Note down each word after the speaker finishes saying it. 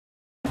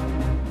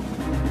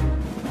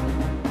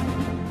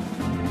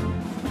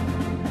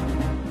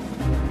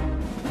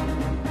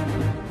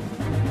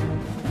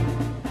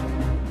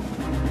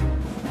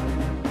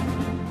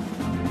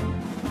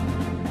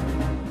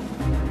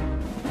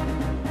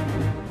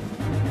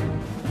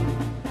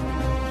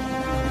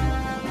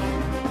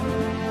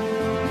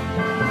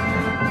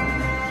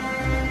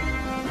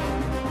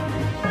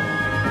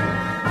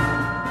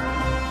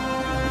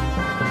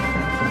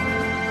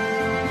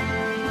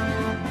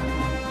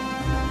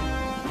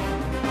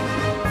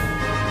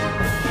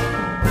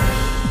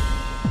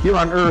Here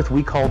on Earth,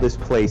 we call this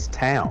place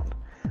town.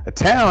 A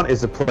town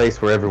is a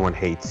place where everyone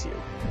hates you.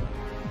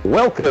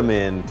 Welcome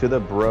in to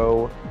the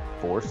Bro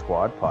 4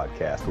 Squad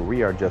podcast, where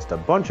we are just a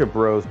bunch of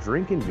bros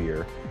drinking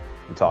beer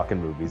and talking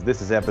movies.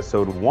 This is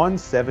episode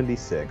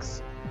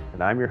 176,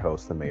 and I'm your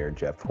host, the Mayor,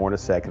 Jeff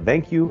Hornacek.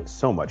 Thank you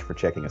so much for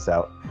checking us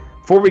out.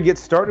 Before we get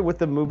started with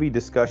the movie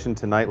discussion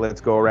tonight, let's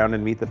go around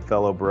and meet the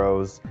fellow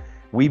bros.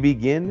 We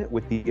begin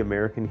with the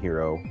American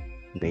hero,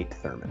 Nate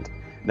Thurmond.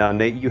 Now,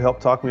 Nate, you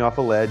helped talk me off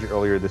a ledge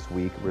earlier this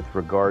week with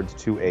regards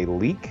to a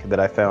leak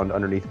that I found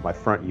underneath my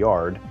front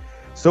yard.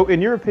 So,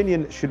 in your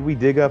opinion, should we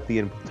dig up the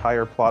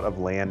entire plot of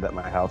land that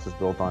my house is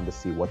built on to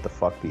see what the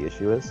fuck the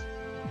issue is?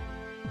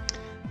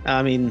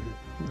 I mean,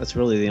 that's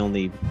really the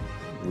only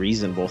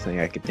reasonable thing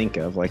I could think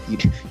of. Like, you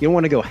don't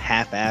want to go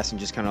half-ass and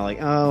just kind of like,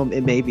 oh,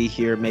 it may be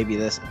here, maybe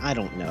this. I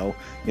don't know.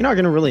 You're not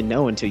going to really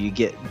know until you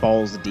get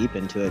balls deep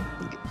into it,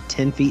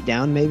 10 feet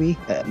down maybe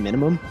at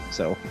minimum.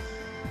 So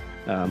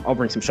I'll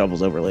bring some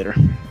shovels over later.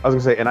 I was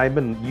gonna say, and I've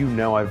been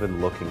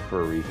looking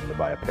for a reason to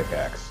buy a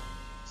pickaxe.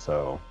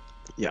 So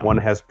yeah, one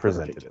has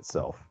presented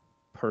itself.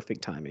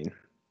 Perfect timing.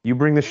 You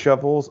bring the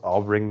shovels,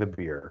 I'll bring the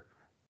beer.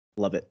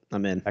 Love it.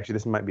 I'm in. Actually,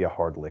 this might be a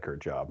hard liquor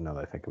job now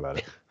that I think about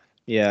it.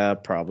 Yeah,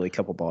 probably a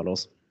couple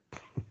bottles.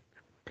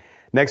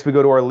 Next, we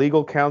go to our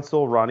legal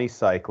counsel, Ronnie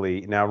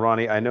Cycli. Now,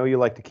 Ronnie, I know you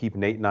like to keep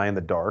Nate and I in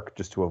the dark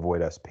just to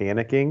avoid us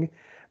panicking,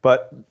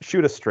 but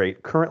shoot us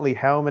straight. Currently,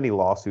 how many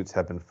lawsuits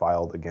have been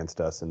filed against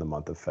us in the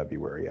month of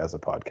February as a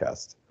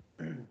podcast?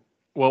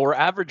 Well, we're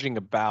averaging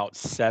about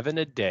 7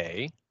 a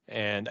day,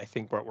 and I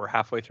think we're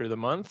halfway through the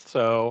month.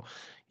 So,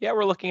 yeah,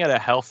 we're looking at a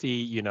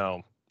healthy,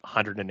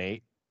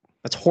 108.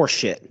 That's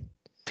horseshit.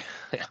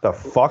 The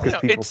fuck is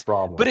people's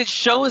problem? But it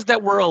shows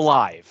that we're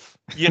alive,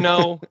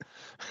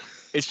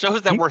 It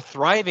shows that we're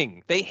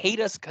thriving. They hate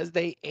us because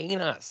they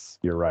ain't us.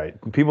 You're right.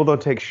 People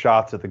don't take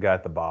shots at the guy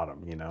at the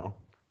bottom,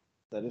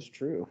 That is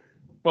true.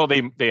 Well,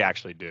 they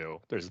actually do.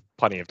 There's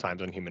plenty of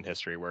times in human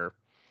history where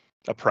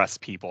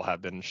oppressed people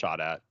have been shot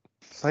at.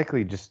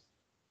 Cycli, just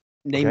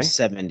name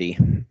 70.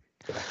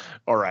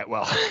 All right,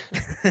 well.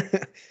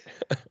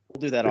 We'll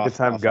do that off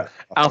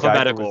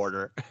alphabetical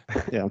order.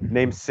 Yeah.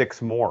 Name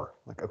 6 more.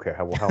 Like, okay,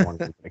 how long are we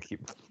going to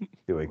keep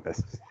doing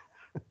this?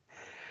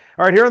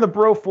 All right, here on the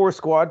Bro 4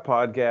 Squad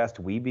podcast,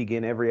 we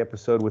begin every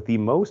episode with the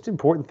most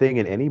important thing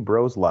in any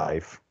bro's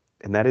life,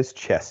 and that is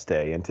chest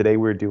day. And today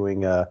we're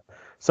doing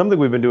something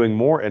we've been doing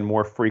more and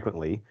more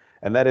frequently,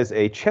 and that is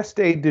a chest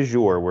day du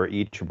jour, where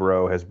each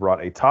bro has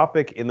brought a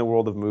topic in the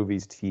world of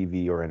movies,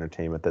 TV, or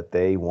entertainment that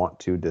they want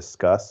to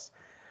discuss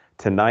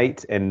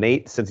tonight. And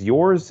Nate, since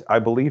yours, I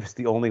believe, is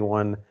the only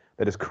one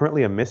that is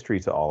currently a mystery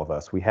to all of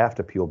us, we have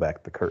to peel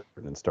back the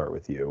curtain and start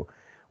with you.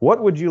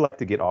 What would you like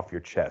to get off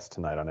your chest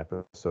tonight on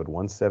episode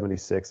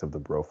 176 of the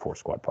Bro 4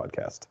 Squad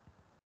podcast?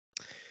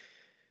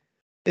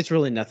 It's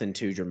really nothing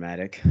too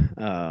dramatic.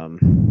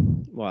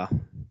 Well,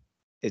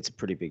 it's a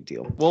pretty big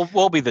deal.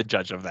 We'll be the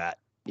judge of that.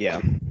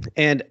 Yeah.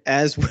 And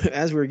as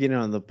we're getting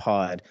on the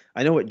pod,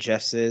 I know what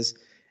Jeff's is,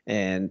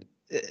 and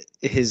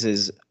his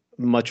is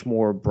much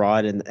more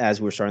broad. And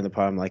as we're starting the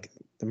pod, I'm like,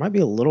 there might be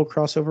a little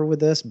crossover with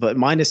this, but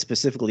mine is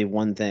specifically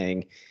one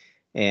thing.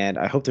 And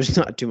I hope there's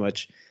not too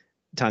much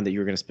time that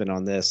you're going to spend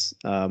on this.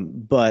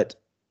 But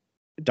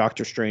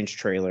Doctor Strange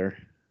trailer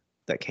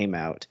that came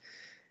out.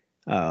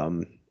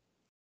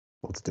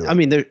 Let's do it. I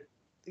mean,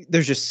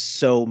 there's just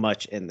so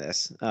much in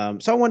this. So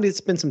I wanted to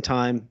spend some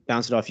time,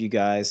 bounce it off you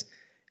guys,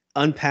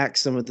 unpack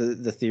some of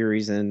the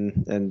theories and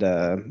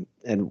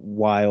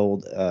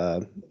wild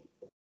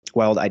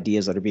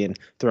ideas that are being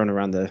thrown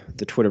around the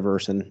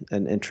Twitterverse and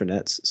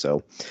intranets.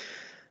 So,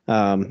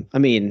 I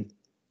mean,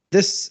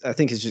 this, I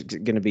think, is just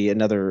going to be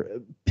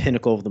another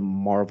pinnacle of the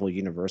Marvel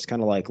universe,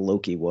 kind of like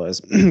Loki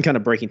was, kind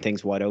of breaking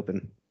things wide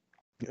open.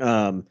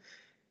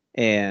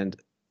 And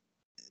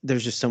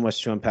there's just so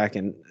much to unpack,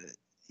 and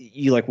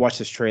you watch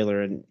this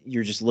trailer and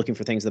you're just looking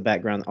for things in the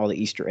background, all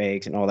the Easter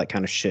eggs and all that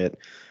kind of shit.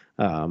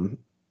 But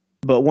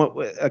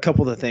a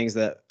couple of the things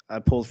that I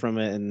pulled from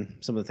it and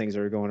some of the things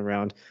that are going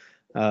around,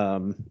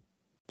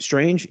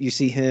 Strange, you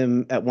see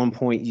him at one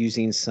point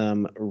using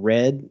some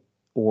red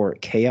or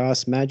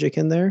chaos magic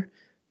in there.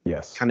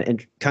 Yes. Kind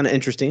of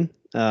interesting.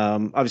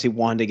 Obviously,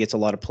 Wanda gets a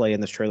lot of play in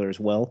this trailer as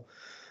well.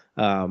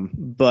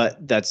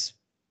 But that's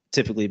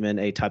typically been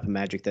a type of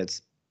magic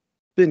that's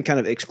been kind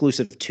of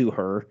exclusive to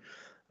her.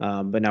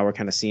 But now we're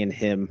kind of seeing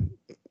him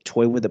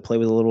play with it a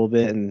little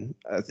bit. And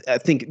I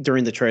think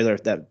during the trailer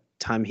at that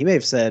time, he may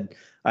have said,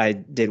 I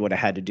did what I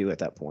had to do at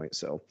that point.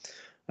 So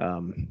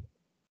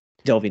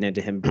delving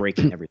into him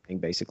breaking everything,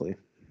 basically.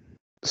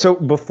 So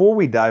before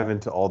we dive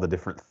into all the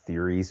different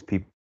theories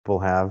people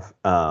have,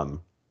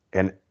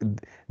 and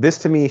this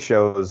to me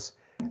shows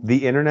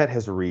the internet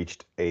has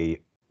reached a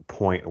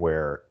point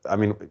where, I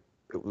mean,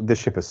 the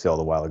ship has sailed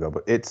a while ago,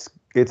 but it's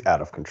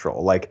out of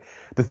control. Like,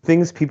 the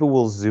things people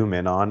will zoom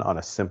in on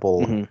a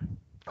simple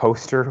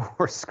poster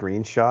or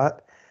screenshot,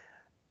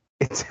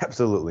 it's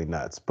absolutely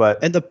nuts.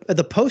 And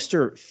the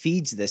poster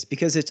feeds this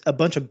because it's a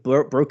bunch of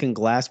broken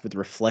glass with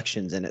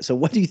reflections in it. So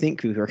what do you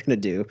think people are going to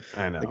do?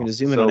 I know. They're going to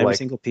zoom in on every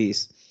single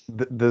piece.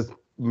 The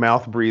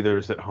mouth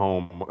breathers at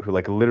home who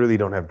like literally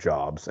don't have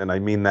jobs, and I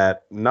mean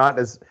that not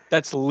as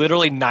That's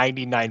literally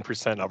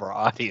 99% of our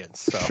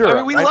audience. So Sure, I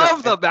mean, we I know.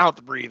 love the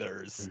mouth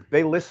breathers.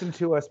 They listen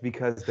to us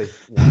because they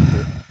want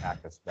to attack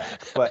us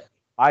back. But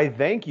I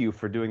thank you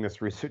for doing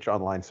this research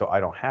online so I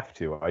don't have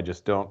to. I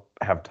just don't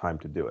have time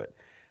to do it.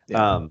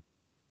 Yeah.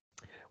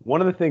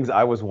 One of the things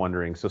I was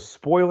wondering, so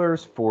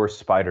spoilers for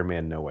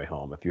Spider-Man No Way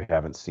Home if you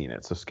haven't seen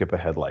it. So skip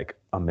ahead like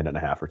a minute and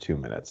a half or 2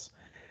 minutes.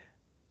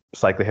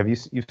 Cycly,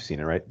 you've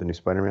seen it, right? The new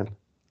Spider-Man?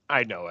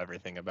 I know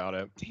everything about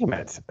it. Damn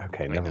it.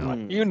 Okay, never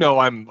mind. You know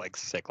I'm like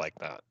sick like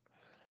that.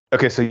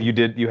 Okay, so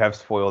you have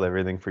spoiled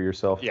everything for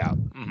yourself? Yeah.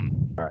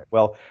 Mm-hmm. All right.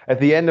 Well, at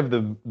the end of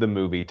the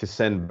movie, to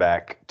send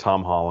back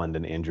Tom Holland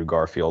and Andrew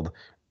Garfield,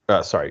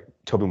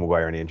 Tobey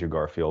Maguire and Andrew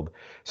Garfield,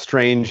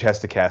 Strange has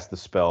to cast the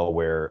spell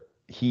where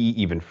he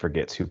even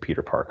forgets who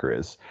Peter Parker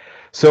is.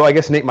 So I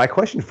guess, Nate, my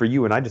question for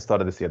you, and I just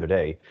thought of this the other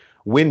day,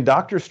 when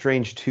Doctor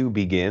Strange 2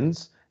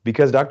 begins,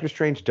 because Doctor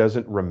Strange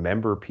doesn't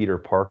remember Peter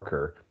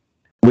Parker,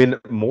 when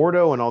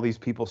Mordo and all these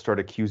people start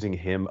accusing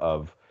him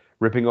of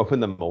ripping open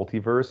the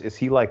multiverse, is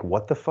he like,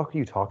 what the fuck are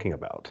you talking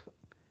about?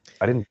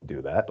 I didn't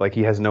do that. Like,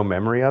 he has no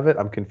memory of it.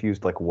 I'm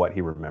confused, like, what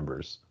he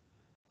remembers.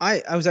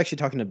 I was actually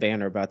talking to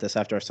Banner about this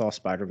after I saw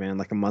Spider-Man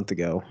like a month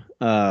ago,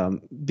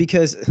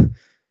 because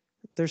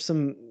there's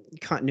some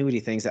continuity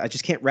things that I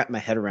just can't wrap my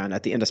head around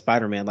at the end of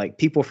Spider-Man. Like,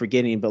 people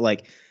forgetting, but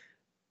like,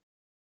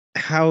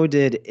 how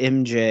did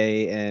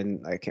MJ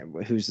and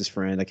who's his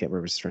friend? I can't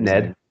remember his friend's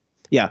Ned. name.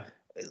 Yeah,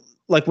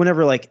 like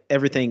whenever like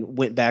everything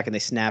went back and they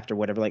snapped or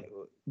whatever, like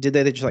did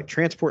they just like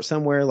transport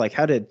somewhere? Like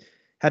how did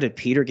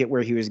Peter get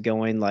where he was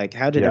going? Like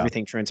how did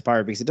everything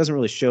transpire? Because it doesn't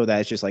really show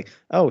that. It's just like,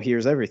 oh,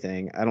 here's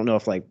everything. I don't know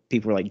if like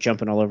people were like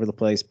jumping all over the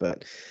place,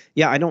 but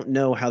yeah, I don't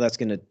know how that's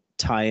going to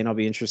tie in. I'll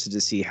be interested to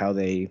see how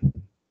they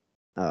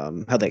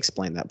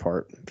explain that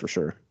part for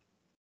sure.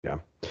 Yeah.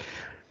 All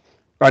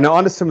right, now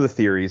on to some of the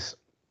theories.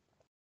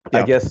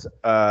 Yeah. I guess,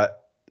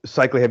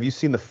 Cycly, have you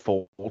seen the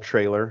full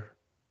trailer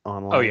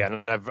online? Oh yeah,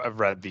 and I've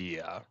read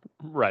the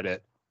Reddit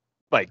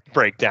like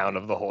breakdown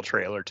of the whole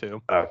trailer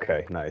too.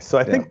 Okay, nice. So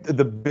I think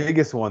the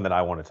biggest one that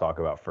I want to talk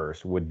about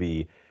first would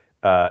be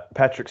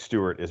Patrick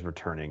Stewart is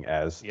returning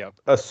as,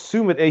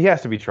 assume it he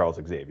has to be Charles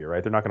Xavier,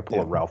 right? They're not going to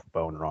pull a Ralph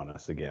Boner on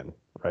us again,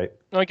 right?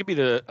 No, it could be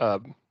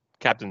the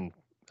Captain.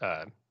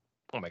 Oh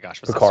my gosh,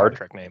 what's Picard? the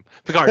Star Trek name?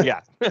 Picard, yeah.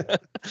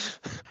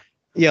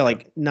 Yeah,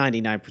 like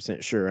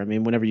 99% sure. I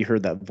mean, whenever you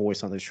heard that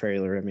voice on the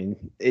trailer, I mean,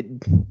 it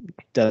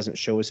doesn't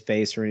show his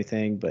face or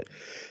anything, but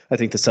I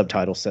think the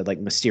subtitle said like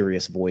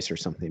mysterious voice or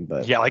something.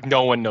 But yeah, like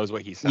no one knows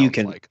what he sounds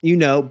like.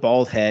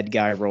 Bald head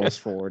guy rolls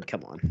forward.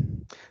 Come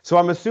on. So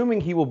I'm assuming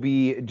he will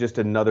be just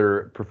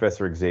another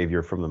Professor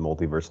Xavier from the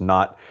multiverse,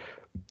 not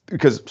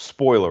because,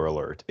 spoiler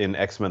alert, in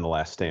X-Men The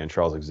Last Stand,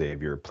 Charles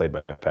Xavier, played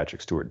by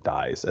Patrick Stewart,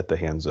 dies at the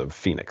hands of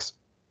Phoenix.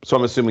 So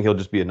I'm assuming he'll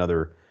just be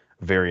another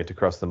variant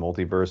across the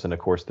multiverse, and of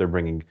course they're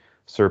bringing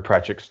Sir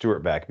Patrick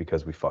Stewart back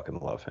because we fucking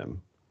love him.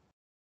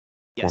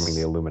 Yes. Forming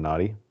the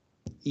Illuminati.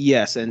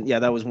 Yes, and yeah,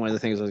 that was one of the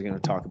things I was going to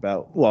talk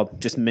about. Well,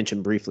 just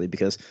mention briefly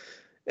because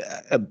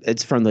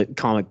it's from the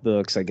comic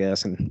books, I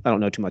guess, and I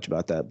don't know too much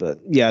about that. But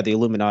yeah, the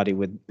Illuminati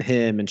with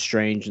him and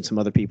Strange and some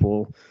other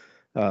people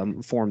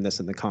formed this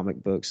in the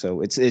comic book.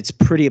 So it's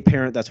pretty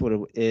apparent that's what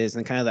it is,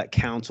 and kind of that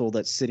council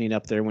that's sitting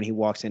up there when he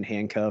walks in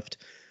handcuffed.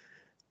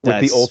 With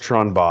the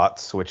Ultron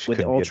bots, which with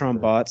the Ultron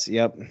bots,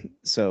 yep.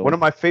 So one of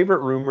my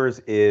favorite rumors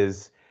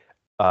is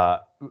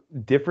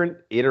different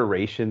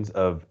iterations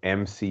of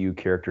MCU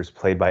characters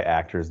played by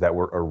actors that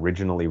were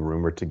originally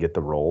rumored to get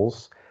the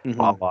roles.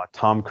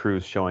 Tom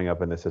Cruise showing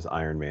up in this as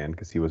Iron Man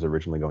because he was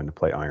originally going to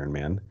play Iron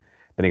Man.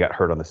 Then he got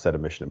hurt on the set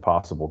of Mission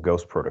Impossible: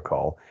 Ghost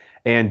Protocol,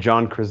 and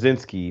John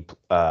Krasinski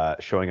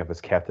showing up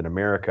as Captain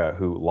America,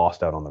 who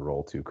lost out on the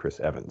role to Chris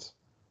Evans.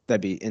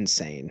 That'd be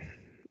insane,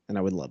 and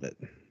I would love it.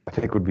 I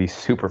think would be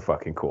super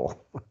fucking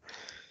cool.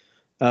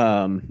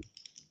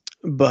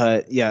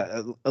 But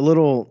yeah, a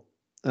little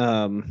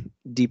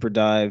deeper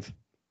dive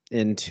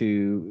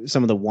into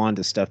some of the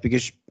Wanda stuff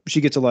because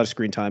she gets a lot of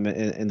screen time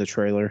in the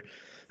trailer.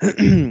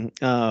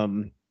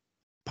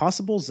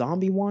 Possible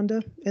zombie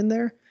Wanda in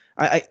there.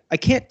 I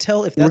can't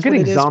tell if that's we're getting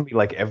what it zombie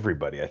like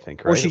everybody, I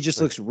think, right? Or she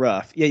just looks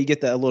rough. Yeah, you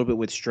get that a little bit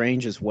with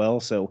Strange as well.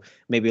 So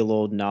maybe a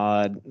little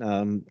nod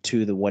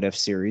to the What If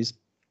series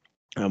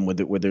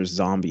where there's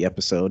zombie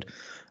episode.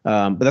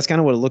 But that's kind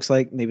of what it looks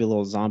like. Maybe a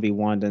little zombie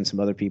Wanda and some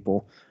other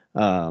people.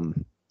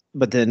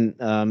 But then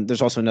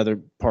there's also another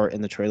part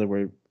in the trailer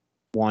where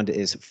Wanda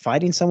is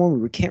fighting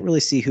someone. We can't really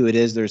see who it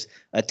is. There's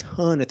a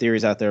ton of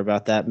theories out there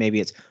about that. Maybe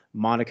it's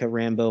Monica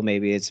Rambeau.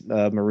 Maybe it's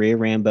Maria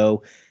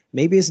Rambeau.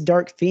 Maybe it's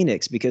Dark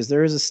Phoenix because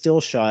there is a still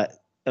shot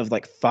of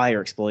like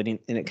fire exploding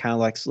and it kind of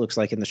like looks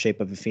like in the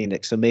shape of a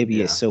phoenix. So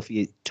maybe a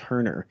Sophie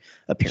Turner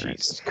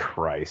appearance. Jesus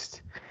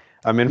Christ.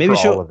 I'm in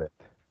for all of it.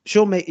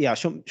 She'll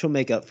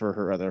make up for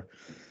her other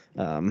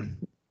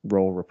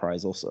role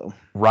reprisal. So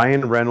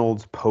Ryan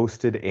Reynolds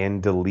posted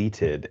and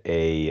deleted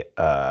a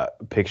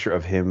picture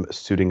of him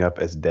suiting up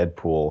as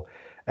Deadpool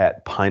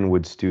at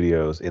Pinewood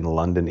Studios in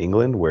London,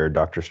 England, where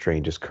Doctor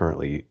Strange is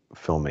currently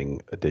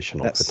filming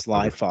additional. That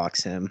Sly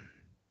Fox him.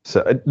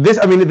 So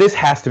this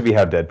has to be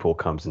how Deadpool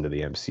comes into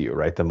the MCU,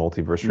 right? The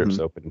multiverse rips Mhm.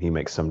 open, and he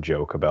makes some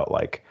joke about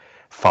like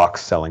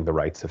Fox selling the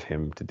rights of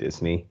him to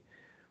Disney.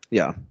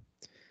 Yeah,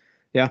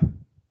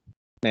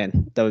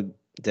 man,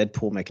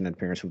 Deadpool making an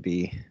appearance would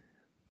be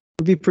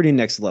pretty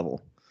next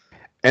level.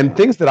 And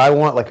things that I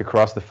want, like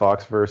across the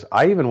Foxverse,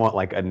 I even want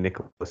like a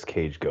Nicolas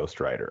Cage Ghost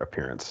Rider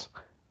appearance.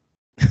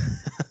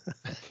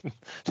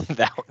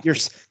 That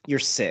You're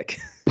sick.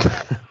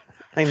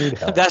 I need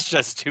help. That's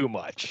just too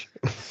much.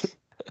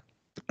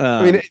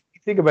 I mean, if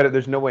you think about it,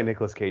 there's no way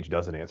Nicolas Cage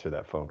doesn't answer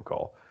that phone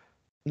call.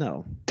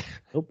 No,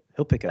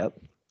 he'll pick up.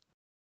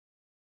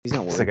 He's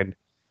not It's worried. like I need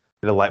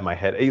to light my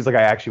head. He's like,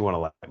 I actually want to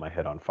light my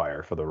head on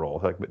fire for the role.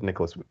 Like, but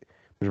Nicholas,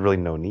 there's really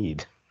no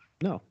need.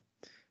 No,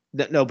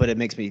 but it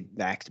makes me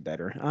act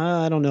better.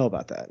 I don't know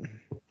about that.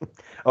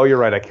 Oh, you're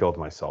right. I killed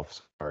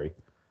myself. Sorry.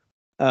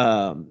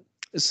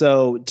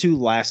 So two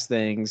last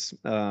things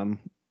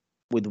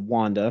with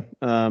Wanda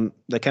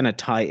that kind of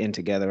tie in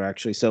together,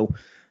 actually. So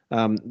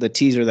the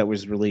teaser that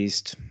was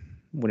released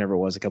whenever it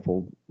was, a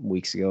couple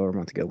weeks ago or a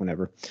month ago,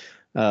 whenever.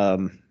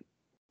 Or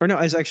no,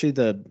 it was actually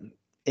the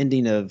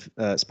ending of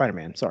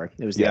Spider-Man. Sorry,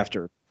 it was the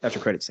after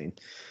credit scene.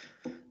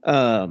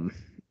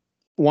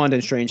 Wanda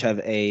and Strange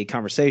have a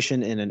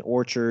conversation in an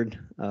orchard.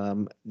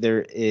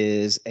 There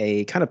is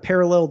a kind of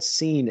paralleled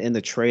scene in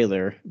the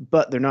trailer,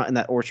 but they're not in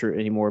that orchard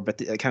anymore.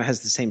 But it kind of has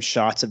the same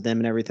shots of them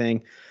and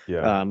everything.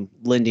 Yeah.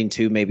 Lending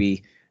to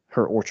maybe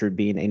her orchard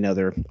being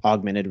another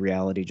augmented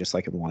reality, just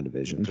like in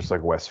WandaVision. Just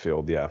like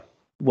Westfield, yeah.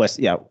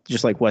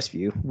 Just like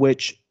Westview,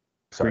 which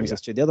brings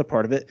us to the other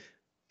part of it.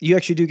 You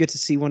actually do get to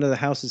see one of the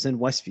houses in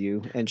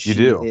Westview, and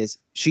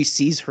she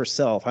sees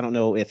herself. I don't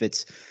know if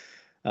it's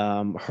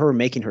her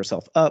making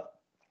herself up,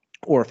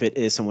 or if it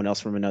is someone else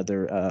from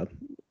another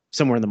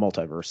somewhere in the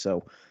multiverse.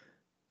 So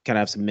kind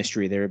of have some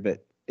mystery there,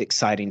 but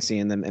exciting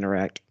seeing them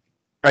interact.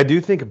 I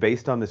do think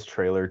based on this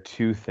trailer,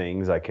 two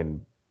things I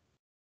can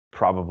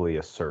probably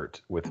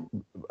assert with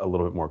a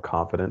little bit more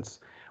confidence.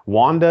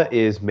 Wanda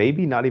is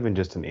maybe not even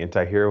just an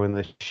anti-hero in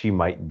this. She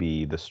might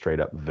be the straight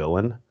up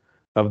villain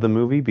of the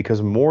movie,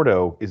 because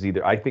Mordo is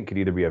could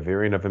either be a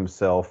variant of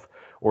himself,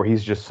 or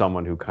he's just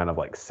someone who kind of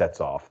like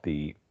sets off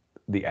the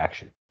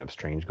action of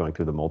Strange going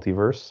through the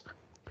multiverse.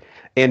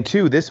 And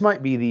two, this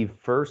might be the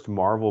first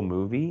Marvel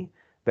movie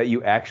that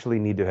you actually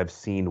need to have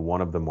seen one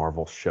of the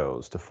Marvel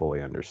shows to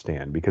fully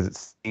understand, because it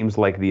seems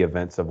like the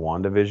events of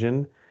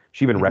WandaVision,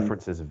 she even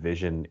references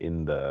Vision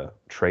in the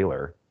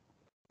trailer.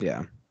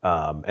 Yeah.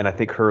 And I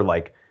think her,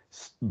 like,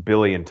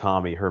 Billy and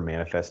Tommy, her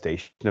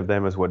manifestation of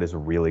them is what is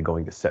really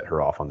going to set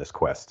her off on this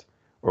quest,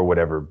 or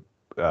whatever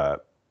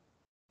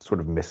sort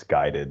of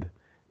misguided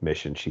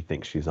mission she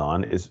thinks she's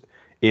on, is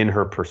in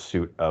her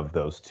pursuit of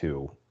those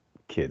two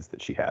kids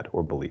that she had,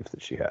 or believes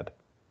that she had.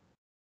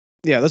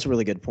 Yeah, that's a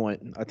really good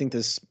point. I think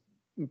this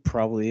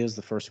probably is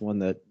the first one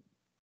that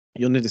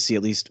you'll need to see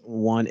at least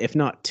one, if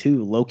not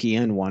two, Loki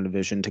and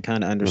WandaVision to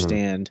kind of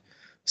understand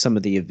some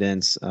of the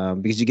events,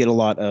 because you get a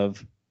lot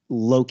of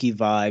Loki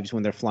vibes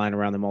when they're flying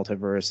around the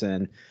multiverse,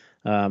 and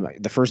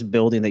the first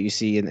building that you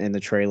see in the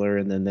trailer,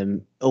 and then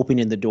them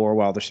opening the door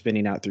while they're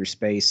spinning out through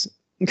space.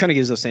 It kind of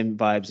gives those same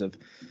vibes of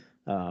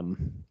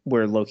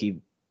where Loki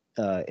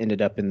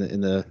ended up in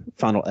the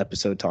final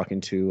episode talking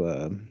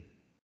to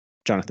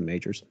Jonathan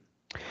Majors.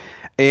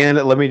 And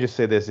let me just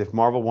say this: if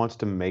Marvel wants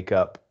to make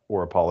up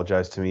or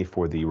apologize to me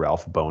for the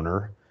Ralph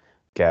Boner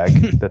gag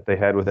that they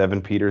had with Evan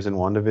Peters in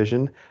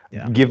WandaVision,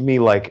 give me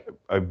like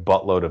a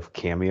buttload of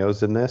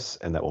cameos in this,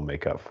 and that will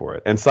make up for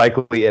it. And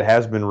cyclically, it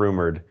has been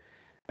rumored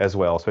as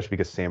well, especially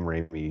because Sam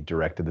Raimi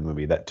directed the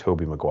movie, that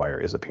Tobey Maguire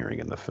is appearing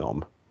in the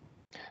film.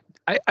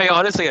 I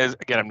honestly,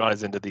 again, I'm not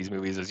as into these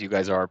movies as you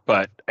guys are,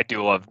 but I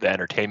do love the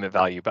entertainment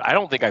value. But I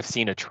don't think I've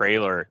seen a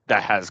trailer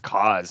that has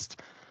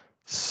caused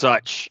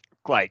such,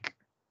 like,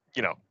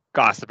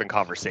 gossip and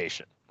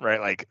conversation,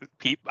 right? Like,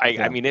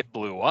 I mean, it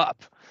blew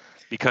up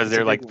because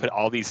they're like put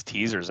all these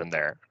teasers in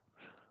there.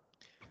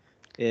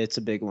 It's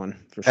a big one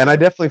for sure. And I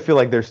definitely feel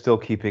like they're still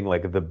keeping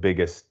like the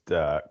biggest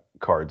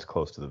cards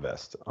close to the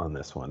vest on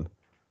this one.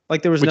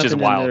 Like there was nothing in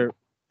there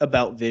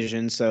about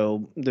Vision,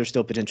 so there's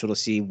still potential to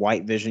see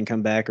White Vision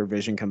come back or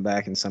Vision come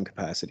back in some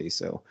capacity.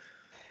 So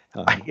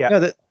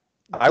there's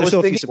still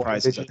a few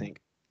surprises. I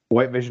think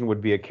White Vision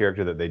would be a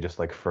character that they just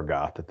like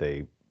forgot that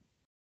they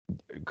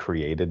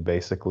created,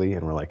 basically,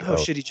 and we're like, oh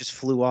shit, he just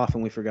flew off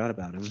and we forgot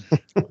about him.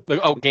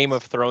 Like, Game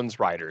of Thrones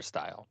writer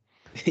style.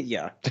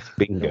 Yeah,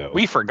 bingo.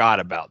 We forgot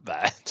about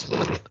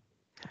that.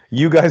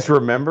 You guys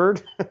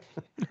remembered?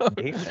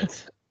 Damn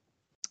it.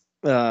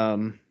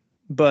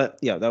 But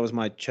yeah, that was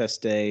my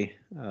chest day.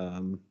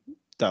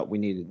 Thought we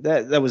needed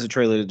that was a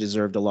trailer that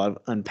deserved a lot of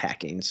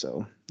unpacking.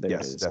 So there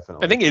it is.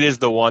 Definitely. I think it is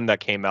the one that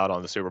came out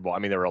on the Super Bowl. I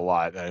mean, there were a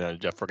lot. I know,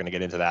 Jeff, we're going to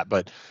get into that,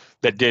 but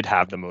that did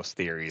have the most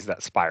theories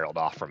that spiraled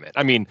off from it.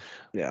 I mean,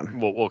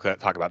 we'll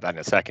talk about that in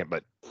a second,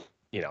 but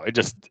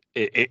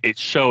it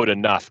showed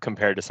enough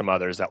compared to some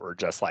others that were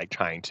just like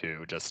trying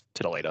to just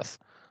titillate us.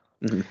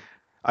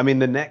 I mean,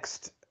 the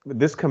next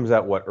this comes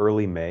out what,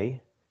 early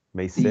May?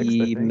 May 6th, I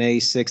The think. May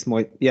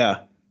 6th. Yeah,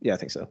 I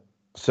think so.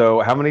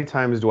 So how many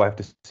times do I have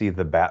to see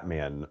the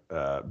Batman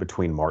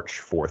between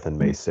March 4th and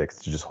May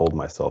 6th to just hold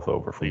myself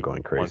over from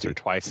going Once or crazy?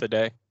 twice a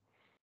day.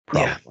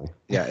 Probably.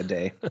 Yeah, a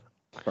day.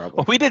 Probably.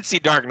 Well, we did see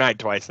Dark Knight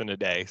twice in a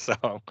day,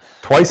 so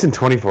Twice in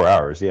 24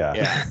 hours, yeah.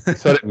 yeah. We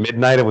started at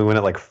midnight and we went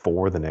at like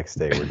 4 the next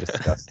day. We're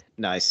disgusted.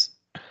 Nice.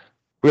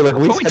 We were like,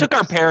 When we took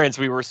our parents,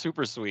 we were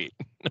super sweet.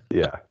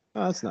 Yeah.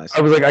 Oh, that's nice.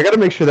 I was like, I got to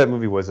make sure that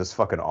movie was as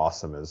fucking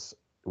awesome as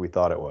we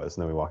thought it was.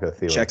 And then we walk out of the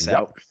theater. Checks like,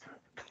 out.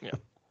 Yeah.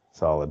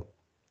 Solid.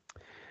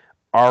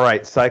 All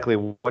right, Cycly,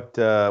 what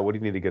do you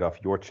need to get off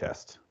your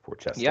chest for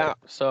chest Yeah. day?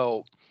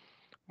 So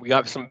we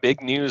got some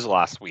big news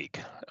last week.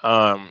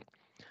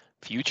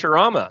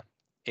 Futurama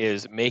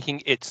is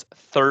making its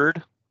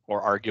third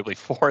or arguably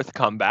fourth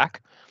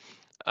comeback.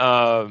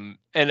 And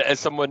as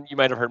someone, you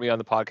might have heard me on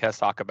the podcast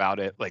talk about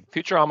it, like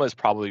Futurama is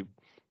probably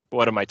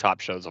one of my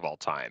top shows of all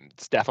time.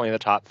 It's definitely in the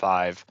top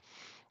 5.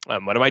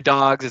 One of my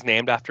dogs is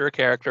named after a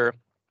character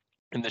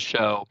in the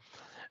show.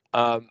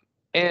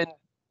 And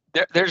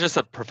there's just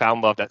a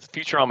profound love that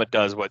Futurama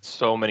does what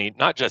so many,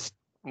 not just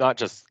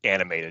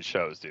animated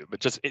shows do, but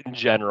just in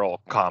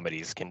general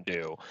comedies can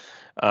do.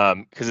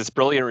 Because it's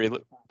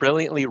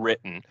brilliantly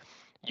written.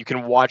 You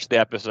can watch the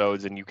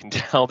episodes and you can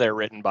tell they're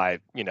written by,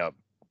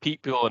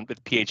 people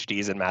with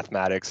PhDs in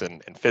mathematics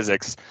and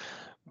physics.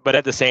 But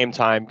at the same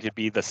time, could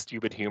be the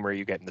stupid humor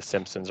you get in The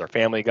Simpsons or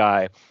Family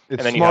Guy. It's and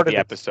then you have smart the and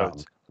it's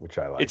episodes. dumb, which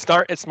I like.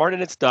 It's smart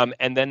and it's dumb.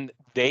 And then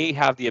they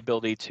have the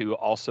ability to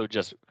also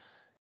just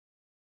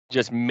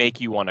make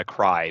you want to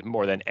cry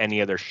more than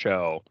any other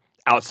show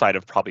outside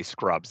of probably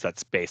Scrubs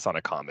that's based on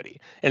a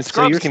comedy. And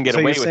Scrubs can get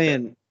away with you're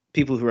saying it.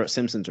 people who wrote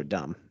Simpsons are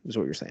dumb, is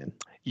what you're saying.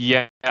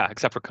 Yeah,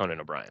 except for Conan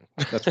O'Brien.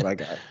 That's what I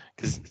got.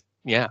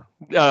 Yeah.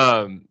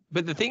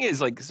 But the thing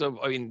is,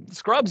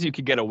 Scrubs, you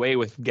could get away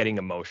with getting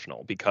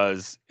emotional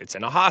because it's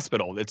in a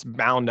hospital. It's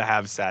bound to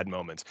have sad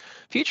moments.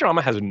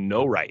 Futurama has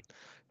no right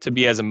to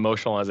be as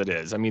emotional as it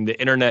is. I mean, the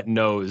internet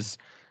knows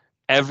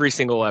every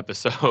single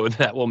episode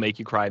that will make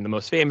you cry. And the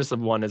most famous of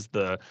one is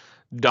the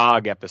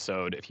dog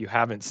episode. If you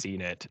haven't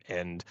seen it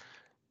and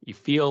you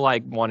feel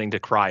like wanting to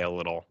cry a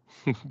little,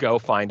 go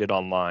find it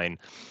online.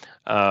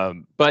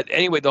 But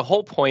anyway, the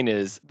whole point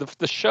is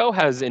the show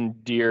has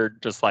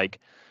endeared just like,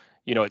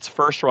 its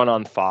first run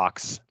on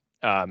Fox.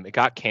 It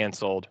got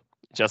canceled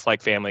just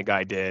like Family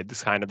Guy did.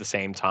 It's kind of the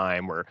same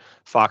time where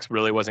Fox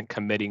really wasn't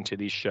committing to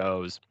these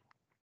shows.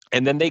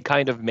 And then they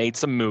kind of made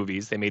some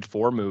movies. They made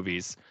 4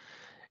 movies.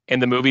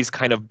 And the movies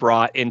kind of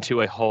brought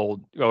into a whole.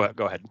 Go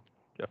ahead.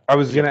 I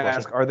was going to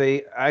ask, are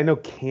they? I know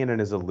canon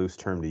is a loose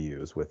term to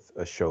use with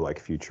a show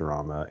like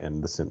Futurama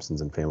and The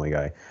Simpsons and Family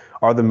Guy.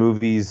 Are the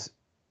movies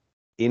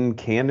in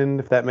canon,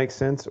 if that makes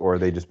sense, or are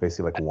they just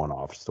basically like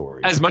one-off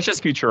stories? As much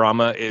as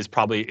Futurama is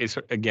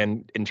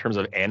again in terms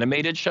of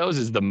animated shows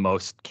is the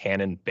most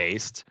canon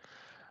based.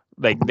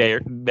 Like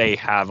they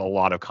have a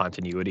lot of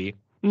continuity.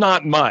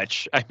 Not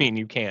much. I mean,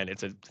 you can.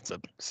 It's a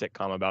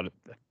sitcom about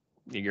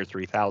the year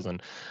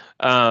 3000.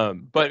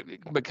 But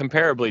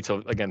comparably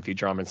to, again,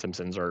 Futurama and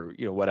Simpsons or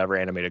whatever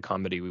animated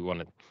comedy we want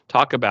to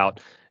talk about,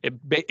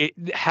 it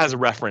has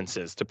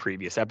references to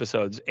previous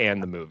episodes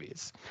and the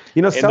movies.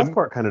 South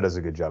Park kind of does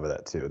a good job of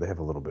that too. They have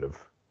a little bit of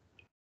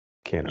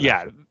canon.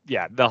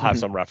 Yeah, they'll have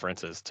some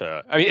references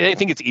to. I mean, I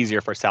think it's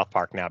easier for South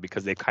Park now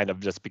because they've kind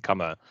of just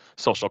become a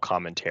social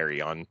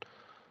commentary on,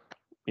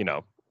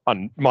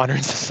 on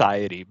modern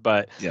society.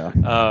 But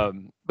yeah.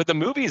 But the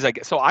movies,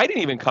 so I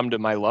didn't even come to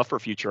my love for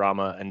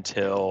Futurama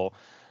until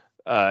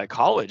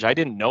college. I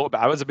didn't know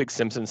about. I was a big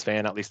Simpsons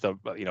fan, at least the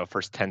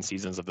first 10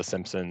 seasons of The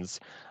Simpsons.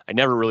 I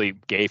never really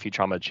gave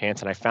Futurama a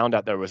chance, and I found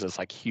out there was this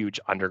like huge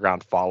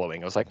underground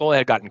following. I was like, well, it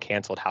had gotten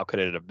canceled. How could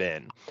it have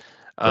been?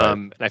 Right.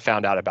 And I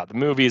found out about the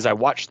movies. I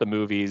watched the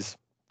movies.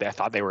 I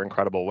thought they were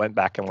incredible. Went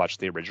back and watched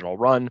the original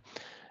run,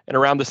 and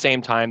around the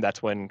same time,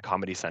 that's when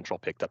Comedy Central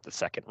picked up the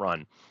second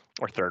run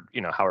or third,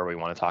 however we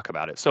want to talk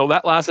about it. So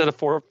that lasted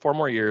four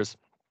more years.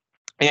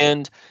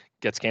 And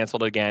gets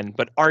canceled again,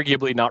 but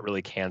arguably not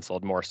really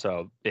canceled, more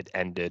so it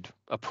ended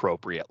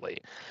appropriately.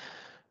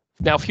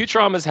 Now,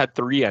 Futurama's had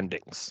 3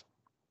 endings,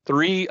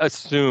 3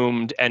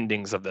 assumed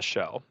endings of the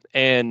show.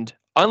 And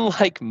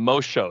unlike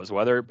most shows,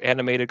 whether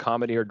animated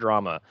comedy or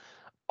drama,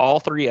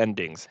 all 3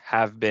 endings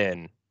have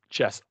been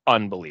just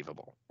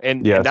unbelievable.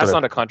 And that's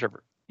not a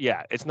controversy.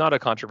 Yeah, it's not a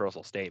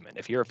controversial statement.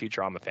 If you're a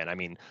Futurama fan, I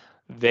mean,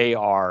 they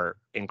are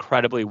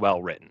incredibly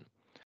well written.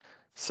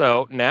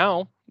 So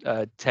now,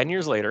 10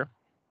 years later,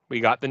 we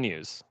got the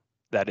news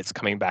that it's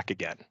coming back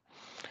again.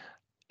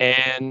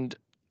 And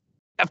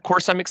of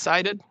course I'm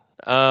excited.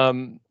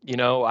 I'm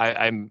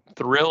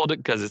thrilled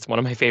because it's one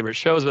of my favorite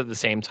shows, but at the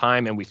same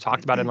time, and we've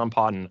talked about it on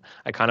pod, and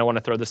I kind of want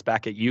to throw this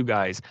back at you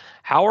guys.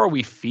 How are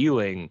we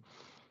feeling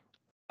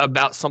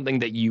about something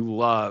that you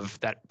love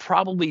that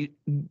probably,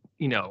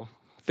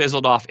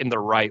 fizzled off in the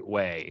right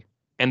way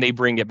and they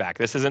bring it back?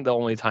 This isn't the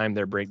only time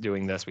they're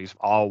doing this. We've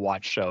all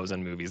watched shows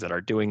and movies that are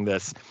doing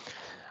this.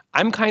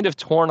 I'm kind of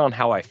torn on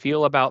how I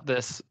feel about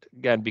this.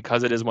 Again,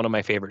 because it is one of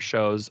my favorite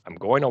shows, I'm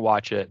going to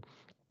watch it.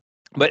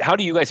 But how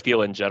do you guys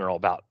feel in general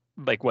about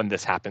like when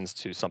this happens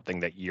to something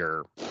that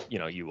you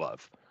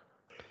love?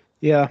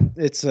 Yeah,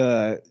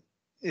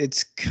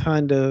 it's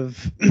kind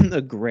of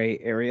a gray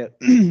area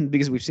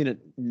because we've seen it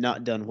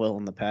not done well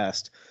in the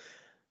past.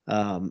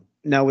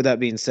 Now, with that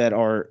being said,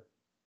 are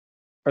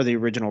the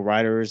original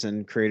writers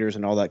and creators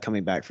and all that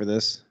coming back for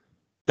this?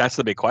 That's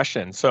the big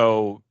question.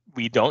 So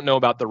we don't know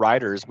about the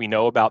writers. We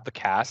know about the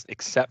cast,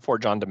 except for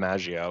John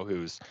DiMaggio,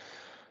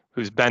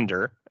 who's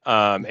Bender,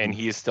 and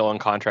he is still in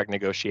contract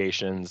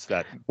negotiations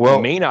that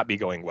Well, may not be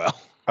going well.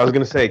 I was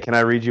going to say, can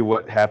I read you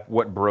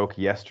what broke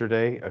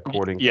yesterday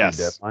according to Yes.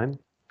 Deadline?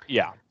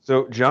 Yeah.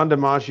 So John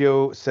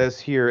DiMaggio says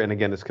here, and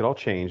again, this could all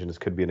change, and this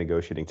could be a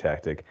negotiating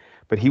tactic,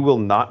 but he will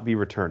not be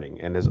returning,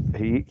 and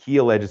he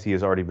alleges he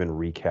has already been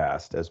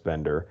recast as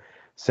Bender,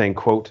 saying,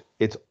 "quote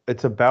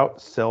It's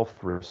about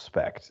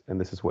self-respect,"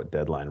 and this is what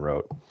Deadline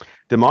wrote.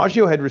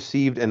 DiMaggio had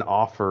received an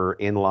offer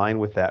in line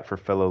with that for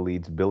fellow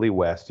leads Billy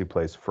West, who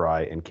plays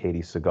Fry, and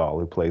Katie Seagal,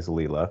 who plays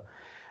Leela,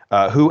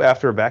 who,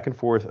 after a back and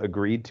forth,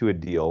 agreed to a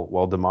deal,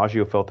 while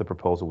DiMaggio felt the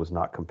proposal was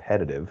not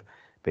competitive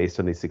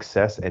based on the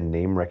success and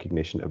name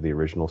recognition of the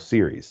original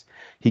series.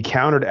 He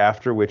countered,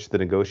 after which the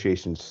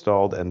negotiations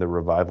stalled and the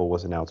revival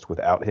was announced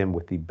without him,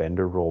 with the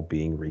Bender role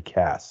being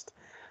recast.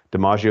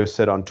 DiMaggio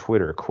said on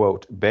Twitter,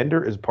 quote,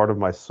 "Bender is part of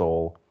my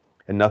soul,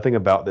 and nothing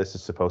about this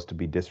is supposed to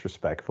be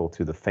disrespectful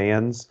to the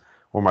fans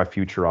or my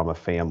Futurama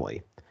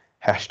family.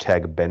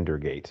 Hashtag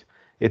Bendergate.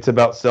 It's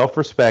about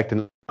self-respect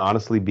and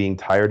honestly being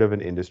tired of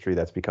an industry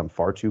that's become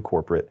far too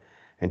corporate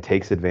and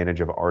takes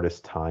advantage of artists'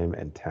 time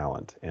and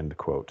talent," end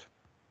quote.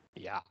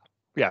 Yeah.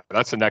 Yeah,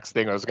 that's the next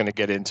thing I was going to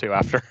get into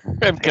after,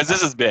 because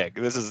this is big.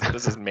 This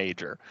is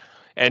major.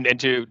 And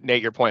to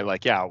Nate, your point,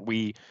 like, yeah,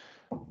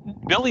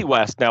 Billy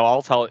West. Now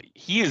I'll tell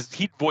he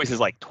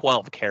voices like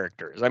 12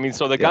 characters. I mean,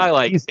 so the guy,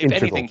 like, he's if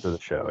integral anything, to the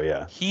show.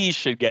 Yeah, he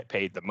should get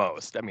paid the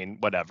most. I mean,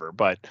 whatever.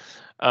 But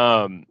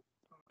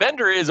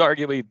Bender is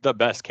arguably the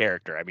best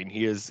character. I mean,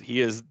 he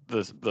is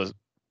the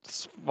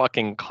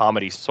fucking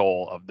comedy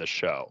soul of the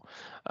show.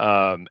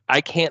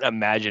 I can't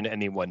imagine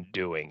anyone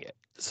doing it.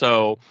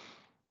 So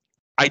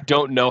I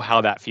don't know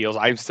how that feels.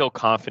 I'm still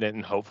confident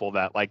and hopeful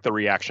that like the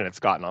reaction it's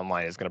gotten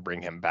online is going to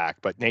bring him back.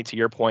 But Nate, to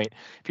your point,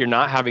 if you're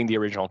not having the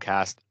original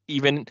cast,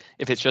 even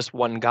if it's just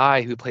one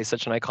guy who plays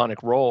such an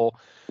iconic role,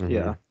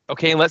 Yeah.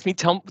 okay, and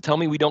tell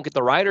me we don't get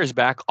the writers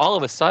back. All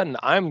of a sudden,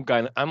 I'm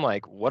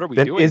like, what are we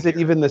then doing is it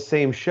here? even the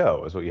same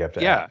show? Is what you have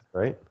to Yeah. ask,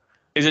 right?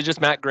 Is it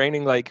just Matt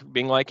Groening like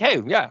being like, hey,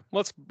 yeah,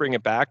 let's bring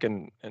it back,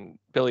 and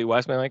Billy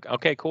West being like,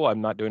 okay, cool, I'm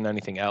not doing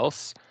anything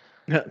else.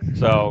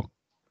 So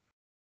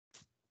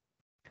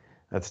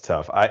That's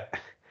tough.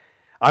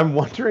 I'm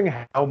wondering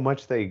how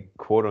much they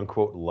quote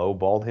unquote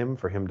lowballed him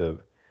for him to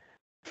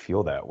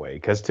feel that way.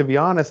 Because to be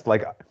honest,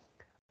 like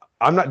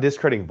I'm not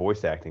discrediting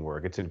voice acting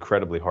work. It's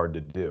incredibly hard to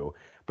do.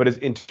 But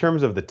in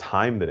terms of the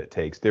time that it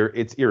takes,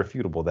 it's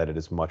irrefutable that it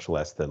is much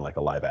less than like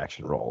a live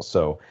action role.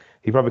 So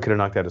he probably could have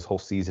knocked out his whole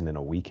season in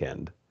a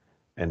weekend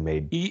and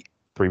made $3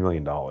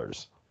 million.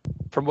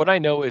 from what I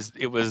know, is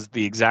it was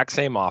the exact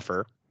same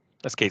offer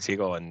as Kate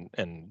Siegel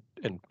and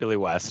Billy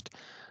West,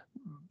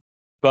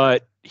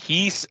 but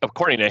he's,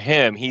 according to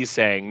him, he's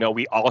saying no,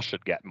 we all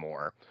should get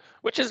more,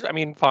 which is, I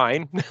mean,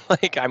 fine.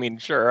 Like, I mean,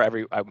 sure,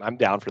 I'm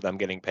down for them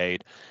getting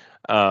paid,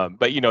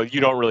 but you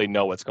don't really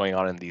know what's going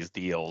on in these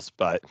deals.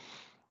 But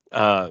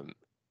um,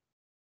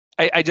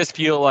 I just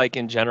feel like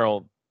in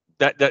general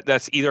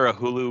that's either a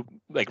Hulu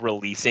like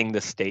releasing the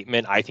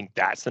statement. I think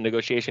that's the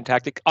negotiation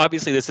tactic.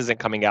 Obviously, this isn't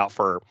coming out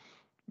for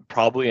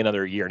probably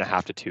another year and a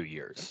half to 2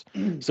 years,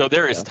 so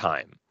there is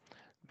time.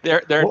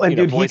 They're Well, and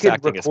dude, he voice could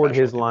acting record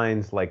his especially.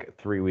 lines like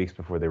 3 weeks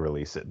before they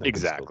release it. And they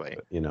could still do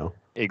Exactly. it.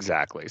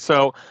 Exactly.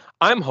 So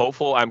I'm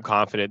hopeful. I'm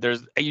confident.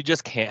 You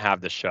just can't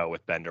have the show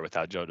with Bender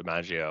without Joe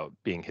DiMaggio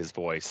being his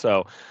voice.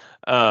 So,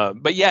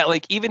 but yeah,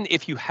 like even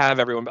if you have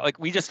everyone, like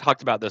we just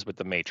talked about this with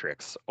the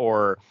Matrix,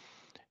 or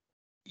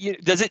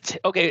does it?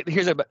 Okay,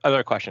 here's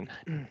another question.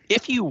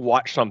 If you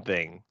watch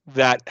something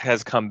that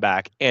has come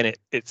back and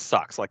it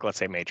sucks, like let's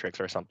say Matrix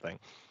or something,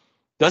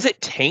 does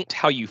it taint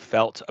how you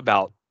felt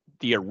about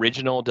the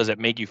original? Does it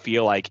make you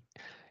feel like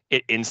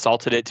it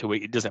insulted it to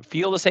it doesn't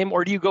feel the same?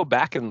 Or do you go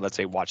back and, let's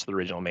say, watch the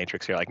original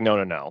Matrix? You're like,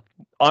 no.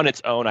 On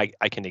its own, I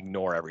can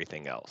ignore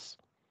everything else.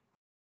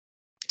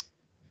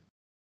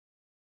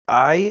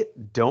 I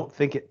don't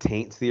think it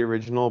taints the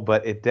original,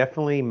 but it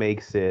definitely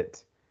makes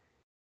it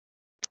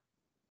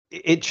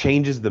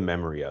changes the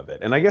memory of it.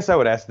 And I guess I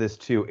would ask this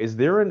too. Is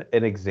there an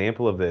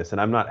example of this? And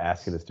I'm not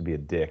asking this to be a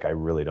dick. I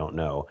really don't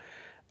know.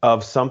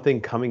 Of something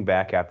coming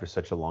back after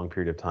such a long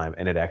period of time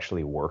and it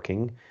actually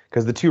working?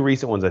 Because the two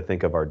recent ones I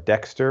think of are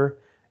Dexter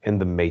and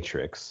The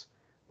Matrix,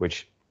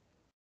 which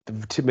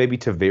maybe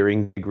to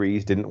varying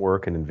degrees didn't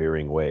work and in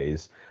varying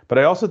ways. But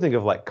I also think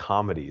of like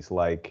comedies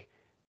like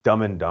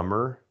Dumb and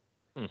Dumber,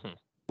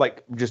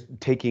 like just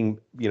taking,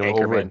 over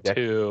a Anchorman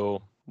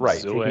 2, right,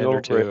 taking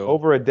Zoolander 2.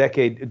 over a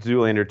decade,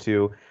 Zoolander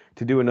 2,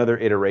 to do another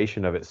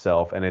iteration of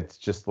itself, and it's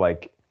just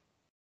like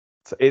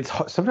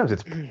Sometimes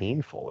it's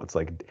painful. It's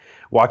like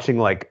watching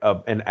like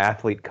an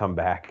athlete come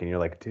back, and you're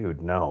like,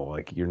 dude, no,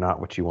 like you're not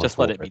what you once Just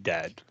let were. it be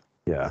dead.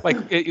 Yeah. Like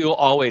you'll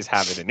always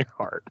have it in your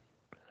heart.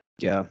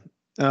 Yeah.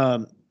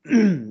 Yeah,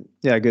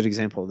 a good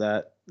example of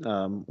that,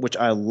 which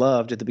I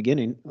loved at the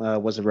beginning,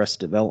 was Arrested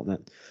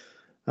Development.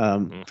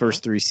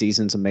 First 3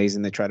 seasons,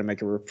 amazing. They tried to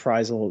make a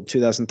reprisal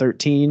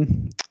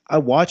 2013. I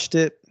watched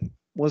it,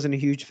 wasn't a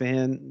huge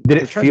fan. Did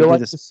They it tried to feel do like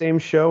this. the same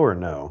show or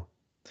no?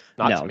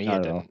 Not No, to me,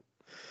 not it at all.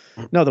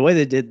 didn't. No, the way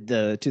they did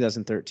the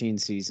 2013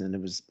 season, it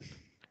was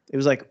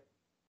like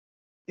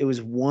it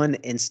was one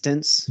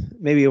instance,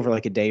 maybe over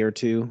like a day or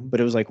two, but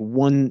it was like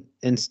one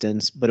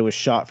instance, but it was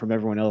shot from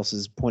everyone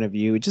else's point of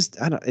view. It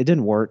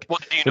didn't work. Well,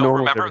 do you So know?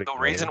 normally Remember, everybody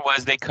the reason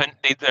was they couldn't.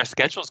 Their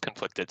schedules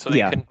conflicted, so they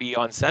Yeah. couldn't be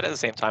on set at the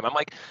same time. I'm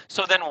like,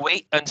 so then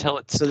wait until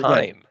it's So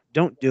time. yeah,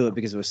 don't do it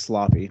because it was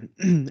sloppy.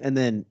 And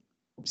then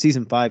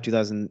season 5,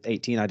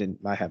 2018,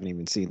 I haven't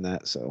even seen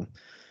that. So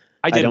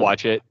I did don't-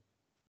 watch it.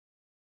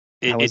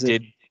 How It was it?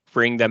 did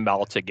bring them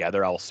all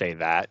together. I'll say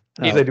that.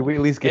 So do we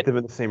at least get them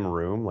in the same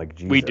room? Like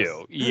Jesus. We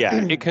do.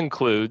 Yeah. It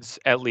concludes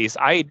at least.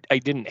 I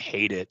didn't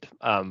hate it.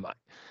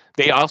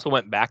 They also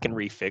went back and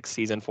refixed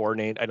season 4,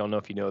 Nate. I don't know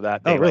if you know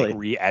that. They really? like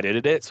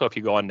re-edited it. So if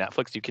you go on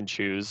Netflix, you can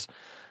choose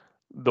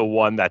the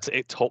one that's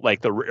it told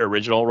like the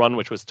original run,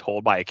 which was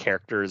told by a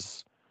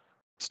character's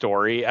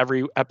story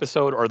every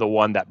episode, or the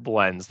one that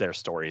blends their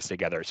stories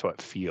together so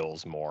it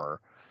feels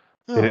more.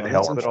 Did it that's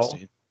help at all?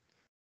 interesting.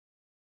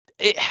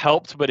 It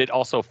helped, but it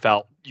also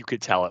felt you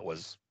could tell it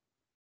was,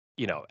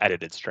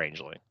 edited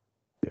strangely.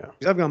 Yeah.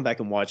 'Cause I've gone back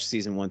and watched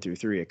season 1 through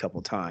 3 a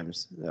couple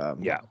times.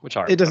 Yeah, which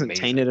are It doesn't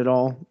amazing. taint it at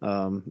all.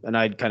 And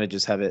I'd kind of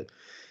just have it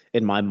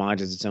in my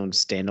mind as its own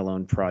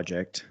standalone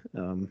project.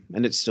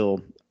 And it's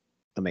still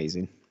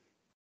amazing.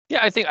 Yeah,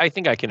 I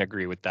think I can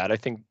agree with that. I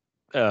think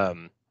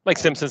like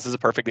Simpsons is a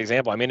perfect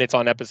example. I mean, it's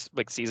on episode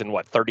like season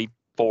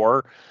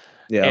 34,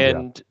 Yeah.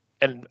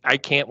 and I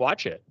can't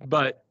watch it.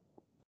 But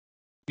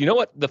you know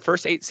what? The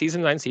first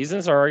 9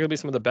 seasons are arguably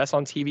some of the best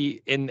on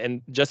TV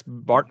in just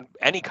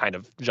any kind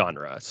of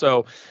genre.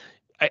 So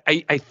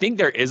I think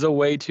there is a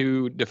way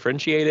to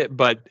differentiate it,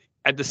 but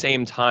at the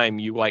same time,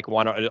 you like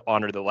want to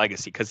honor the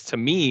legacy. Because to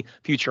me,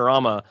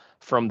 Futurama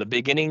from the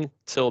beginning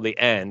till the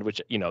end,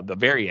 which the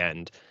very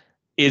end,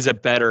 is a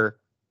better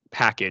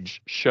package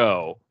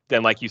show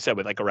than, like you said,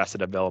 with like Arrested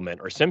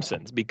Development or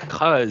Simpsons,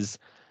 because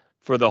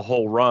for the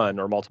whole run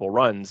or multiple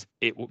runs,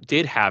 it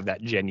did have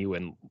that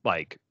genuine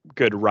like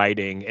good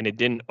writing, and it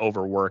didn't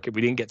overwork.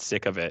 We didn't get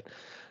sick of it.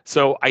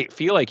 So I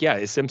feel like, yeah,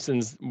 is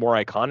Simpsons more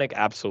iconic?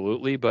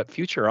 Absolutely, but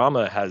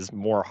Futurama has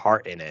more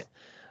heart in it.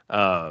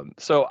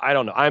 So I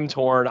don't know. I'm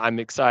torn. I'm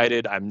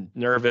excited. I'm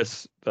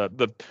nervous. The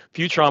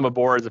Futurama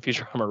boards, the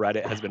Futurama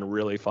Reddit has been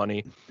really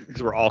funny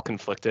because we're all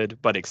conflicted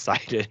but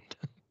excited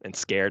and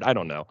scared. I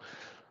don't know.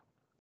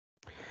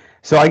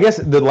 So I guess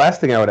the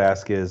last thing I would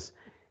ask is,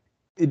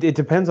 it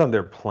depends on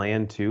their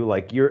plan too.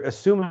 Like you're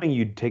assuming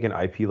you'd take an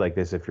IP like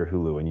this if you're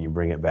Hulu and you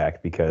bring it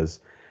back because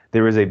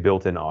there is a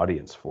built-in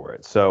audience for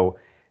it. So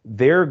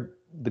the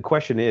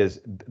question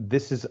is,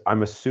 this is,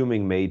 I'm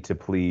assuming, made to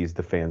please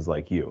the fans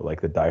like you,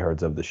 like the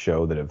diehards of the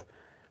show that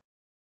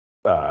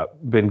have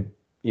been,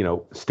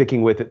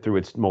 sticking with it through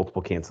its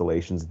multiple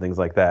cancellations and things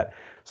like that.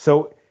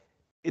 So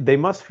they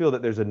must feel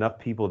that there's enough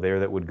people there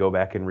that would go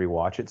back and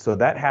rewatch it. So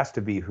that has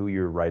to be who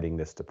you're writing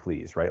this to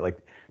please, right? Like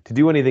to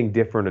do anything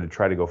different or to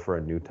try to go for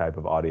a new type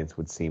of audience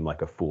would seem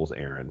like a fool's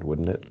errand,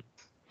 wouldn't it?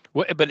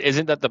 But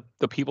isn't that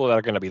the people that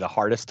are going to be the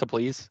hardest to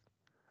please?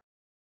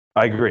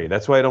 I agree.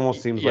 That's why it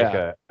almost seems like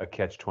Yeah. a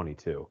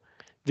catch-22.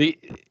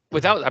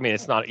 I mean,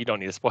 it's not, you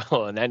don't need to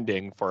spoil an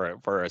ending for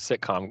a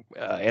sitcom,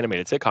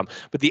 animated sitcom,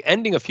 but the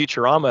ending of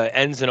Futurama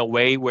ends in a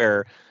way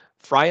where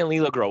Fry and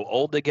Leela grow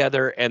old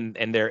together, and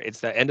it's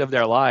the end of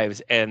their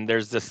lives, and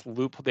there's this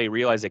loop. They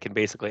realize they can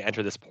basically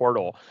enter this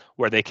portal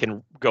where they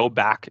can go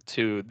back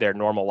to their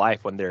normal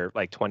life when they're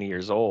like 20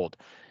 years old,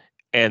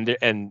 and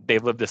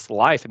they've lived this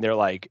life, and they're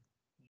like,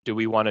 do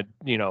we want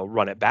to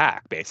run it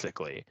back,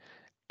 basically?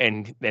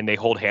 And then they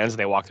hold hands and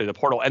they walk through the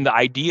portal, and the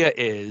idea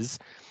is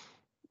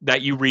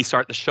that you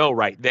restart the show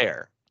right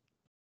there,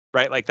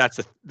 right? Like that's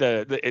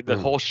the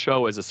whole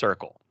show is a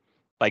circle.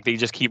 Like they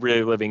just keep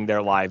reliving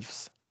their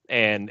lives,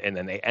 and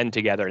then they end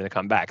together and they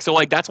come back. So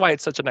like that's why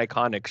it's such an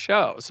iconic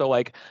show. So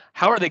like,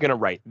 how are they going to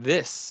write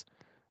this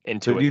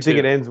into So it? do you think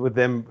it ends with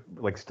them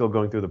like still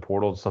going through the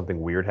portal? Something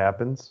weird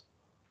happens?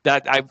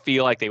 That I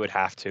feel like they would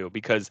have to,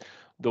 because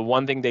the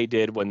one thing they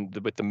did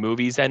with the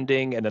movies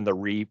ending and then the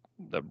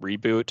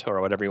reboot or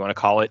whatever you want to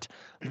call it,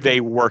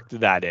 they worked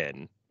that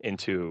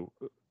into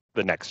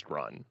the next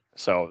run.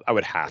 So I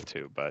would have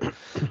to, but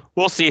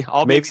we'll see.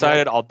 I'll be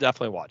excited. I'll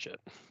definitely watch it.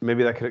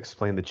 Maybe that could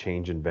explain the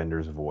change in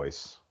Bender's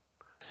voice.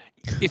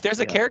 If there's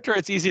a character,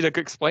 it's easy to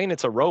explain.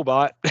 It's a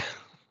robot.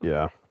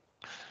 Yeah.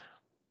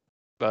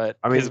 But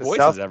I mean, his voice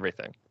is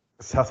everything.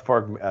 South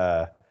Park,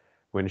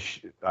 when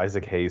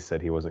Isaac Hayes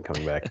said he wasn't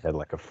coming back,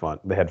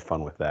 they had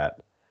fun with that.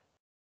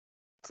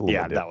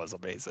 Yeah, that was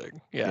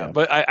amazing. Yeah.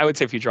 But I would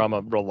say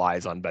Futurama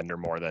relies on Bender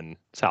more than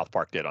South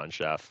Park did on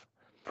Chef.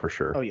 For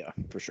sure. Oh yeah,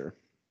 for sure.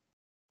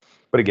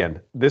 But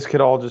again, this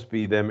could all just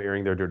be them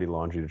airing their dirty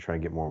laundry to try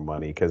and get more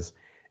money. Because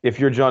if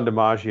you're John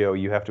DiMaggio,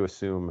 you have to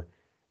assume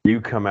you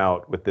come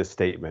out with this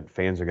statement,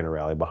 fans are going to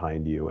rally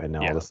behind you, and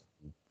now all this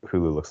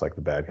Hulu looks like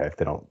the bad guy if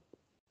they don't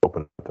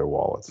open up their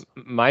wallets.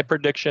 My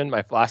prediction,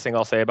 my last thing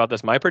I'll say about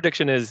this, my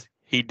prediction is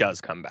he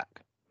does come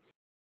back.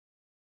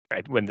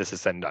 Right when this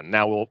is said and done.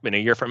 Now we'll in a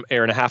year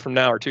and a half from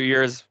now or 2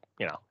 years,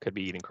 could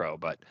be eating crow,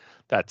 but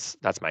that's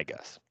my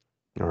guess.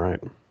 All right.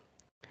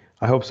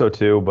 I hope so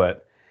too,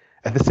 but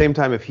at the same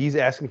time, if he's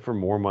asking for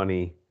more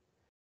money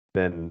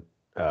than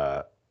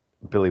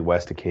Billy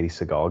West and Katie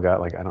Seagal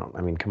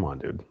got, come on,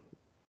 dude.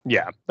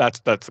 Yeah, that's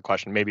the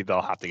question. Maybe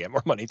they'll have to get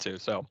more money too.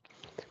 So,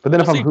 but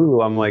then if I'm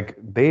Hulu, I'm like,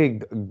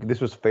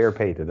 this was fair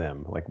pay to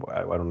them. Like,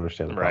 I don't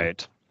understand. The problem.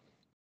 Right.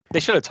 They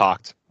should have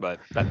talked, but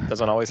that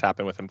doesn't always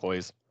happen with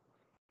employees.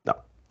 No.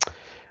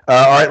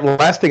 All right,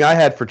 last thing I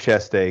had for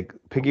Chest Egg,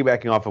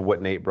 piggybacking off of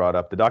what Nate brought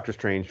up, the Doctor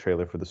Strange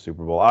trailer for the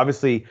Super Bowl.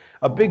 Obviously,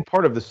 a big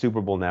part of the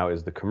Super Bowl now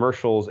is the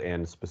commercials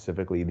and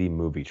specifically the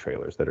movie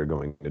trailers that are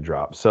going to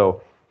drop.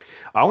 So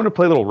I want to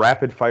play a little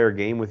rapid fire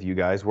game with you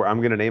guys where I'm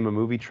going to name a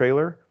movie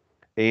trailer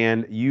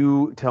and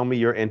you tell me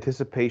your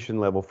anticipation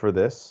level for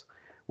this.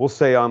 We'll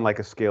say on like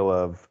a scale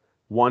of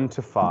 1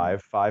 to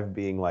 5, 5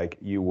 being like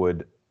you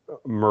would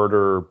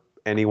murder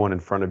anyone in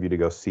front of you to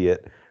go see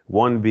it.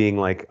 1 being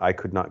like I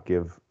could not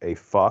give a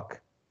fuck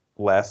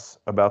less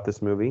about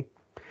this movie.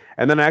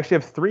 And then I actually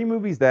have 3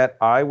 movies that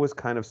I was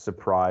kind of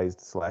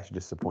surprised /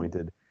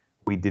 disappointed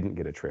we didn't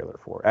get a trailer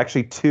for.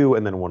 Actually 2,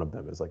 and then one of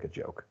them is like a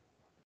joke.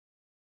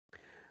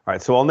 All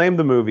right, so I'll name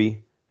the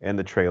movie and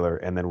the trailer,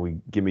 and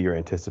then give me your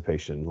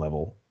anticipation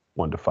level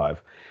 1 to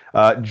 5.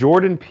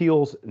 Jordan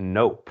Peele's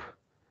Nope,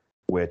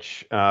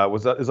 which is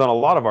on a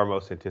lot of our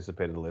most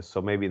anticipated lists.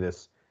 So maybe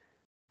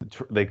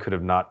they could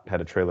have not had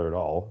a trailer at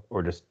all,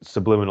 or just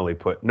subliminally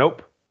put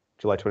Nope,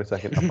 July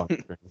 22nd up on the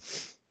screen.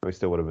 We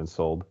still would have been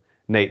sold.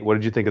 Nate, what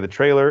did you think of the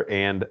trailer,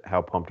 and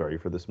how pumped are you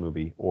for this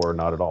movie, or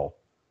not at all?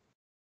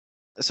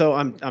 So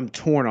I'm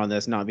torn on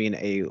this, not being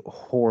a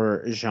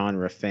horror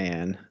genre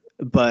fan,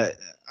 but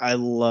I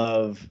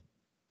love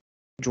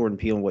Jordan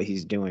Peele and what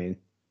he's doing,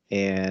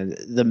 and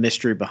the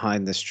mystery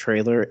behind this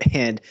trailer,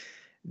 and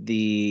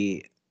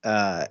the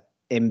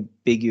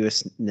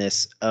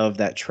ambiguousness of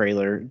that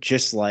trailer,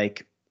 just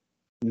like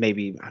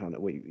maybe, I don't know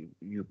what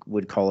you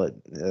would call it,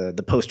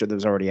 the poster that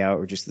was already out,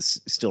 or just the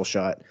still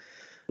shot.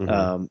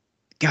 Mm-hmm.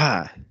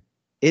 God,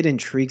 it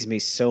intrigues me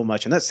so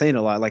much. I'm not saying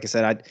a lot. Like I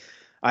said,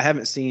 I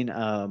haven't seen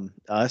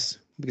Us,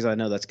 because I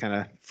know that's kind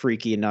of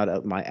freaky and not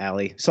up my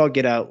alley. Saw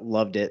Get Out,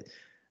 loved it.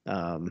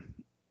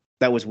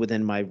 That was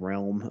within my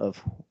realm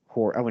of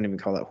horror. I wouldn't even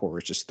call that horror,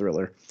 it's just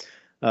thriller.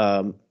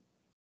 So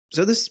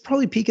this is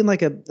probably peaking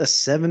like a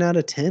 7 out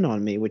of 10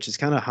 on me, which is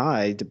kind of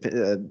high,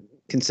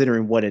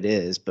 considering what it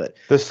is. But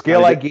the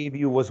scale I gave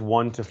you was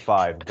 1 to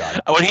 5. God.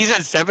 When he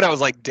said 7, I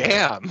was like,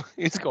 damn,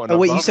 he's going. Oh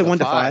wait, you said 1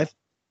 to 5?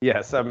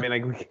 Yes, I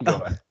mean we can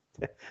go.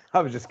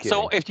 I was just kidding.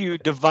 So if you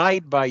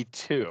divide by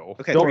 2,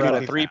 okay, we're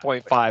at a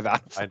 3.5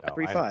 out of 5. I know.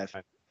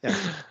 3.5.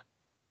 Yeah.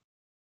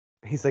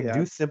 He's like,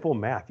 do simple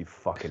math, you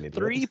fucking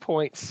idiot.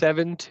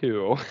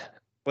 3.72.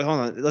 Wait, hold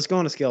on. Let's go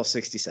on a scale of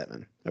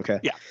 67. Okay.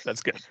 Yeah,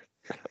 that's good.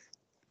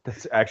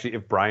 That's actually,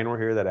 if Brian were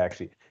here,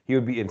 he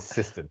would be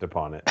insistent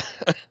upon it.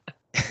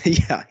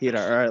 Yeah.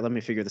 All right, let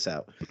me figure this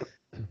out.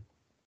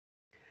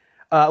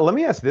 Let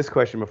me ask this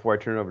question before I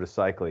turn it over to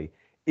Cycly.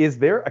 Is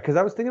there, because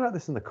I was thinking about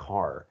this in the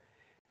car,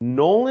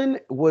 Nolan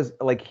was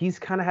like, he's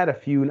kind of had a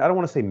few, I don't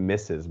want to say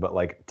misses, but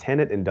like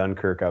Tenet and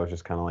Dunkirk, I was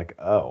just kind of like,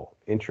 oh,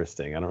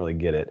 interesting. I don't really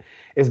get it.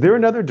 Is there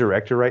another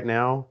director right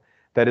now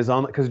that is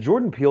on, because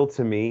Jordan Peele,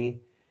 to me,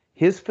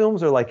 his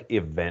films are like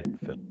event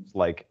films.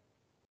 Like,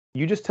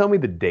 you just tell me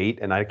the date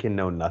and I can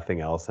know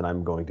nothing else and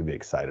I'm going to be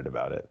excited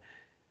about it.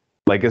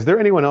 Like, is there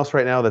anyone else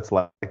right now that's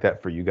like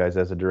that for you guys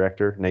as a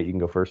director? Nate, you can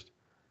go first.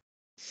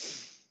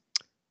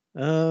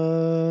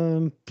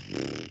 Probably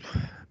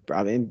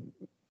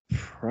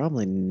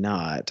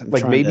not.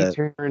 Like maybe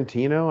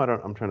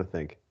Tarantino. I'm trying to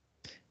think.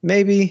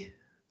 Maybe.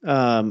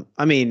 I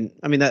mean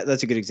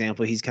that's a good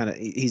example.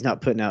 He's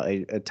not putting out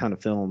a ton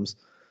of films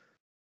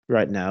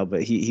right now,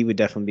 but he would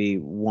definitely be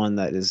one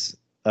that is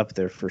up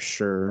there for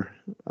sure.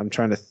 I'm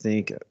trying to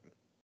think.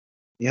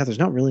 Yeah, there's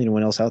not really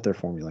anyone else out there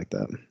for me like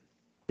that.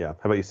 Yeah.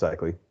 How about you,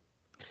 Cycly?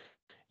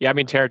 Yeah, I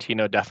mean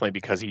Tarantino definitely,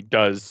 because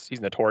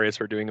he's notorious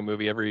for doing a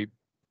movie every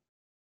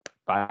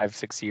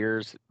 5-6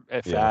 years,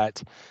 if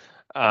that.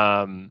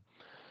 I mean,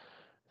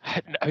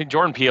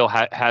 Jordan Peele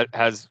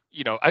has,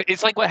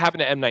 it's like what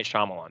happened to M. Night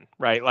Shyamalan,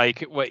 right?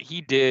 Like what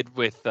he did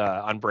with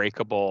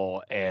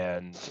Unbreakable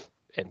and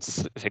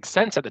Sixth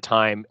Sense at the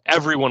time,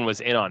 everyone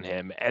was in on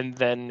him, and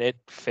then it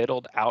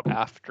fiddled out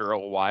after a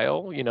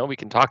while. We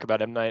can talk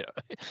about M. Night,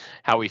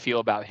 how we feel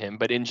about him,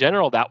 but in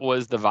general, that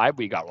was the vibe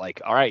we got.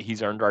 Like, all right,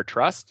 he's earned our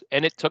trust,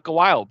 and it took a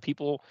while.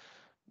 People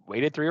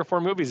waited 3 or 4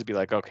 movies to be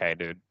like, okay,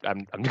 dude,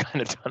 I'm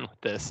kind of done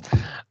with this.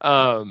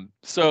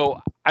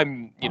 So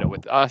I'm,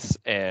 with Us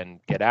and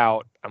Get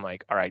Out, I'm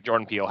like, all right,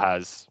 Jordan Peele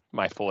has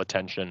my full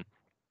attention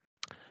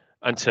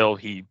until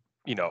he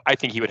I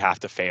think he would have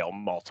to fail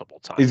multiple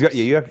times.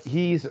 He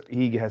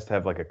has to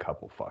have like a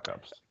couple fuck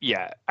ups.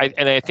 Yeah,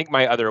 I think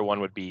my other one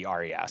would be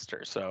Ari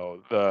Aster.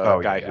 So the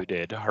guy who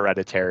did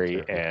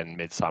Hereditary and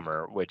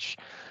Midsummer, which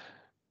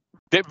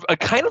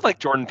kind of like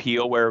Jordan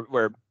Peele,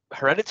 where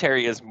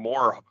Hereditary is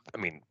more,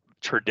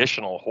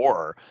 traditional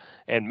horror,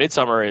 and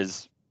Midsummer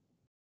is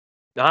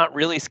not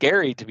really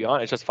scary, to be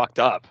honest. It's just fucked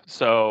up.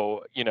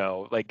 So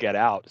like Get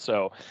Out.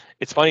 So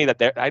it's funny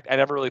that I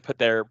never really put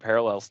their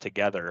parallels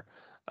together.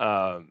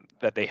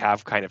 That they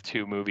have kind of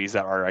two movies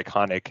that are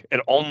iconic,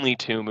 and only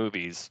two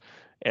movies,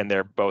 and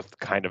they're both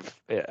kind of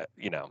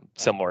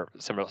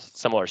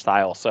similar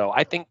style. So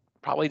I think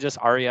probably just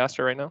Ari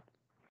Aster right now.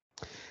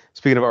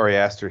 Speaking of Ari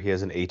Aster, he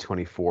has an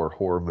A24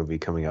 horror movie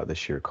coming out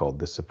this year called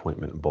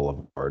Disappointment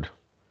Boulevard.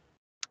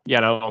 Yeah,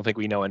 and I don't think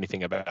we know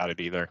anything about it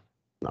either.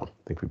 No,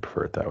 I think we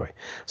prefer it that way.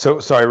 So,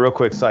 sorry, real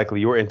quick, Cycle,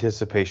 your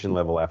anticipation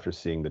level after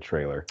seeing the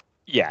trailer?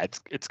 Yeah,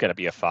 it's going to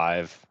be a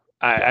 5.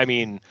 I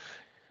mean,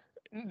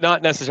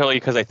 not necessarily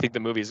because I think the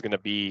movie is going to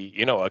be,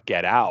 a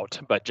Get Out,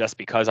 but just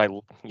because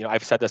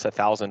I've said this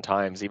 1,000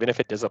 times. Even if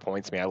it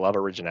disappoints me, I love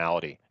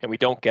originality, and we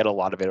don't get a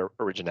lot of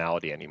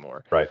originality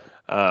anymore. Right.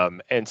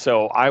 And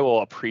so I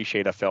will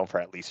appreciate a film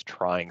for at least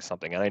trying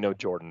something, and I know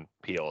Jordan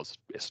Peele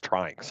is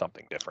trying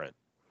something different.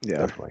 Yeah,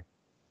 definitely.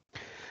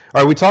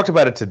 All right, we talked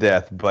about it to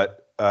death,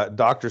 but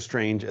Doctor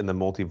Strange and the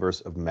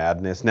Multiverse of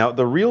Madness. Now,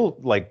 the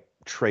real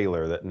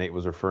trailer that Nate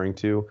was referring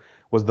to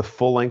was the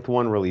full-length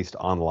one released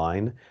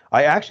online.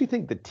 I actually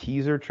think the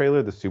teaser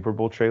trailer, the Super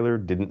Bowl trailer,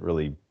 didn't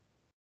really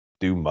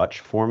do much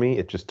for me.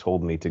 It just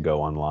told me to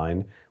go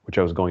online, which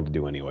I was going to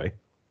do anyway,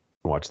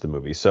 and watch the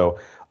movie. So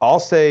I'll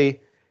say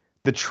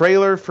the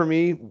trailer for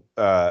me,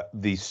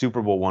 the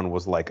Super Bowl one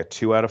was like a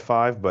 2 out of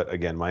 5. But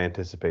again, my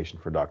anticipation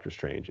for Doctor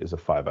Strange is a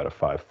 5 out of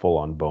 5,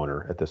 full-on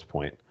boner at this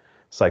point.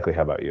 Cycly,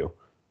 how about you?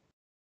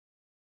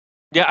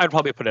 Yeah, I'd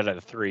probably put it at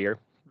a 3.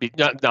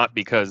 Not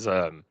because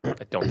I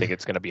don't think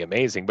it's going to be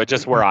amazing, but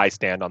just where I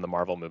stand on the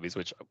Marvel movies,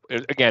 which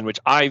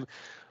I've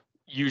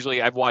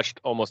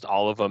watched almost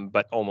all of them,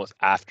 but almost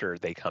after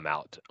they come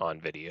out on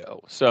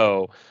video.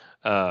 So,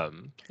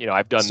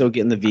 I've done still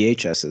getting the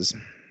VHSs.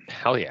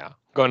 Hell yeah,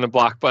 going to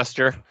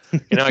Blockbuster.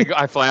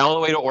 I fly all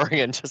the way to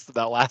Oregon just to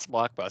that last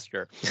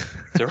Blockbuster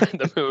to rent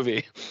the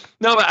movie.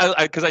 No, but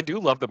because I do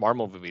love the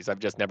Marvel movies. I've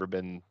just never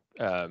been.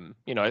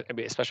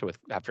 Especially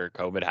after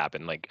COVID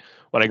happened, like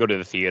when I go to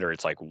the theater,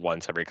 it's like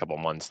once every couple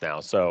months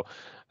now. So,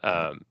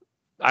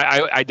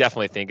 I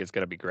definitely think it's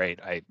going to be great.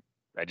 I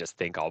just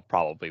think I'll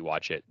probably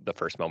watch it the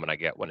first moment I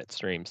get when it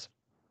streams.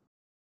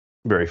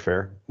 Very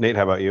fair. Nate,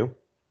 how about you?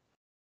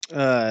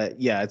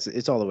 Yeah,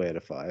 it's all the way at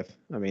a 5.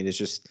 I mean, it's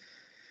just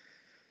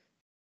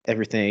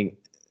everything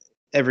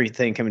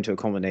coming to a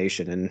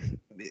culmination, and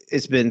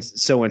it's been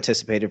so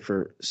anticipated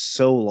for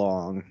so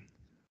long.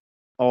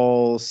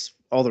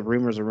 All the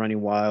rumors are running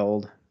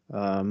wild.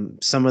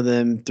 Some of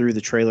them through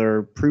the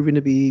trailer proving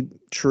to be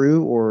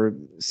true or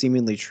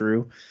seemingly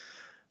true.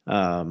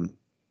 And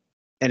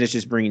it's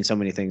just bringing so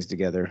many things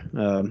together.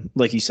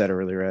 Like you said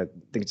earlier, I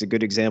think it's a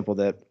good example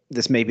that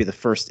this may be the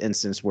first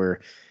instance where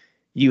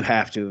you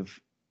have to have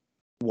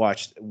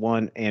watched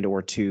 1 and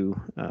or 2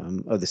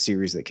 of the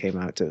series that came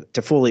out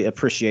to fully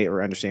appreciate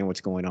or understand what's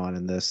going on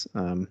in this.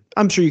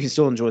 I'm sure you can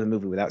still enjoy the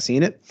movie without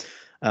seeing it.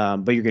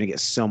 But you're going to get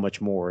so much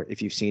more if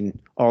you've seen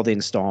all the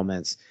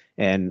installments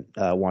and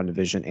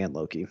WandaVision and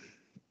Loki.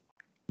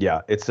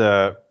 Yeah, it's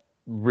a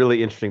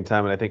really interesting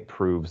time, and I think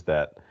proves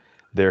that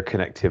their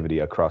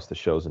connectivity across the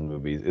shows and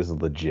movies is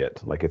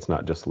legit. Like, it's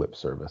not just lip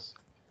service.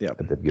 Yeah,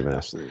 that they've given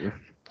us. Absolutely.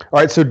 All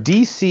right, so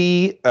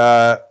DC,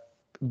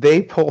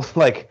 they pulled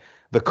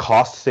the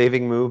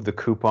cost-saving move, the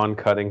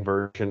coupon-cutting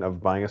version of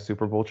buying a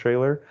Super Bowl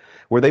trailer,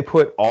 where they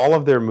put all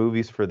of their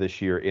movies for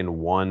this year in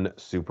one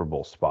Super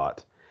Bowl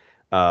spot.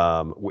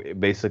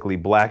 Basically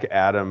Black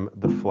Adam,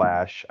 The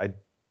Flash,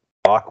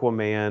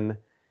 Aquaman.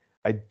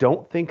 I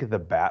don't think the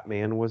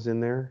Batman was in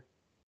there.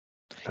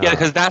 Yeah,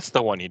 because that's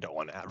the one you don't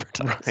want to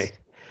advertise. Right.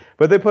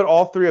 But they put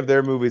all 3 of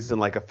their movies in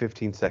like a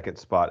 15-second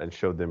spot and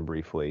showed them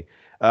briefly.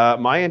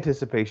 My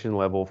anticipation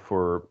level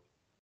for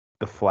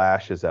The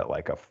Flash is at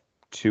like a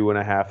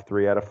 2.5,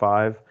 3 out of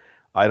 5.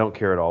 I don't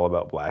care at all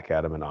about Black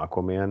Adam and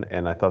Aquaman,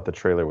 and I thought the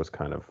trailer was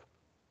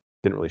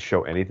didn't really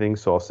show anything.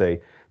 So I'll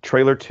say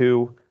trailer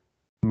 2,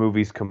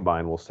 movies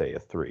combined, we'll say a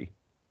 3.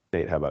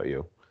 Nate, how about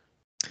you?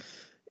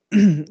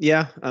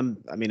 Yeah,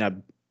 I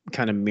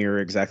kind of mirror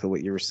exactly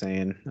what you were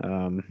saying.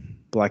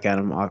 Black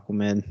Adam,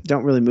 Aquaman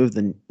don't really move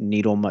the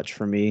needle much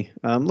for me.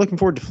 Looking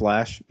forward to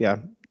Flash. Yeah,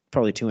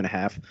 probably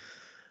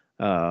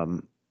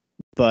 2.5.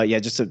 But yeah,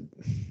 just a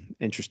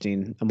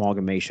interesting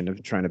amalgamation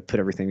of trying to put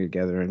everything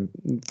together and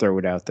throw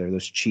it out there.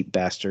 Those cheap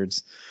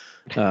bastards.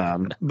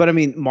 But I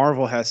mean,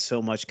 Marvel has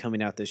so much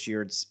coming out this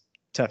year. It's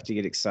tough to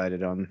get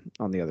excited on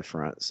the other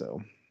front.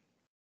 So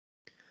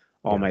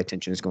all my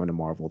attention is going to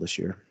Marvel this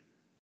year.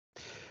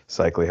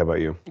 Cycly, how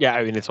about you? Yeah,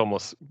 I mean, it's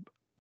almost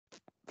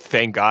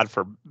thank God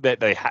for that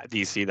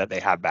DC that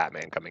they have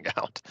Batman coming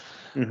out,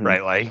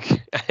 right?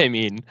 Like, I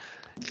mean,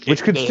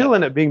 which could still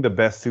end up being the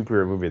best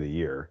superhero movie of the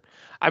year.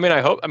 I mean,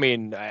 I hope. I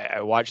mean,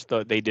 I watched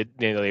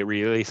they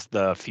released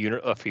the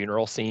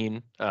funeral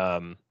scene.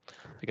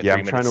 Like a Yeah, I'm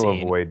 3-minute trying to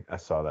scene. avoid. I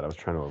saw that. I was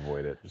trying to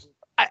avoid it.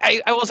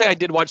 I will say I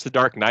did watch The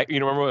Dark Knight. You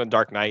know, remember when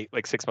Dark Knight,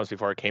 like 6 months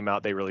before it came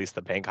out, they released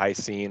the bank heist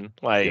scene?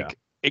 Like,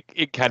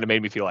 it kind of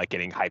made me feel like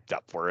getting hyped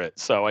up for it.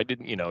 So I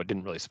didn't, it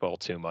didn't really spoil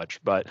too much.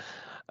 But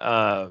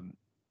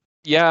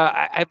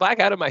yeah, I Black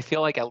Adam, I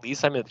feel like at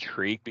least I'm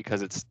intrigued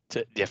because it's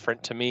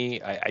different to me.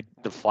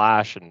 The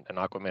Flash and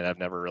Aquaman, I've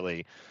never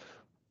really.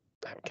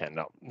 Again,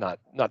 no, not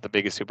the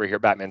biggest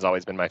superhero. Batman's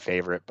always been my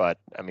favorite, but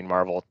I mean,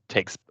 Marvel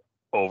takes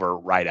over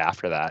right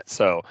after that.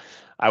 So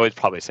I would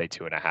probably say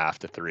 2.5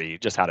 to 3,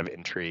 just out of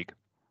intrigue.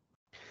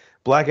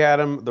 Black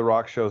Adam, The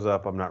Rock shows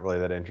up. I'm not really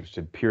that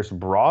interested. Pierce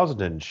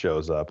Brosnan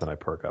shows up, and I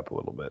perk up a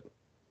little bit.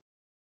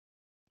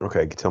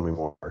 Okay, tell me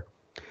more.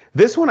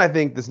 This one, I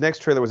think, this next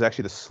trailer was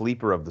actually the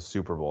sleeper of the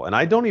Super Bowl, and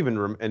I don't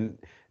even. And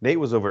Nate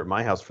was over at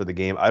my house for the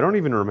game. I don't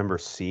even remember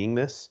seeing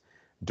this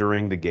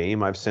during the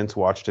game. I've since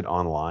watched it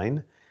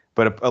online,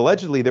 but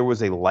allegedly there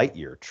was a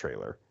Lightyear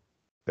trailer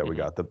that we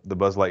got, the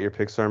Buzz Lightyear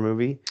Pixar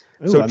movie.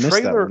 Ooh, So I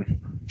missed that one.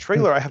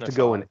 trailer, I have to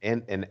go in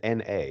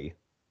NA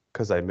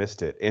because I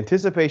missed it.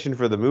 Anticipation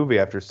for the movie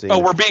after seeing. Oh,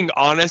 we're being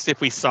honest. If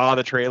we saw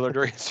the trailer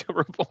during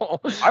Super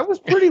Bowl, I was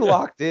pretty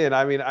locked in.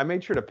 I mean, I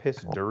made sure to piss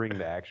during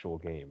the actual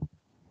game.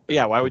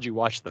 Yeah, why would you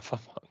watch the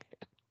football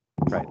game?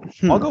 Right.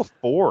 I'll go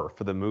 4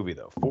 for the movie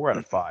though. 4 out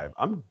of 5.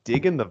 I'm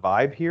digging the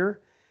vibe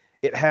here.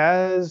 It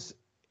has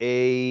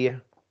a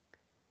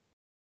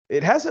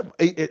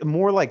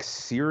more like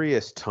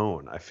serious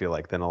tone, I feel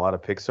like, than a lot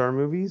of Pixar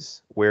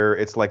movies, where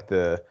it's like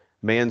the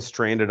man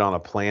stranded on a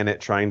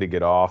planet trying to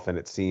get off, and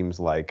it seems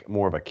like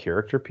more of a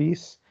character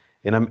piece.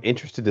 And I'm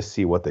interested to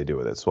see what they do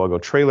with it. So I'll go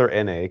trailer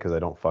NA because I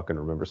don't fucking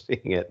remember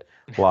seeing it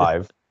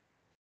live.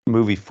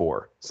 Movie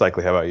 4.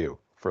 Cycly, how about you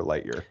for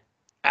Lightyear?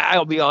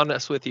 I'll be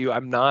honest with you.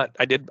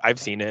 I've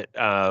seen it.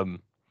 I'm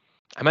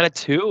at a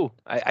 2.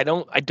 I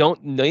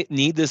don't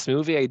need this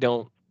movie. I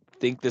don't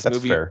think this That's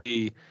movie. fair.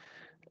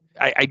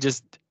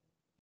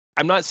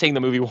 I'm not saying the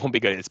movie won't be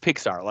good. It's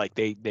Pixar. Like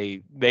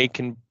they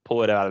can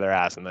pull it out of their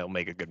ass and they'll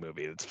make a good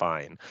movie. It's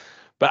fine.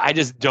 But I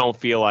just don't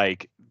feel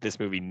like this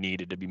movie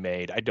needed to be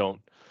made. I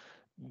don't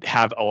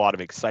have a lot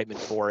of excitement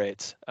for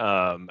it.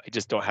 I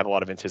just don't have a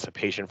lot of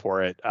anticipation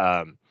for it.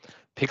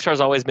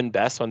 Pixar's always been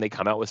best when they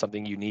come out with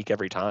something unique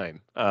every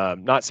time.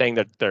 Not saying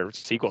that their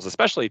sequels,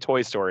 especially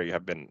Toy Story,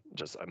 have been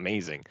just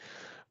amazing,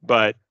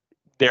 but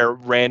they're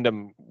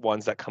random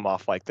ones that come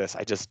off like this.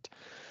 I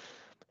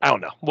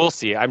don't know. We'll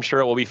see. I'm sure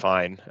it will be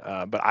fine,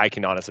 but I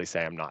can honestly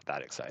say I'm not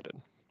that excited.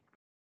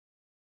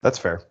 That's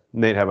fair.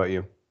 Nate, how about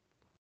you?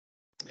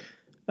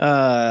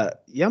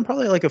 Yeah, I'm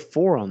probably like a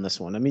 4 on this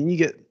one. I mean, you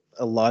get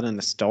a lot of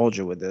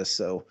nostalgia with this,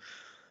 so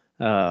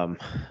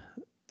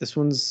this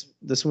one's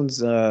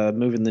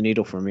moving the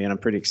needle for me, and I'm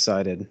pretty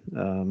excited.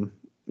 I'm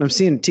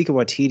seeing Taika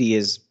Waititi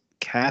is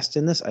cast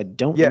in this. I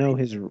don't know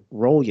his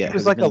role yet. It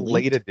was like a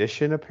late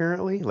addition,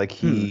 apparently. Like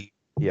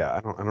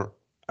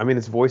I mean,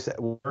 it's voice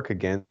at work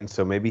again,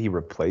 so maybe he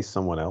replaced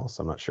someone else.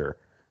 I'm not sure.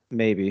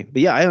 Maybe,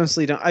 but yeah, I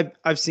honestly don't.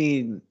 I've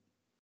seen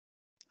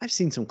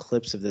some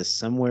clips of this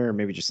somewhere,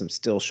 maybe just some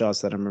still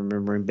shots that I'm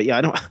remembering. But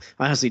yeah, I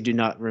honestly do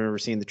not remember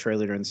seeing the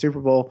trailer during the Super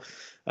Bowl.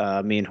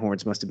 Me and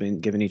Horns must have been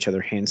giving each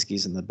other hand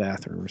skis in the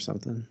bathroom or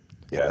something.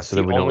 Yeah, so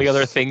the only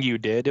other thing you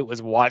did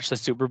was watch the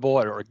Super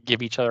Bowl or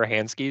give each other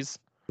hand skis.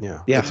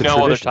 Yeah, There's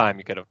no other time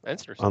you could have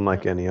answered.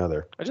 Unlike any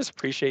other. I just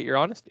appreciate your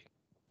honesty.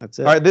 That's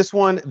it. All right, this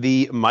one,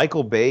 the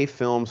Michael Bay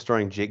film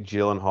starring Jake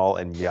Gyllenhaal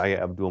and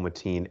Yahya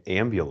Abdul-Mateen,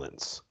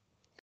 Ambulance.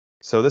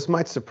 So this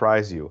might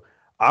surprise you.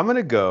 I'm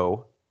gonna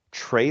go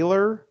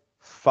trailer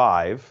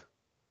 5.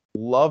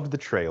 Loved the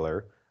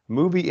trailer.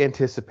 Movie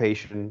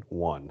anticipation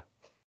 1.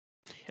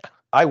 Yeah.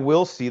 I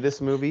will see this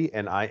movie,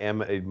 and I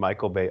am a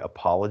Michael Bay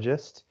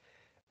apologist.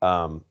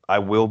 I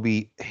will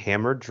be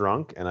hammered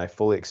drunk, and I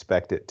fully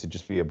expect it to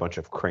just be a bunch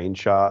of crane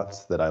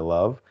shots that I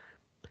love.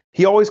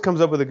 He always comes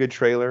up with a good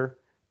trailer,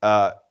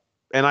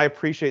 and I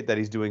appreciate that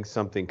he's doing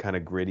something kind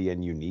of gritty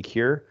and unique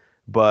here,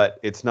 but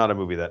it's not a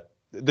movie that...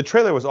 The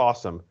trailer was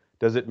awesome.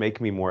 Does it make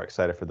me more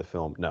excited for the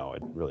film? No,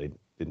 it really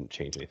didn't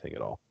change anything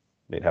at all.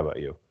 Nate, how about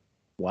you?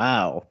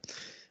 Wow.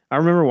 I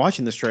remember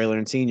watching this trailer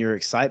and seeing your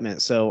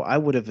excitement, so I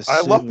would have assumed...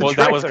 I love the trailer.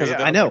 That was because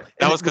I know.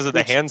 That was because of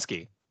the hand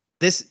ski.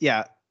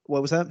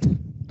 What was that?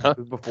 Huh? It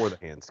was before the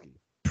hand ski.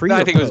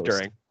 I think it was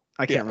during.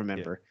 I can't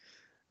remember.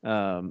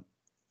 Yeah.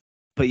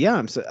 But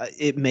yeah,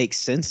 it makes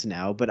sense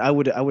now. But I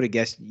would have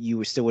guessed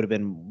you still would have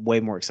been way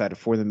more excited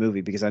for the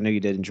movie because I know you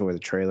did enjoy the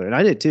trailer, and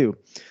I did too.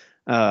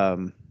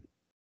 I'm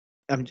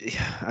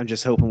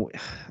just hoping.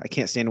 I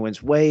can't stand to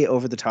win's way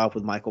over the top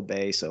with Michael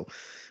Bay, so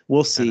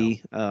we'll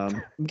see.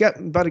 Got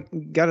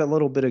a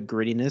little bit of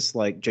grittiness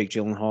like Jake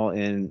Gyllenhaal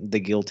in The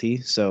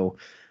Guilty, so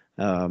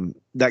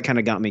that kind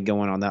of got me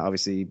going on that.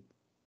 Obviously,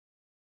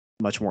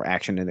 much more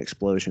action and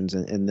explosions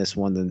in this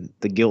one than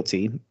The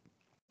Guilty,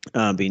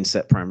 being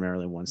set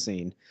primarily in one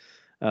scene.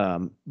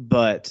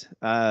 But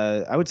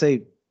I would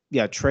say,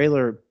 yeah,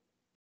 trailer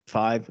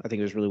 5, I think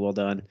it was really well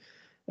done.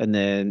 And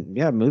then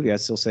movie,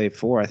 I'd still say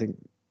 4. I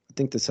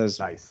think this has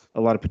Nice.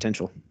 a lot of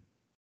potential.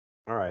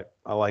 All right,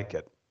 I like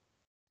it.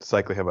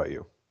 Cycly, how about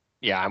you?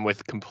 Yeah, I'm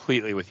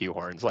completely with you,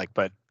 Horns.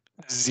 But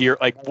zero.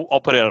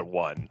 I'll put it at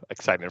 1.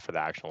 Excitement for the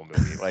actual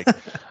movie.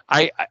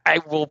 I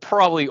will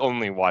probably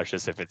only watch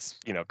this if it's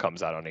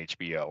comes out on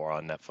HBO or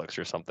on Netflix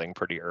or something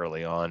pretty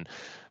early on.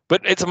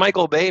 But it's a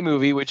Michael Bay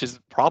movie, which is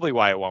probably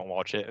why I won't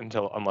watch it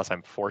unless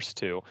I'm forced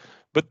to.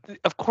 But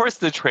of course,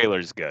 the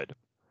trailer's good.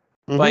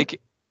 Mm-hmm.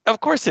 Of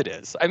course it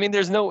is. I mean,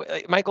 there's no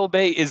Michael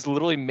Bay is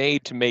literally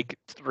made to make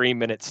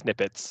 3-minute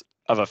snippets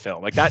of a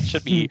film. That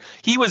should be.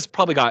 He was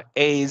probably got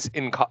A's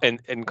in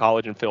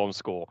college and film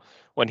school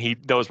when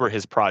those were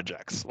his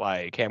projects.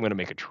 Hey, I'm going to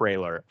make a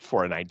trailer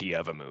for an idea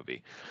of a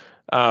movie.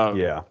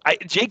 Yeah.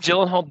 Jake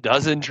Gyllenhaal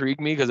does intrigue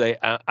me because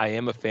I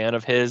am a fan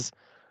of his,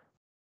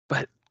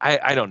 but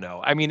I don't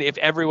know. I mean, if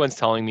everyone's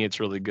telling me it's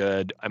really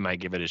good, I might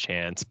give it a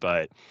chance,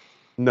 but.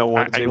 No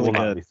one, they really will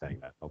not good. be saying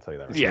that. I'll tell you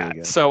that. It's Yeah, really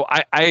good. so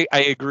I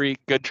agree.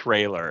 Good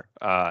trailer.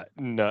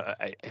 No,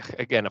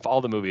 again, if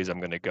all the movies I'm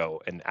going to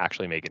go and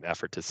actually make an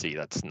effort to see,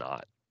 that's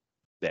not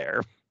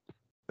there.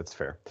 That's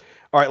fair.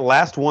 All right,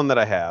 last one that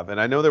I have, and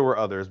I know there were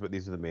others, but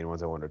these are the main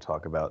ones I wanted to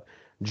talk about.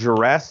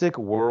 Jurassic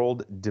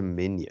World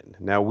Dominion.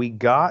 Now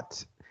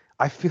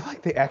I feel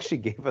like they actually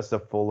gave us a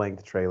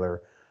full-length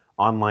trailer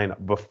online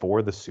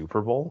before the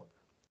Super Bowl.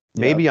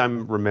 Maybe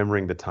I'm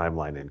remembering the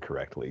timeline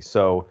incorrectly.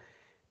 So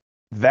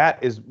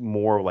that is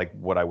more like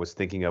what I was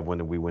thinking of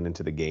when we went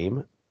into the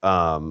game.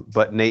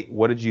 But Nate,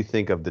 what did you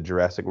think of the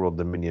Jurassic World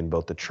Dominion,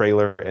 both the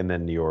trailer and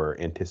then your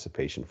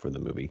anticipation for the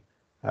movie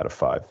out of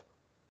 5?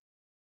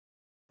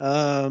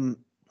 I'm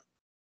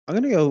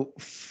gonna go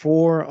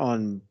 4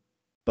 on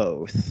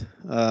both.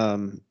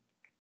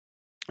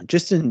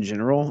 Just in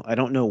general, I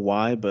don't know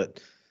why, but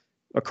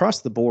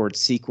across the board,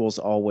 sequels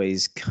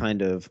always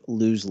kind of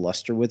lose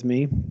luster with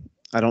me.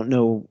 I don't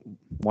know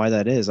why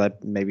that is. I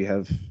maybe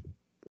have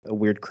a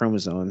weird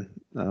chromosome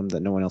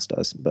that no one else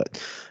does,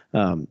 but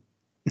I would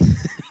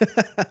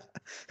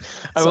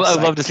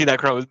love to see that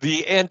chromosome,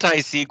 the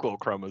anti-sequel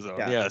chromosome.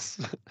 Yeah. Yes.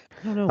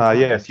 I don't know. Why.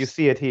 Yes, you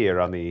see it here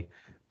on the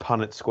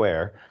Punnett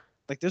Square.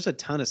 There's a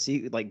ton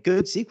of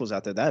good sequels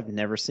out there that I've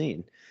never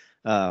seen.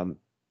 But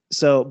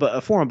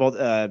a 4 on both.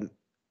 I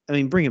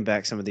mean, bringing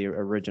back some of the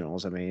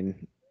originals. I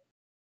mean,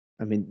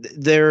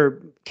 they're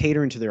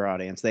catering to their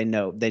audience. They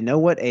know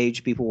what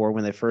age people were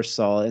when they first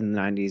saw it in the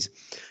 90s.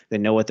 They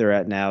know what they're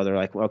at now. They're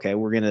like, okay,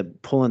 we're going to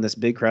pull in this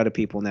big crowd of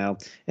people now.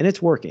 And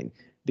it's working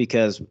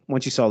because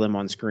once you saw them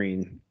on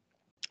screen,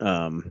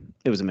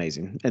 it was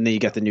amazing. And then you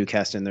got the new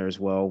cast in there as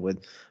well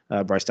with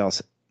Bryce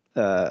Dallas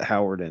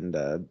Howard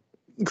and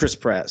Chris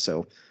Pratt.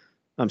 So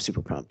I'm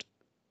super pumped.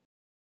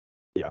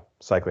 Yeah.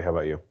 Cycly, how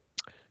about you?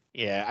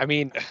 Yeah, I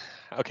mean,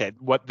 okay,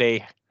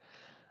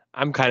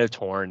 I'm kind of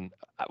torn.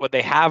 What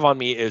they have on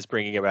me is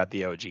bringing about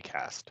the OG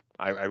cast.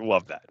 I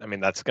love that. I mean,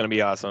 that's going to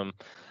be awesome,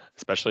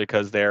 especially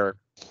because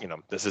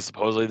this is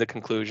supposedly the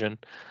conclusion.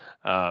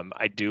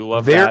 I do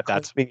love that.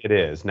 That's it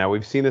is. Now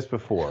we've seen this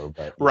before,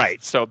 but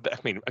right. So I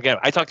mean, again,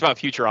 I talked about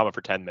Futurama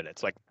for 10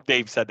 minutes.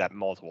 They've said that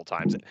multiple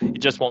times. It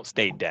just won't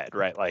stay dead,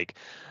 right?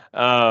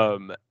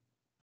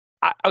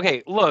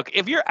 Okay, look,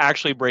 if you're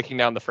actually breaking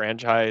down the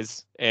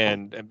franchise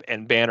and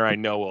Banner, I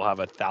know will have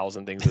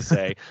 1,000 things to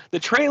say. The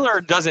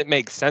trailer doesn't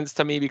make sense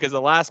to me because the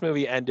last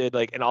movie ended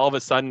and all of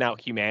a sudden now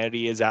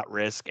humanity is at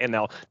risk and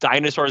now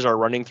dinosaurs are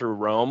running through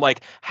Rome.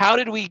 How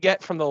did we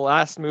get from the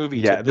last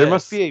movie to there this?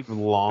 must be a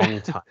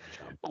long time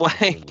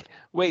jump.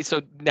 Wait,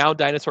 so now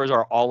dinosaurs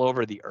are all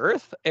over the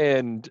earth,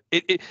 and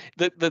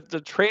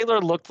the trailer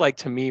looked like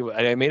to me.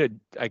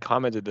 I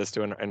commented this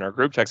in our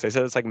group text. I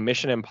said it's like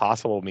Mission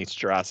Impossible meets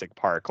Jurassic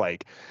Park.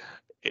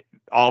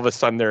 All of a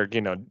sudden they're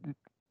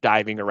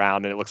diving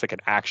around, and it looks like an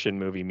action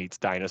movie meets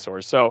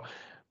dinosaurs. So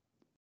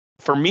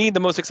for me, the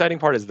most exciting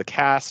part is the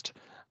cast.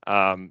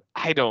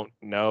 I don't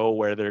know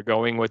where they're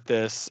going with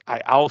this.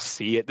 I'll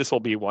see it. This will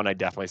be one I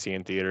definitely see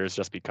in theaters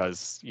just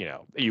because,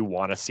 you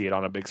want to see it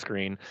on a big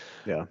screen.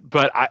 Yeah.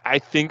 But I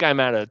think I'm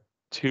at a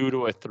 2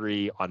 to a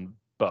 3 on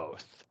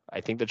both.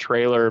 I think the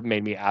trailer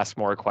made me ask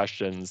more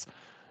questions.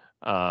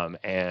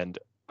 And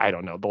I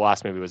don't know. The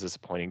last movie was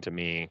disappointing to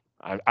me.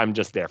 I'm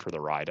just there for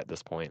the ride at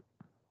this point.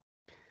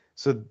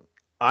 So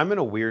I'm in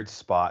a weird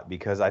spot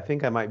because I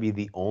think I might be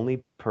the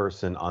only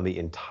person on the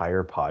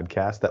entire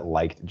podcast that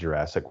liked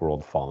Jurassic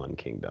World Fallen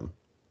Kingdom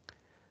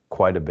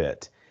quite a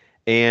bit.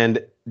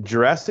 And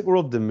Jurassic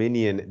World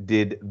Dominion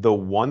did the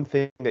one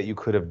thing that you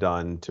could have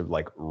done to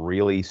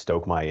really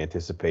stoke my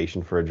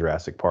anticipation for a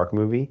Jurassic Park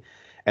movie,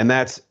 and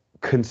that's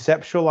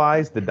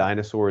conceptualize the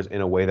dinosaurs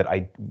in a way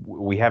that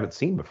we haven't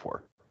seen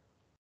before.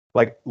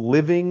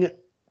 Living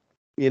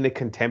in a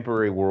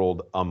contemporary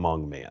world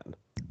among man.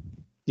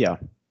 Yeah.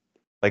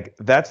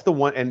 That's the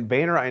one, and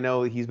Banner, I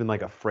know he's been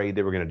afraid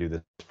they were going to do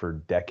this for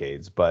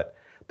decades, but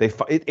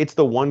it's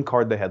the one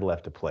card they had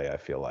left to play, I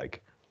feel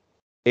like.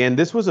 And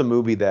this was a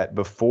movie that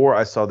before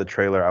I saw the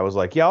trailer, I was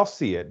like, yeah, I'll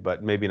see it,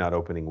 but maybe not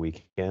opening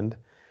weekend.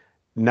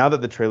 now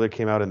that the trailer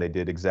came out and they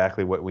did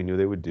exactly what we knew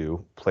they would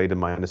do, play to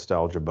my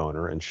nostalgia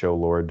boner and show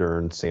Laura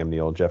Dern, Sam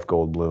Neill, Jeff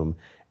Goldblum,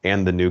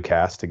 and the new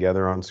cast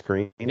together on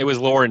screen. It was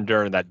Lauren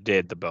Dern that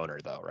did the boner,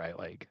 though, right?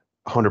 Like,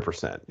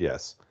 100%,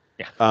 yes.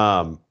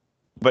 yeah.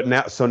 But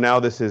now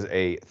this is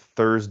a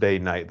Thursday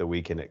night, the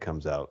weekend it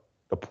comes out,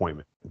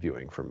 appointment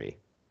viewing for me.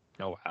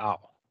 Oh wow.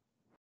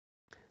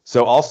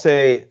 So I'll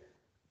say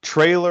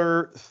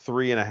trailer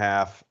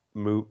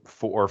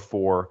 3.5,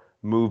 4,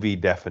 movie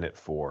definite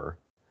 4.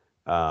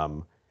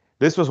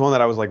 This was one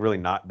that I was like really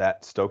not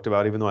that stoked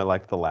about, even though I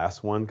liked the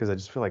last one, because I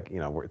just feel like,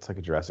 it's like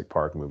a Jurassic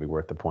Park movie. We're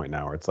at the point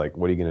now where it's like,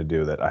 what are you going to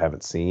do that I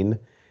haven't seen?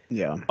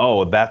 Yeah.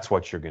 Oh, that's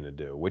what you're going to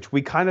do, which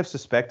we kind of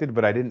suspected,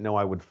 but I didn't know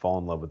I would fall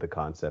in love with the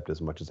concept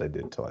as much as I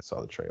did until I saw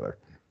the trailer.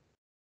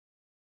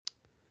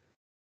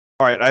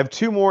 All right, I have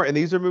 2 more, and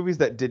these are movies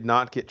that did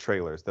not get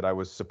trailers that I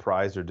was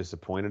surprised or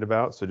disappointed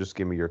about. So just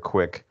give me your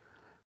quick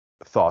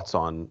thoughts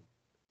on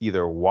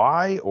either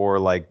why or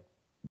like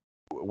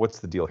what's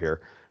the deal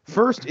here.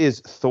 First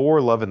is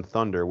Thor: Love and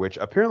Thunder, which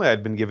apparently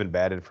I'd been given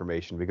bad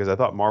information because I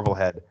thought Marvel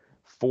had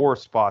 4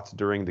 spots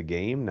during the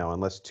game. Now,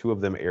 unless 2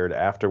 of them aired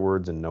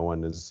afterwards and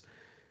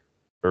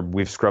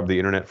we've scrubbed the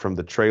internet from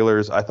the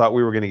trailers, I thought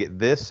we were going to get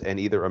this and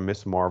either a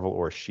Miss Marvel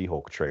or a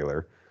She-Hulk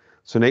trailer.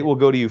 So Nate, we'll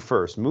go to you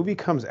first. Movie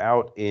comes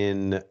out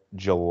in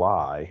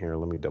July. Here,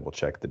 let me double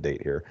check the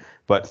date here.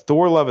 But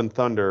Thor: Love and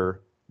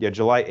Thunder,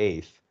 July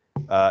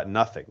 8th.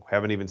 Nothing.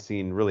 Haven't even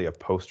seen really a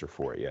poster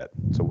for it yet.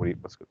 So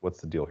what's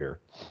the deal here?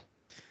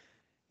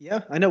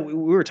 Yeah, I know we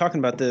were talking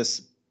about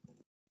this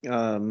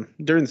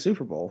during the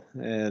Super Bowl,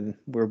 and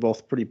we were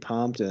both pretty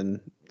pumped and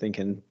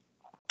thinking,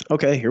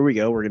 okay, here we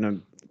go. We're going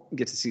to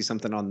get to see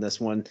something on this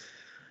one.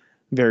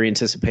 Very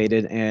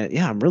anticipated. And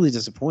yeah, I'm really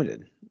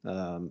disappointed.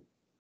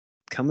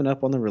 Coming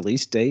up on the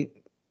release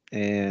date,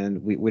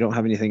 and we don't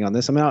have anything on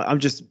this. I mean, I'm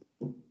just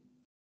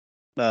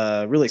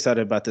really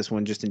excited about this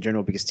one just in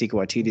general because Taika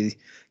Waititi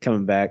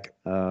coming back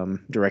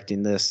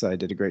directing this. I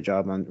did a great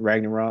job on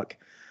Ragnarok.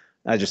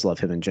 I just love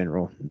him in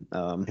general.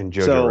 And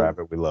Jojo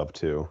Rabbit we love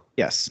too.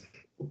 Yes,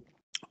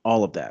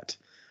 all of that.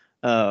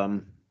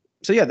 So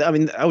yeah, I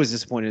mean, I was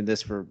disappointed in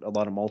this for a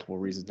lot of multiple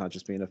reasons, not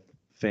just being a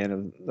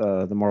fan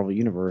of the Marvel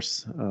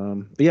Universe.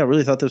 But yeah, I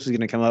really thought this was going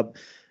to come up.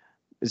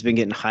 It's been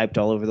getting hyped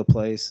all over the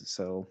place,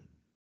 so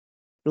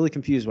really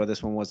confused why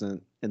this one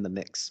wasn't in the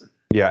mix.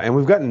 Yeah, and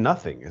we've gotten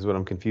nothing is what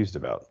I'm confused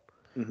about.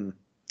 Mm-hmm.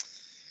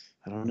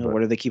 I don't know.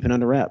 What are they keeping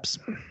under wraps?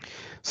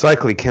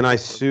 Cycly, can I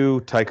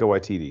sue Taika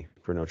Waititi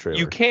for no trailer?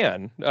 You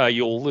can.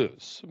 You'll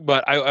lose.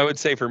 But I would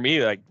say for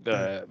me, like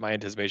my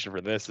anticipation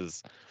for this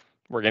is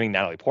we're getting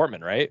Natalie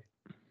Portman, right?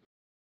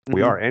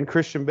 We are, and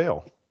Christian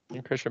Bale.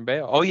 And Christian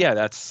Bale. Oh yeah,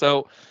 that's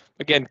so.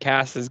 Again,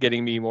 cast is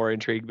getting me more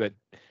intrigued, but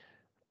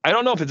I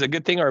don't know if it's a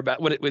good thing or a bad.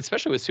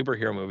 Especially with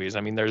superhero movies.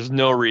 I mean, there's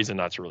no reason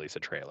not to release a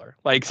trailer.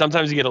 Like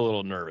sometimes you get a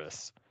little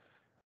nervous,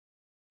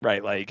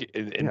 right? Like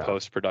in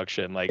post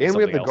production, like. And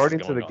we have the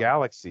Guardians of the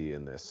Galaxy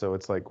in this, so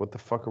it's like, what the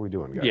fuck are we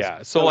doing, guys?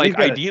 Yeah. So like,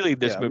 ideally,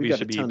 this movie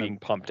should be being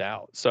pumped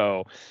out.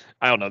 So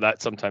I don't know.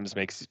 That sometimes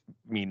makes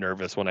me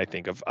nervous when I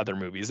think of other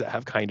movies that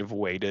have kind of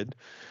waited.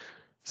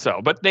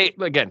 So, but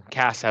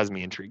cast has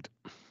me intrigued.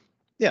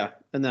 Yeah,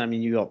 and then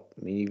you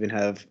even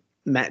have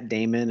Matt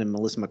Damon and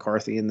Melissa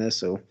McCarthy in this,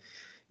 so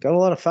got a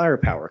lot of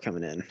firepower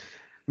coming in.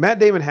 Matt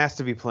Damon has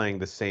to be playing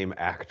the same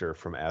actor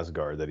from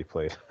Asgard that he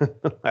played.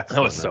 That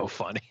was so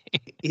funny.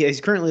 Yeah,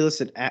 he's currently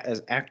listed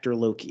as actor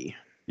Loki.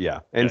 Yeah,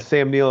 and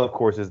Sam Neill, of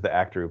course, is the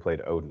actor who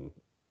played Odin.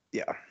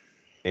 Yeah.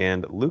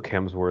 And Luke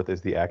Hemsworth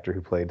is the actor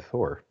who played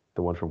Thor,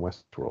 the one from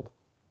Westworld.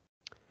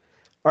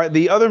 All right,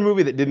 the other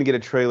movie that didn't get a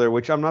trailer,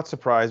 which I'm not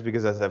surprised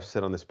because, as I've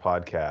said on this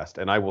podcast,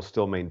 and I will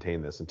still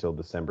maintain this until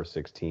December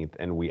 16th,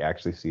 and we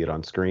actually see it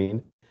on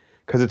screen,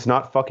 because it's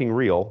not fucking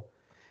real,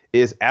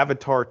 is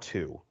Avatar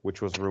 2,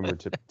 which was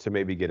rumored to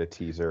maybe get a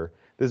teaser.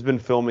 This has been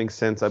filming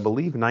since, I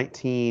believe,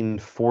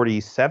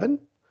 1947?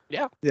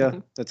 Yeah,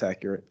 that's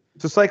accurate.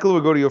 So, Cycle,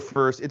 we'll go to you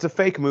first. It's a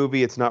fake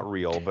movie. It's not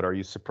real, but are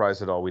you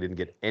surprised at all we didn't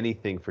get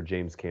anything for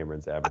James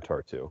Cameron's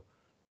Avatar 2?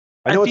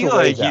 I know feel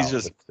like he's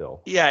just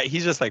still. Yeah,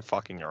 he's just like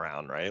fucking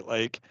around, right?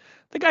 Like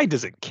the guy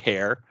doesn't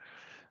care.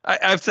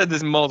 I've said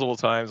this multiple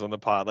times on the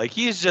pod. Like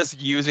he's just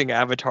using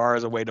Avatar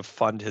as a way to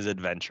fund his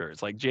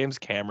adventures. Like James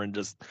Cameron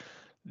just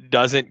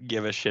doesn't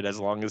give a shit as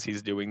long as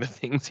he's doing the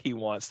things he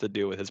wants to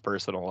do with his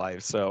personal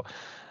life. So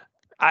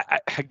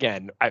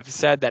I've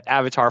said that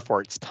Avatar for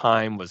its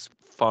time was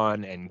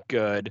fun and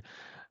good.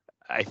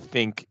 I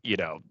think,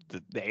 the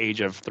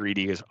age of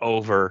 3D is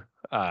over.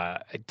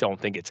 I don't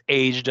think it's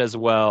aged as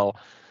well.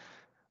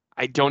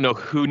 I don't know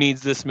who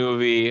needs this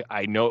movie.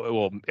 I know it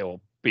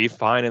will be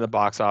fine in the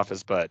box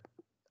office, but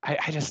I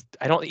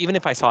don't, even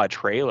if I saw a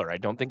trailer, I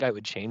don't think I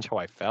would change how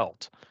I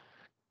felt.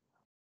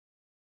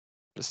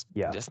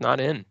 Just not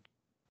in.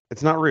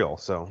 It's not real.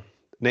 So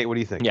Nate, what do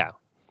you think? Yeah.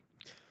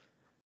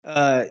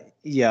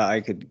 Yeah,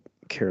 I could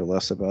care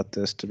less about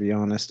this, to be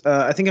honest.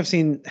 I think I've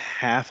seen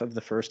half of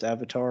the first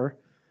Avatar.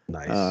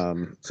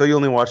 Nice. So you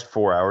only watched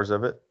 4 hours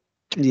of it?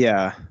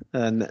 Yeah,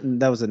 and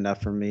that was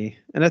enough for me.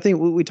 And I think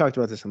we talked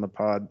about this on the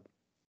pod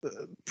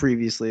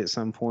previously at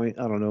some point.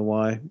 I don't know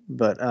why,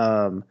 but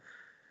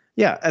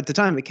yeah, at the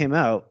time it came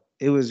out,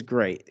 it was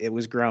great. It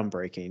was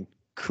groundbreaking,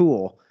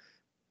 cool.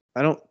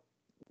 I don't.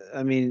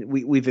 I mean,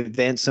 we've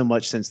advanced so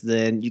much since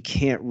then. You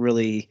can't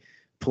really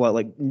pull out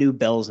like new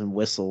bells and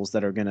whistles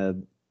that are gonna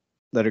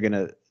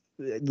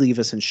leave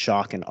us in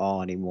shock and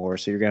awe anymore.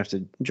 So you're gonna have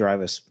to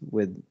drive us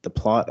with the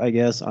plot, I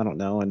guess. I don't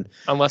know. And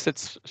Unless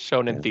it's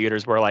shown in yeah,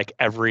 theaters where like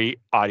every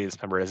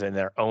audience member is in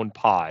their own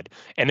pod,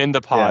 and in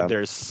the pod yeah,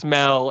 there's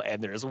smell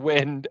and there's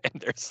wind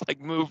and there's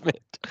like movement,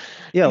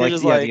 yeah. and you're Like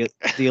just yeah,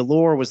 like, the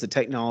allure was the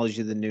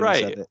technology, the newness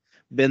right. of it.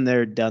 Been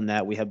there, done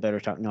that. We have better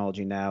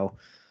technology now.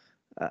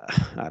 Uh,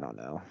 I don't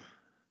know.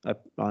 I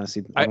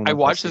honestly, I don't I know if I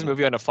watched this see it.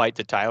 movie on a flight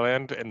to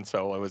Thailand, and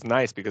so it was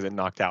nice because it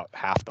knocked out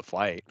half the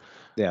flight.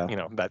 Yeah,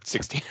 That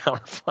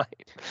 16-hour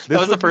flight. That This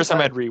was the would be first time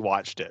like I'd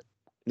rewatched it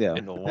yeah.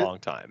 in a long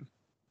time.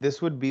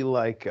 this would be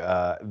like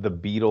the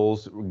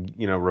Beatles,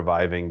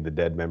 reviving the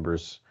dead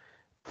members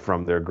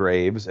from their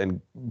graves and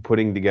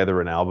putting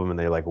together an album, and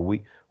they're like,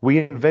 we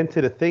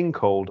invented a thing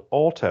called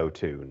auto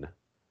tune.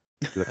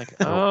 Like, Like,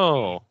 no,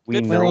 oh, we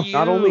good for know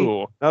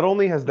you. not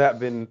only has that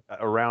been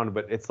around,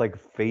 but it's like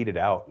faded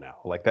out now.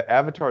 Like the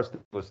Avatar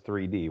was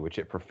 3D, which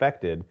it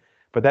perfected,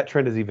 but that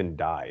trend has even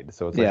died.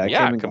 So it's like, Yeah, it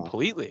Yeah, came and gone.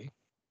 completely.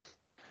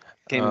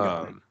 Came and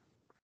gone.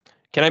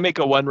 Can I make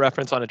a one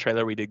reference on a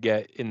trailer we did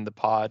get in the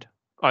pod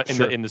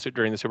sure. during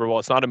the Super Bowl?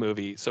 It's not a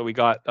movie, so we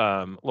got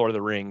Lord of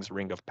the Rings,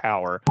 Ring of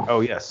Power. Oh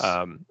yes.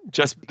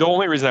 Just the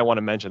only reason I want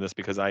to mention this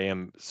because I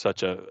am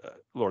such a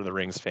Lord of the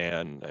Rings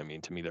fan. I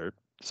mean, to me, they're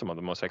some of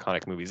the most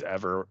iconic movies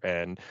ever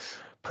and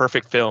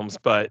perfect films.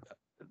 But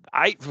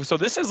so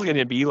this is going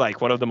to be like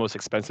one of the most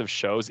expensive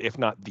shows, if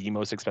not the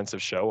most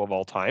expensive show of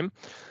all time.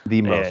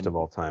 The most And of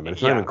all time, and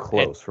it's not yeah, even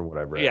close from what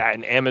I've read. yeah,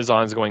 and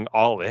Amazon's going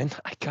all in.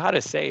 I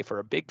gotta say, for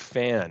a big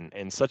fan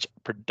and such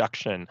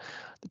production,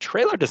 the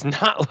trailer does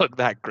not look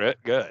that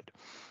good.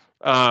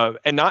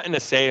 And not in a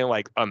say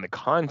like on the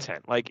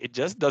content, like it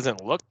just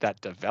doesn't look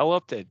that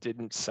developed. It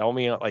didn't sell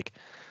me like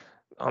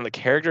on the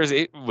characters.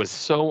 It was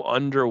so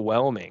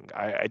underwhelming.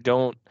 I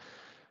don't.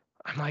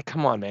 I'm like,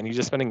 come on, man! You're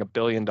just spending $1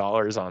 billion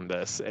on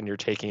this, and you're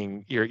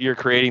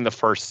creating the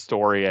first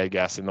story, I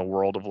guess, in the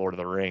world of Lord of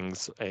the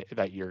Rings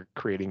that you're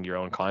creating your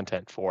own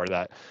content for.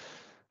 That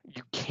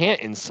you can't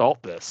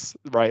insult this,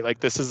 right? Like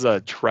this is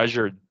a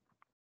treasured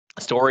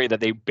story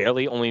that they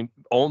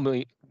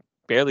only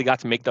barely got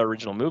to make the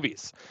original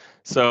movies.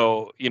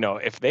 So,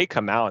 if they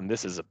come out and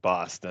this is a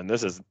bust, then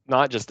this is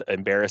not just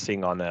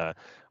embarrassing on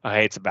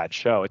hey, it's a bad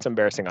show. It's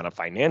embarrassing on a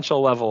financial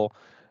level.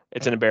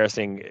 It's an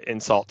embarrassing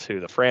insult to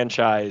the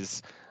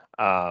franchise.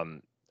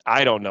 Um,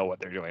 I don't know what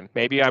they're doing.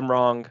 Maybe I'm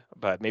wrong,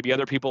 but maybe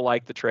other people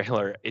like the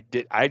trailer.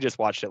 I just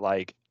watched it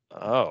like,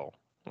 oh,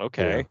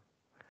 okay.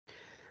 Yeah.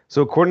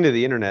 So according to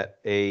the internet,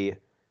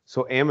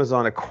 so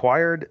Amazon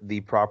acquired the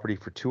property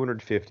for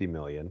 $250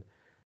 million,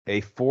 a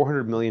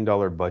 $400 million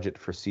budget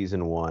for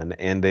season 1,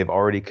 and they've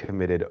already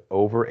committed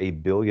over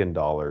 $1 billion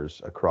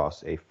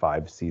across a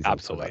 5-season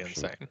Absolutely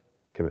production insane.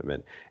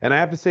 commitment. And I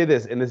have to say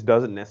this, and this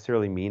doesn't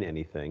necessarily mean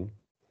anything,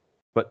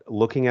 but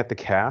looking at the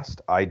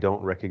cast, I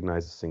don't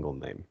recognize a single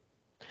name.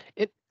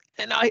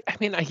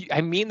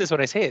 I mean this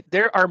when I say it.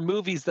 There are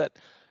movies that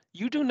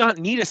you do not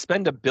need to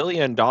spend $1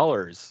 billion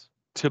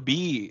to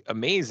be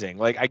amazing.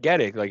 Like I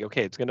get it. Like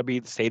okay, it's going to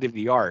be state of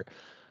the art,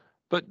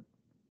 but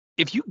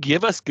if you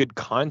give us good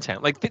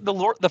content, like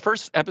the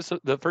first episode,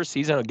 the first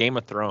season of Game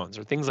of Thrones,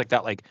 or things like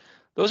that, like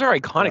those are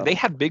iconic. Yeah. They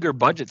had bigger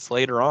budgets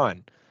later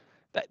on.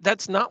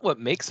 That's not what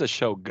makes a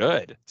show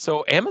good.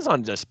 So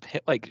Amazon just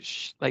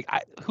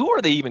who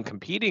are they even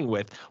competing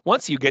with?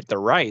 Once you get the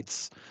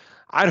rights,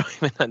 I don't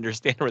even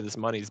understand where this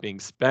money is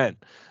being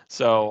spent.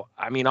 So,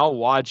 I mean, I'll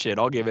watch it.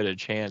 I'll give it a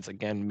chance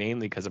again,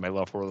 mainly because of my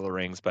love for Lord of the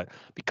Rings. But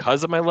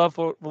because of my love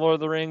for Lord of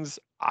the Rings,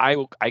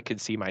 I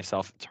could see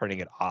myself turning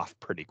it off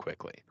pretty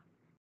quickly.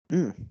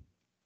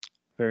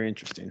 Very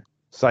interesting.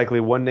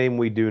 Cycling, one name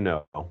we do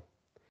know.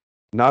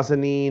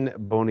 Nazanin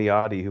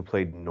Boniadi, who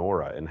played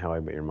Nora in How I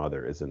Met Your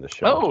Mother, is in the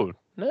show. Oh,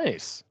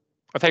 nice.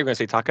 I thought you were going to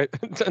say Taka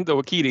the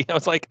Wakiti. I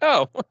was like,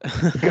 oh.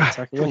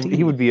 God,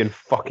 he would be in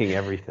fucking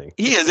everything.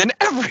 He is in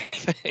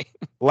everything.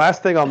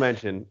 Last thing I'll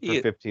mention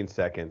for 15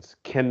 seconds.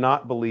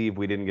 Cannot believe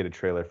we didn't get a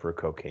trailer for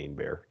Cocaine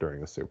Bear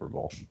during the Super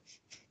Bowl.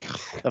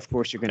 Of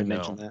course, you're going to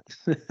mention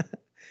that.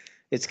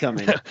 It's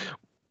coming.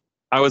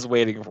 I was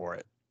waiting for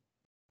it.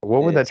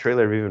 What would that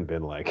trailer have even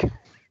been like?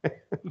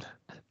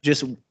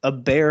 Just a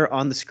bear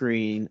on the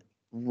screen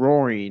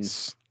roaring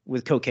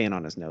with cocaine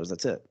on his nose.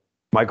 That's it.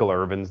 Michael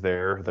Irvin's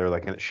there. They're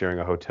like sharing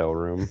a hotel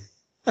room.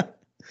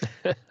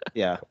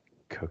 Yeah.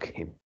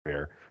 Cocaine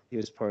Bear. He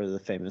was part of the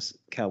famous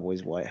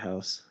Cowboys White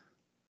House.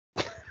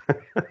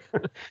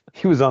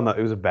 It was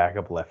a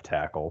backup left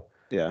tackle.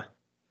 Yeah.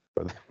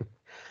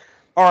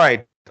 All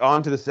right,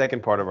 on to the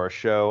second part of our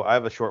show. I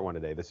have a short one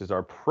today. This is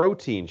our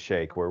protein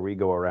shake, where we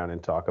go around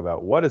and talk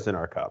about what is in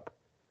our cup,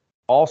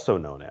 also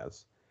known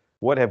as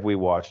what have we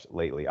watched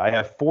lately. I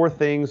have 4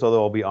 things,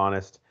 although I'll be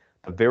honest,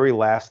 the very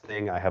last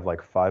thing, I have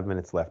like 5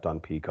 minutes left on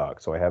Peacock,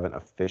 so I haven't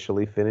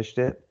officially finished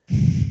it,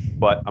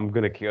 but I'm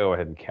going to go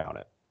ahead and count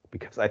it.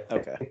 because I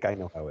think I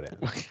know how it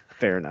ends.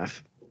 Fair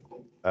enough.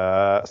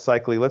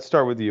 Cycly, let's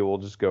start with you. We'll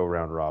just go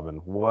round robin.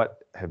 What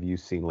have you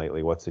seen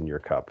lately? What's in your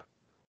cup?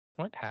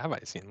 What have I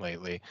seen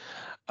lately?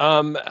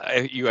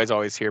 You guys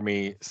always hear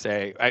me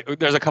say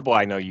there's a couple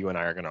I know you and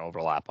I are going to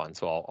overlap on,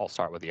 so I'll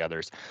start with the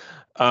others.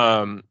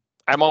 I'm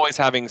always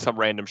having some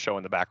random show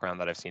in the background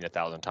that I've seen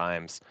 1,000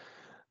 times.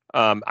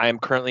 I am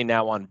currently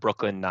now on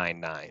Brooklyn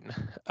Nine-Nine.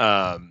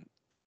 I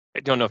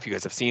don't know if you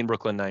guys have seen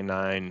Brooklyn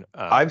Nine-Nine.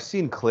 I've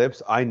seen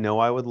clips. I know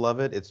I would love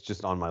it. It's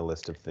just on my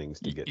list of things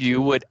to get to.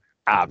 You would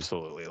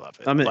absolutely love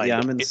it. I'm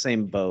in the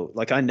same boat.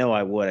 Like, I know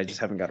I would. I just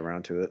haven't got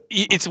around to it.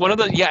 It's one of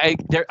the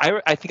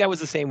I think I was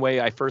the same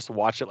way. I first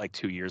watched it like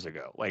 2 years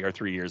ago, or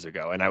 3 years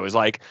ago, and I was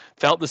like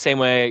felt the same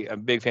way. I'm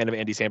a big fan of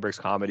Andy Samberg's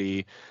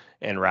comedy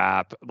and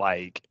rap.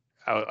 Like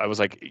I was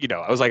like,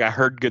 I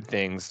heard good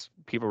things,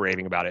 people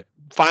raving about it.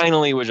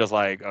 Finally, was just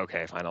like,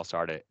 okay, fine, I'll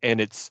start it, and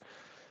it's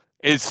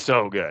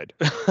so good.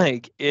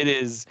 Like it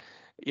is.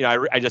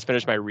 I just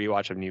finished my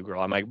rewatch of New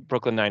Girl. I'm like,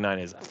 Brooklyn Nine-Nine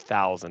is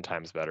 1,000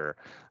 times better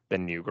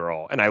than New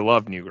Girl, and I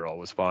love New Girl. It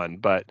was fun,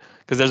 but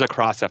because there's a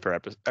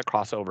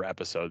crossover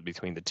episode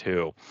between the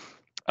two.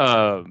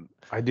 I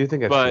do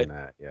think I've seen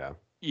that. Yeah.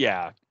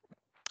 Yeah.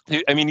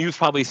 I mean, you've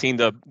probably seen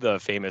the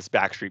famous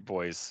Backstreet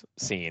Boys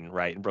scene,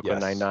 right, in Brooklyn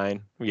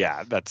Nine-Nine.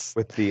 Yeah, that's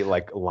with the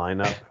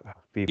lineup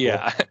people.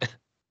 Yeah.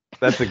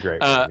 That's a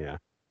great one. Yeah.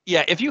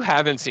 Yeah, if you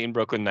haven't seen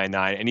Brooklyn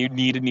Nine-Nine and you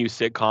need a new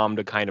sitcom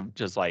to kind of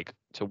just like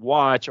to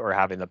watch or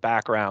have in the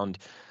background,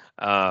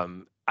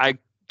 I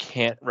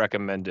can't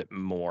recommend it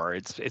more.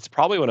 It's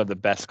probably one of the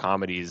best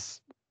comedies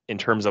in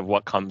terms of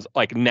what comes,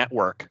 like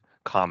network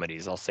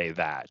comedies, I'll say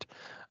that.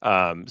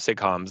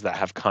 Sitcoms that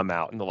have come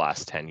out in the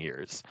last 10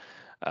 years.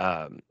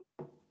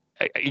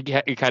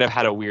 It kind of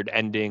had a weird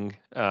ending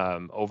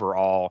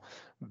overall,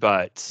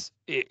 but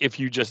if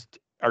you just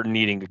are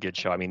needing a good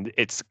show, I mean,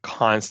 it's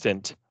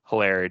constant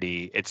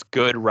hilarity, it's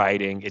good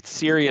writing, it's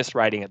serious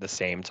writing at the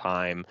same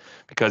time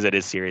because it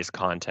is serious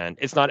content.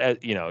 It's not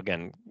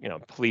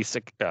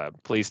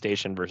police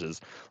station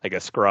versus like a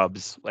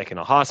Scrubs, like in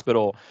a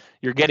hospital.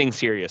 You're getting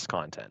serious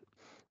content,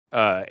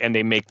 and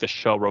they make the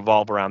show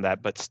revolve around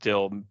that, but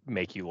still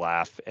make you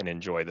laugh and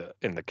enjoy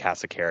the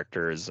cast of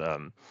characters.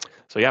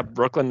 So yeah,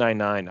 Brooklyn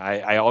Nine-Nine.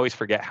 I always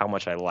forget how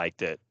much I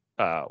liked it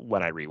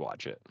when I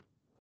rewatch it.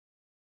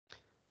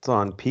 It's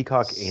on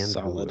Peacock and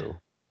Solid. Hulu.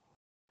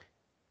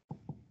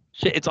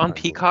 Shit, it's on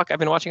Peacock. I've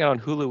been watching it on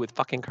Hulu with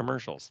fucking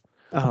commercials.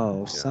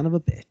 Oh, son of a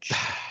bitch!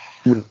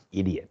 What an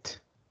idiot.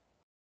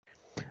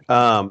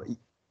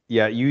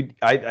 Yeah,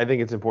 I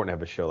think it's important to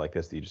have a show like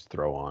this that you just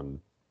throw on,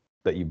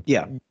 that you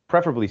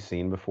preferably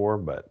seen before.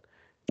 But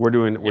we're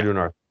doing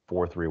our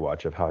fourth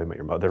rewatch of How I Met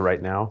Your Mother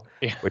right now,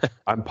 which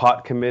I'm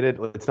pot committed.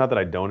 It's not that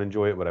I don't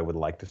enjoy it, but I would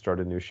like to start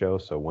a new show.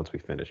 So once we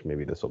finish,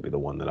 maybe this will be the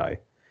one that I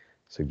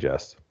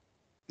suggest.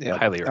 Yeah,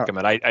 highly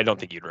recommend. I don't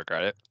think you'd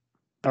regret it.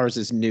 Ours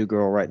is New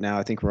Girl right now.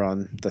 I think we're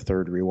on the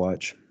third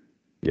rewatch.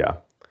 Yeah.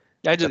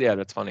 Yeah,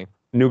 that's funny.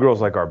 New Girl's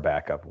like our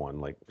backup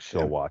one. Like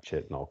she'll watch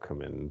it and I'll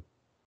come in.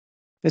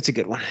 It's a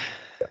good one.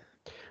 Yeah.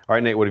 All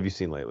right, Nate, what have you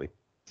seen lately?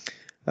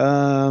 So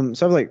I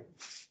have like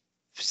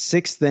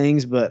 6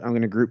 things, but I'm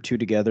going to group 2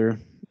 together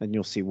and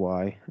you'll see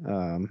why.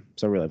 So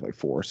I really have like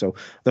 4. So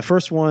the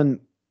first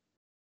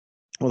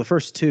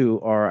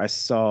 2 are I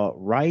saw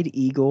Ride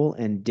Eagle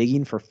and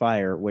Digging for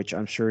Fire, which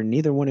I'm sure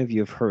neither one of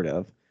you have heard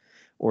of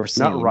or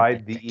seen. Not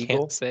Ride the Eagle?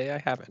 Can't say I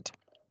haven't.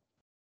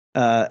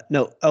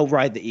 No. Oh,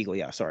 Ride the Eagle.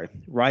 Yeah, sorry.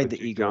 Ride the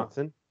Eagle.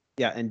 Johnson?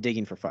 Yeah, and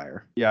Digging for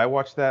Fire. Yeah, I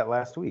watched that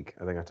last week.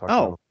 I think I talked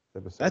about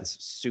the episode.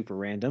 That's super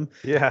random.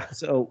 Yeah.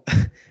 So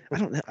I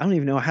don't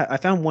even know how I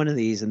found one of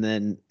these and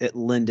then it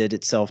lended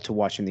itself to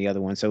watching the other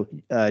one. So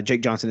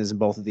Jake Johnson is in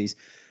both of these.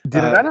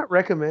 Did I not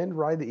recommend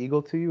Ride the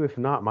Eagle to you? If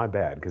not, my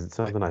bad, because it's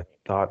something I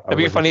thought. It'd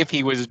be funny if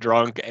he was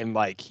drunk and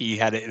like he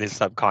had it in his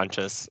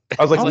subconscious.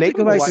 I was like, Nate,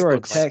 go back to our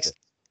text.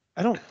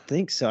 I don't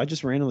think so. I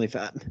just randomly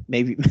found.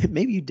 Maybe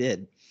you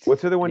did.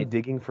 What's the other one?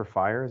 Digging for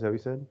Fire? Is that what you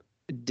said?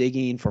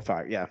 Digging for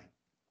Fire. Yeah.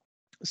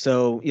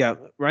 So yeah,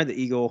 Ride the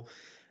Eagle.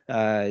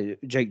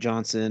 Jake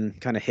Johnson,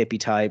 kind of hippie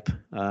type.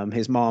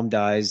 His mom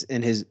dies,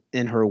 and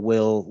in her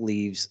will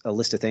leaves a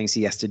list of things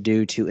he has to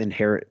do to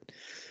inherit.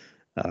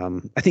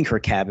 I think her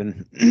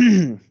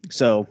cabin.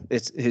 So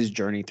it's his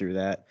journey through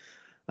that.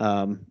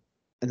 And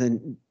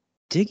then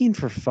Digging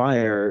for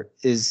Fire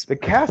is the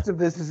cast of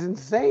this is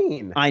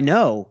insane. I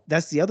know.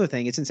 That's the other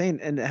thing. It's insane,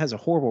 and it has a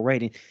horrible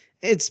rating.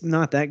 It's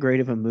not that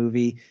great of a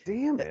movie.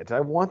 Damn it!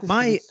 I want this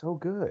to be so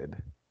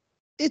good.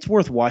 It's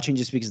worth watching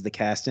just because of the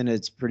cast, and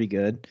it's pretty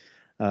good.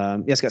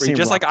 It's got Sam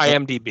just Rockwell. like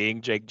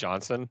IMDb Jake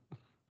Johnson.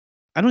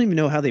 I don't even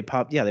know how they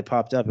popped. Yeah, they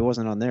popped up. It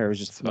wasn't on there. It was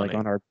just like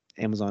on our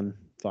Amazon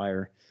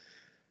Fire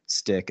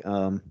Stick.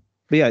 But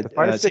yeah, the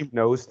Fire Stick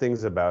knows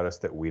things about us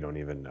that we don't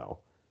even know.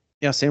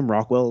 Yeah, Sam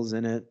Rockwell is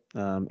in it.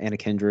 Anna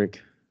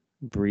Kendrick,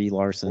 Brie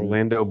Larson,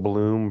 Orlando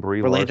Bloom,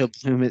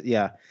 Bloom.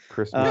 Yeah,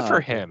 Good for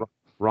him.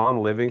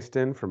 Ron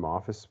Livingston from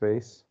Office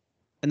Space.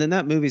 And then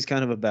that movie's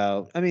kind of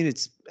about. I mean,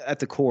 it's at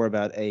the core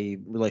about a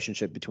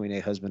relationship between a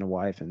husband and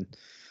wife, and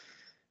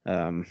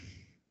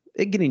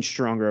it getting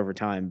stronger over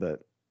time.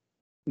 But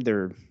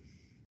there are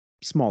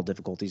small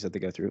difficulties that they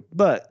go through.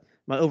 But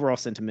my overall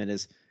sentiment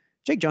is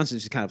Jake Johnson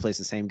just kind of plays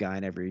the same guy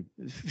in every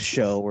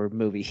show or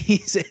movie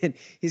he's in.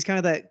 He's kind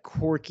of that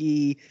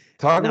quirky,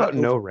 Talk about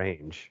no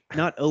range.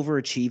 not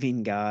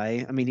overachieving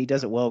guy. I mean, he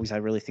does it well because I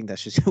really think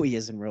that's just who he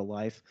is in real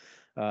life.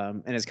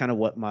 And it's kind of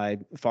what my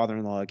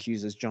father-in-law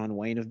accuses John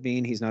Wayne of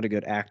being. He's not a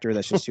good actor.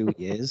 That's just who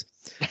he is.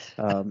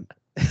 So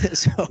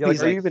yeah,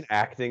 like, are you even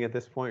acting at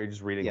this point? Or you're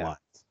just reading lines?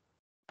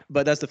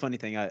 But that's the funny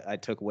thing I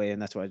took away,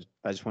 and that's why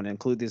I just want to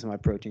include these in my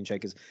protein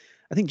check. Is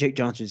I think Jake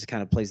Johnson just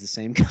kind of plays the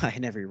same guy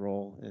in every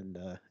role, and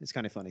it's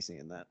kind of funny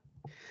seeing that.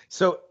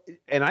 So,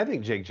 and I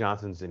think Jake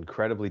Johnson's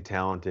incredibly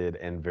talented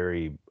and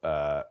very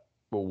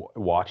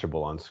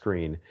watchable on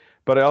screen.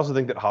 But I also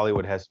think that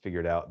Hollywood has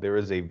figured out there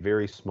is a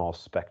very small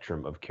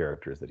spectrum of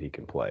characters that he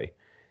can play.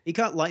 He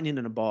caught lightning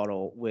in a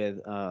bottle with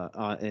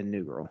in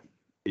New Girl.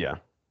 Yeah.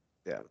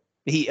 Yeah.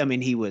 He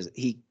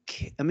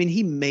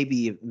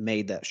maybe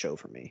made that show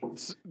for me.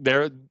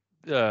 There,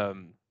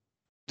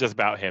 just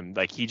about him.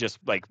 Like he just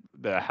like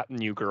the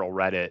New Girl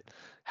Reddit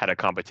had a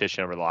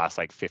competition over the last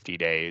like 50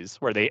 days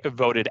where they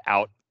voted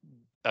out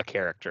a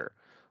character,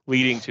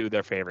 leading to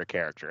their favorite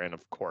character, and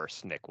of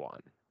course Nick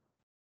won.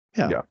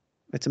 Yeah.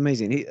 It's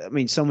amazing.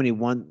 So many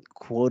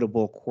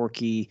quotable,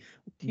 quirky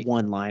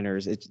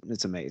one-liners.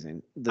 It's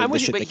amazing. I'm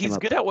with you, but he's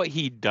good at what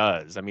he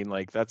does. I mean,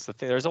 like that's the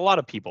thing. There's a lot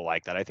of people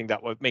like that. I think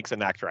that what makes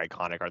an actor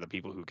iconic are the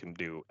people who can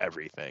do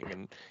everything.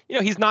 And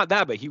he's not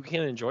that, but you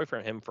can enjoy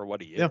him for what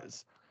he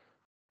is.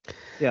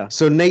 Yeah.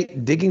 So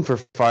Nate, digging for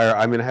fire.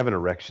 I mean, I have an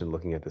erection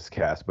looking at this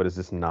cast, but is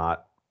it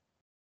not?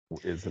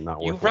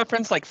 You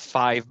referenced like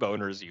 5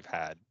 boners you've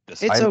had.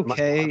 It's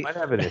okay. I might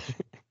have an issue.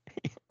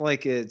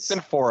 Like it's been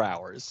 4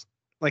 hours.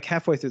 Like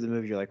halfway through the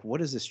movie, you're like, what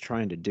is this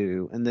trying to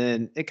do? And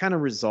then it kind of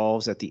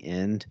resolves at the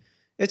end.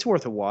 It's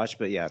worth a watch,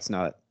 but yeah, it's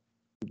not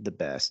the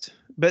best.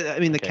 But I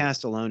mean, the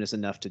cast alone is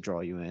enough to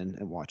draw you in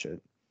and watch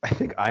it. I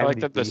think I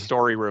like that the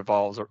story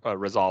resolves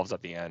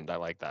at the end. I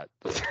like that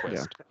twist.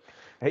 Yeah.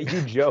 Hey,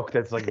 you joke.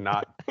 That's like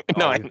not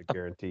no, a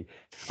guarantee.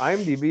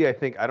 IMDb,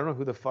 I don't know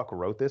who the fuck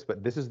wrote this,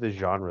 but this is the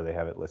genre they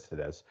have it listed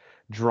as: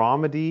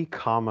 dramedy,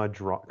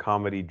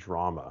 comedy,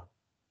 drama.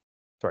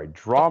 Sorry,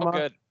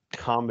 drama.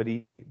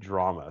 Comedy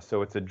drama,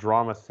 so it's a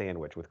drama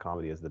sandwich with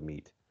comedy as the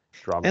meat.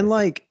 Drama, and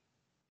like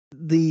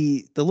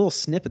the little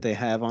snippet they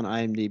have on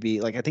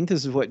IMDb, like I think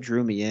this is what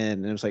drew me in.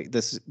 And it was like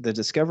the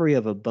discovery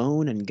of a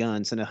bone and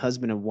guns and a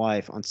husband and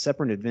wife on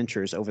separate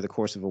adventures over the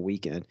course of a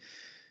weekend.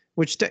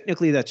 Which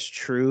technically that's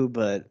true,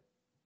 but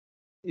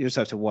you just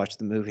have to watch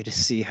the movie to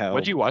see how.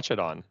 What'd you watch it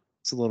on?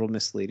 It's a little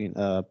misleading.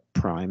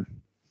 Prime.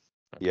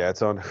 Yeah,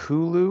 it's on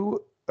Hulu,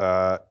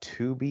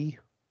 Tubi.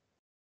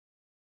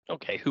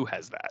 Okay, who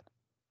has that?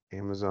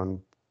 Amazon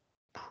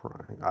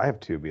Prime. I have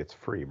Tubi. It's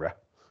free, bro.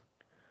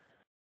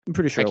 I'm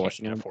pretty sure I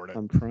watched it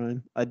on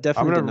Prime. I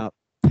definitely did not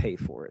pay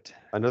for it.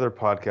 Another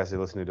podcast I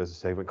listen to does a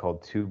segment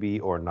called Tubi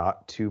or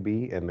Not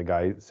Tubi, and the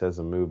guy says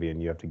a movie,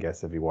 and you have to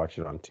guess if he watched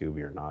it on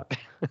Tubi or not.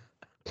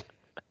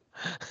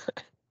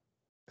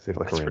 See,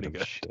 like that's random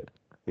shit.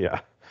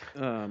 Yeah.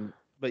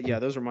 But yeah,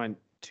 those are my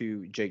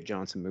 2 Jake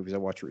Johnson movies I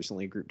watched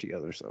recently, grouped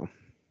together. So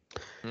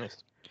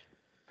nice.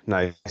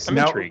 I'm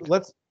intrigued.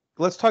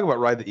 Let's talk about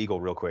Ride the Eagle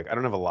real quick. I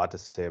don't have a lot to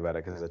say about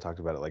it because I talked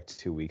about it like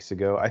 2 weeks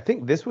ago. I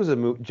think this was a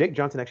movie. Jake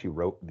Johnson actually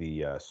wrote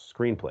the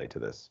screenplay to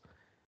this.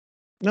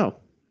 No,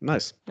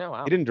 nice. Oh,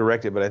 wow. He didn't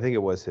direct it, but I think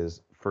it was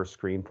his first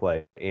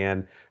screenplay.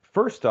 And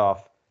first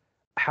off,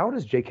 how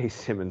does J.K.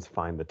 Simmons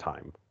find the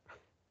time?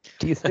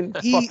 He's in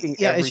fucking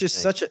everything. It's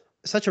just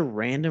such a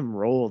random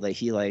role that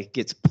he like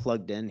gets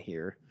plugged in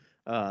here.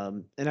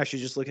 And actually,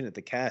 just looking at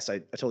the cast, I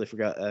totally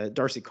forgot.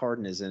 Darcy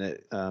Carden is in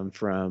it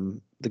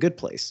from The Good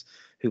Place,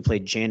 who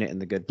played Janet in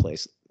The Good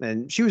Place,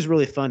 and she was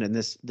really fun in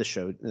this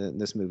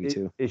movie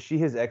too. Is she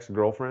his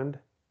ex-girlfriend?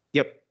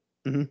 Yep.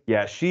 Mm-hmm.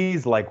 Yeah,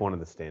 she's like one of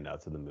the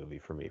standouts of the movie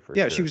for me.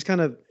 Sure. She was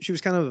kind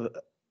of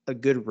a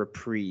good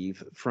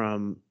reprieve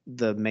from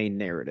the main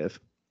narrative.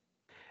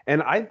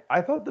 And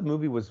I thought the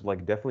movie was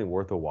like definitely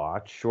worth a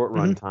watch. Short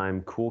run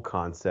time, cool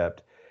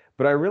concept,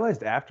 but I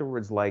realized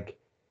afterwards like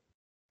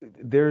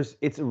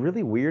it's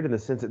really weird in the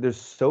sense that there's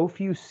so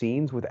few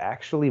scenes with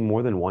actually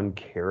more than one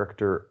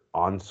character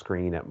on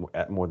screen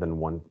at more than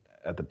one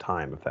at the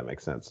time, if that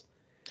makes sense.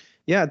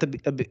 Yeah, at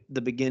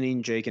the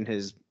beginning, Jake and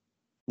his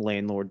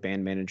landlord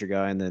band manager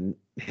guy, and then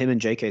him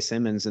and J.K.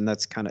 Simmons, and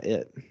that's kind of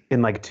it.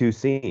 In like 2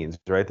 scenes,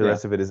 right? The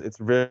rest of it it's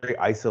very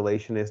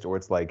isolationist, or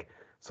it's like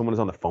someone is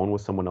on the phone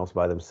with someone else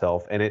by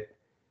themselves, and I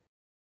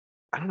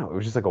don't know, it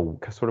was just like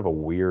a sort of a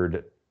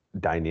weird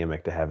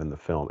dynamic to have in the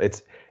film.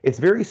 It's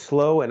very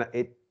slow, and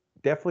it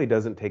definitely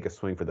doesn't take a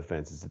swing for the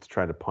fences. It's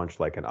trying to punch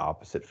like an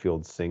opposite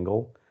field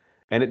single,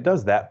 and it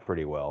does that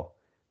pretty well,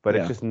 but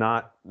it's just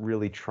not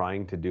really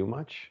trying to do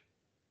much.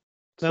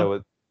 No. So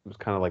it was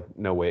kind of like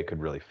no way it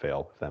could really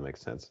fail, if that makes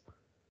sense.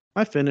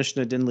 I finished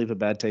and it didn't leave a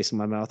bad taste in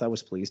my mouth. I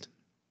was pleased.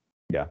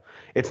 Yeah.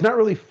 It's not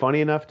really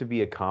funny enough to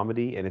be a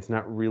comedy, and it's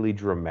not really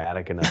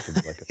dramatic enough to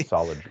be like a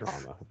solid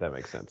drama, if that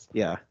makes sense.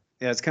 Yeah.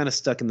 Yeah, it's kind of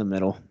stuck in the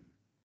middle.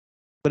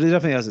 But it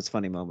definitely has its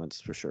funny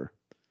moments, for sure.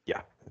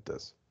 Yeah, it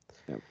does.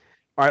 Yeah.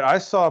 All right, I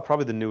saw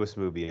probably the newest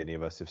movie any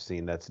of us have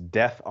seen. That's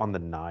Death on the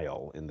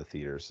Nile in the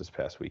theaters this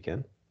past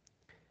weekend.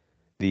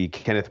 The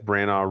Kenneth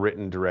Branagh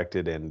written,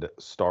 directed, and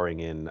starring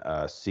in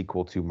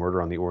sequel to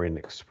Murder on the Orient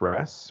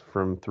Express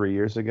from 3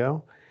 years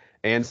ago.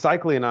 And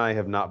Cycly and I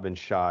have not been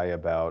shy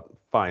about,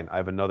 fine, I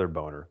have another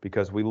boner,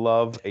 because we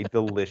love a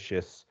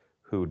delicious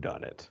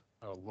whodunit.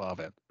 I love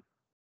it.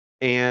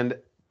 And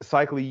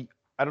Cycly,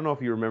 I don't know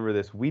if you remember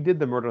this. We did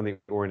the Murder on the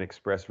Orient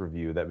Express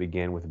review that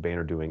began with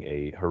Banner doing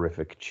a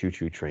horrific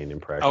choo-choo train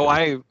impression. Oh,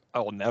 I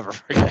will never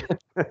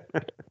forget.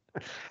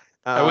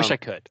 I wish I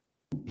could.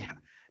 Yeah,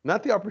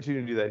 not the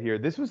opportunity to do that here.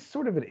 This was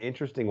sort of an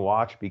interesting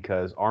watch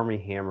because Army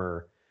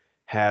Hammer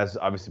has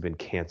obviously been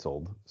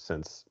canceled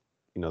since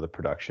the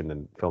production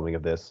and filming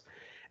of this,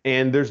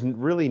 and there's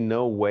really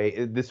no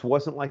way. This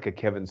wasn't like a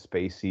Kevin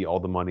Spacey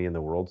all the money in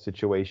the world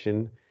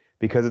situation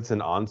because it's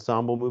an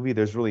ensemble movie.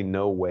 There's really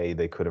no way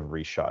they could have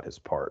reshot his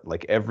part.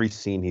 Like every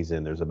scene he's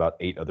in, there's about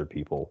 8 other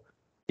people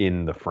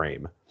in the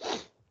frame.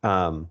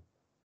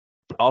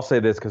 I'll say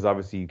this because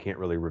obviously you can't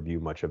really review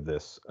much of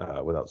this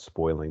without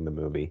spoiling the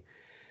movie.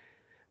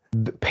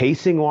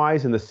 Pacing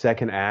wise in the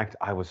second act,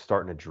 I was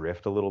starting to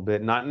drift a little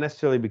bit, not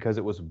necessarily because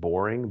it was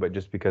boring, but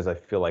just because I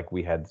feel like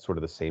we had sort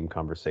of the same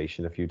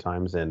conversation a few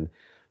times. And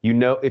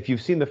if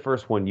you've seen the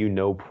first one,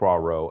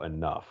 Poirot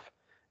enough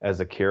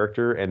as a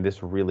character, and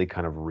this really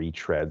kind of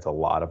retreads a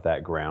lot of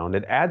that ground.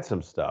 It adds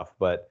some stuff,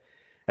 but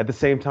at the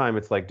same time,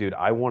 it's like, dude,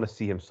 I want to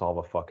see him solve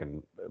a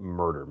fucking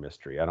murder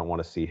mystery. I don't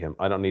want to see him.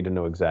 I don't need to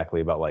know exactly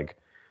about like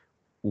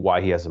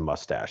why he has a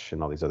mustache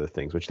and all these other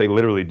things, which they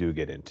literally do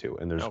get into,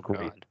 and there's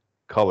great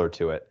color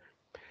to it.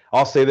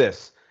 I'll say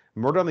this: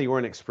 Murder on the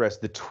Orient Express,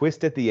 the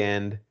twist at the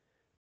end,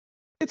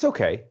 it's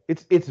okay.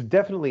 It's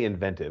definitely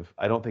inventive.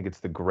 I don't think it's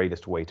the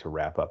greatest way to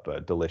wrap up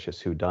a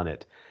delicious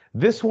whodunit.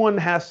 This one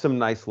has some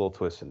nice little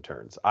twists and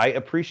turns. I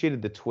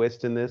appreciated the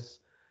twist in this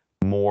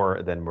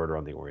more than Murder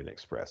on the Orient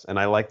Express, and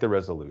I like the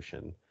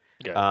resolution.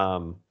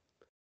 Yeah.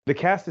 The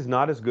cast is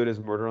not as good as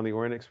Murder on the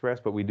Orient Express,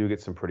 but we do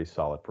get some pretty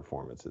solid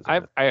performances.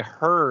 I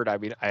heard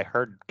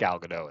Gal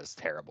Gadot is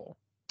terrible.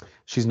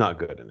 She's not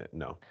good in it,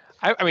 no.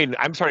 I mean,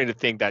 I'm starting to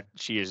think that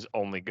she is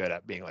only good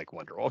at being like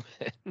Wonder Woman.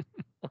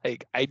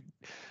 Like, I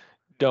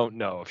don't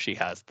know if she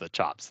has the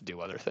chops to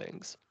do other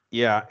things.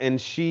 Yeah, and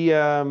she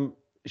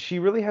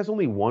really has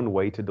only one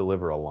way to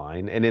deliver a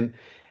line. And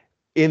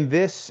in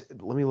this,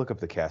 let me look up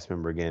the cast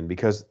member again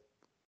because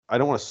I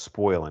don't want to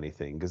spoil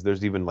anything because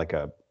there's even like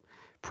a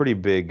pretty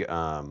big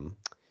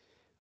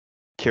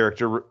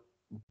character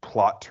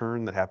plot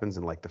turn that happens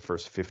in like the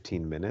first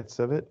 15 minutes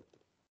of it.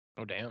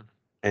 Oh, damn.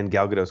 And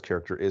Gal Gadot's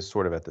character is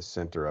sort of at the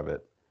center of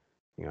it.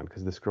 Hang on,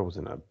 because this girl was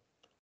in a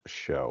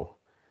show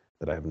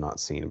that I have not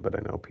seen, but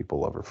I know people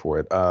love her for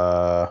it.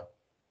 God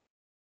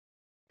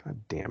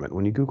damn it.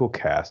 When you Google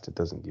cast, it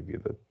doesn't give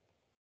you the...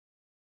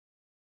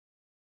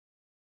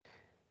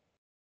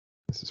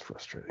 This is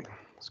frustrating.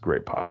 It's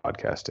great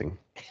podcasting.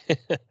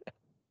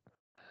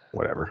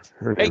 Whatever.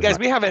 Hey, guys,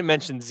 we haven't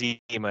mentioned Zima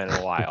in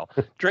a while.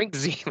 Drink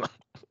Zima.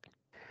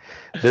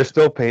 They're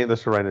still paying the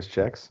Serenus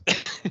checks.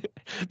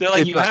 They're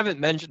like, you haven't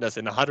mentioned us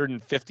in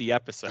 150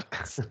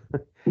 episodes.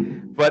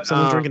 But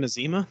someone drinking a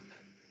Zima?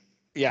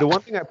 Yeah. The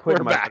one thing I put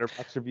in my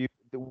Letterboxd review,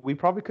 we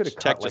probably could have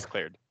cut just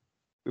cleared.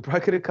 We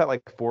probably could have cut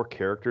like 4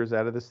 characters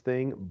out of this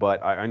thing,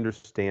 but I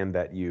understand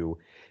that you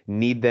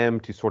need them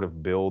to sort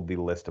of build the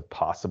list of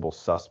possible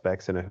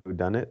suspects in a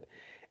whodunit,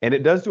 and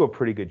it does do a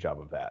pretty good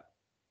job of that.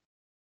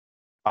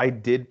 I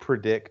did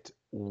predict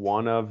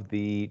one of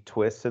the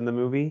twists in the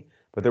movie,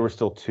 but there were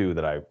still 2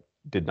 that I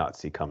did not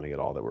see coming at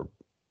all that were...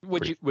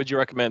 Would you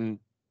recommend...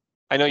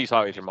 I know you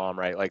saw it with your mom,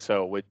 right? Like,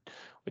 so would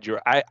you...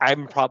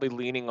 I'm probably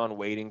leaning on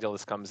waiting till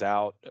this comes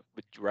out.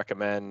 Would you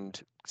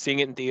recommend seeing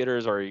it in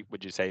theaters, or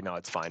would you say, no,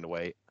 it's fine to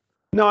wait?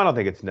 No, I don't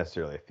think it's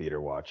necessarily a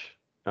theater watch.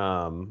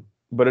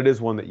 But it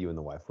is one that you and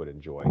the wife would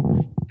enjoy.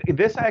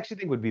 This I actually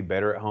think would be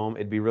better at home.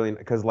 It'd be really...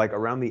 Because like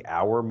around the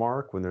hour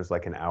mark, when there's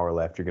like an hour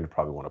left, you're going to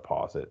probably want to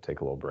pause it,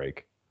 take a little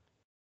break,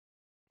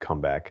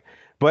 come back.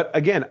 But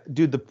again,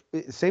 dude,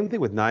 the same thing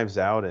with Knives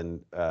Out and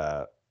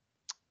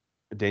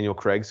Daniel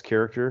Craig's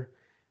character.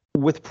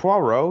 With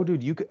Poirot,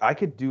 dude, I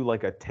could do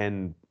like a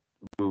 10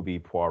 movie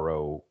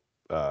Poirot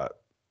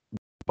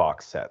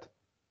box set.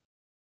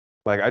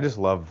 Like, I just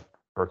love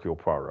Hercule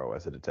Poirot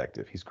as a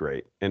detective. He's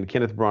great. And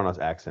Kenneth Branagh's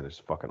accent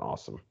is fucking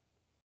awesome.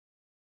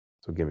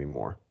 So give me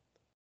more.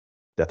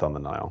 Death on the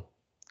Nile.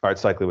 All right,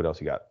 Cycly, what else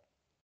you got?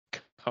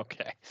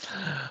 Okay.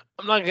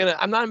 I'm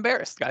not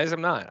embarrassed, guys.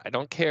 I'm not. I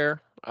don't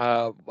care.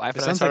 It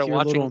sounds like you're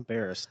a little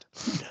embarrassed.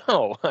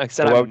 No, I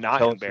said I'm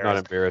not embarrassed. You're not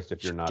embarrassed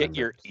if you're not Get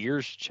your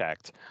ears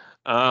checked.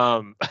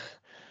 I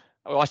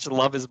watched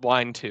Love is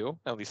Blind 2.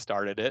 At least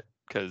started it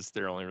because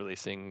they're only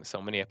releasing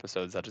so many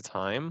episodes at a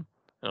time.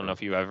 I don't know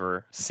if you've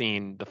ever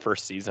seen the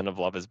first season of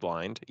Love is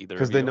Blind either.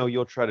 Because they know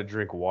you'll try to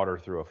drink water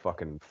through a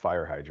fucking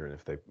fire hydrant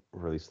if they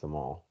release them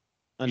all.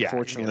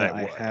 Unfortunately,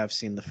 I have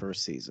seen the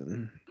first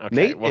season. Okay,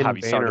 Nate well, have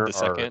you started the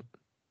second?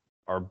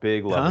 Are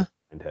big Love is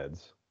Blind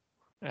heads.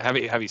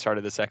 Have you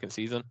started the second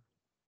season?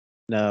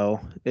 No,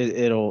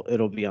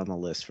 it'll be on the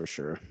list for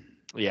sure.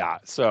 Yeah,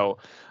 so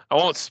I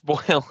won't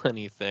spoil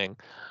anything,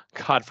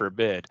 God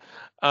forbid.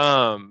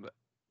 Um,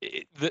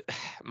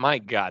 my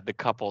God, the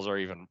couples are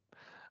even.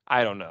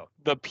 I don't know.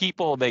 The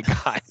people they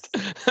got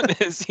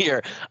this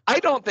year. I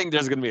don't think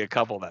there's gonna be a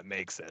couple that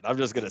makes it. I'm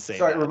just gonna say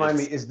Sorry, that. remind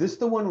me, is this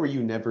the one where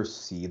you never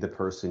see the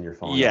person you're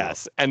falling in love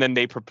Yes, and then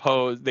they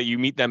propose that you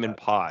meet them in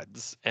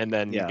pods, and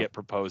then you Yeah. get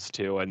proposed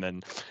to, and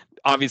then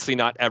obviously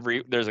not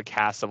every there's a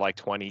cast of like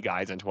 20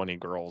 guys and 20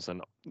 girls,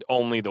 and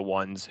only the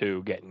ones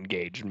who get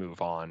engaged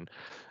move on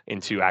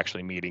into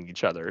actually meeting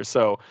each other.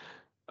 So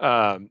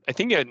I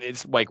think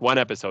it's like one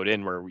episode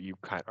in where you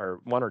kind or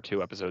one or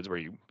two episodes where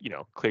you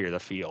know clear the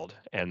field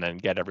and then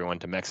get everyone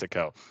to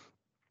Mexico.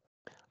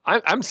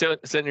 I'm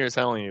sitting here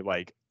telling you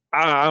like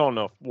I don't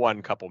know if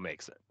one couple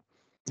makes it.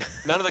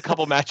 None of the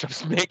couple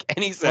matchups make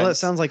any sense. Well, that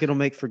sounds like it'll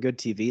make for good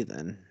TV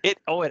then. It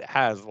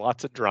has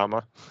lots of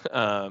drama,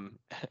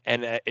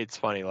 and it's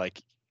funny.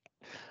 Like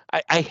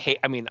I hate.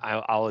 I mean,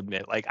 I'll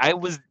admit, like I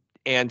was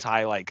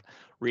anti like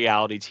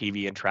reality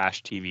TV and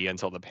trash TV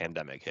until the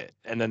pandemic hit,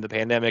 and then the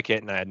pandemic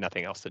hit, and I had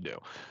nothing else to do.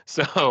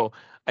 So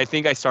I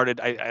think I started.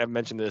 I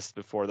mentioned this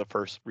before. The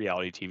first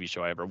reality TV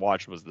show I ever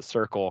watched was The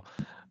Circle,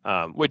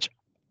 which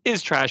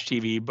is trash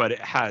TV, but it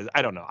has.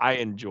 I don't know. I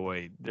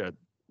enjoy the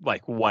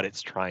like what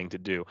it's trying to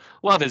do.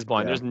 Love is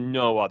Blind. Yeah. There's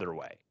no other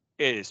way.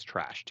 It is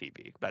trash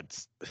TV.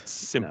 That's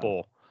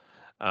simple.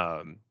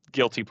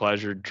 Guilty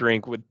pleasure.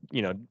 Drink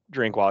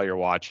while you're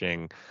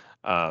watching.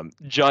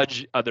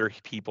 Judge other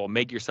people.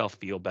 Make yourself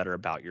feel better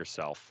about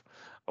yourself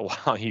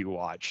while you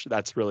watch.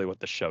 That's really what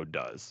the show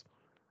does.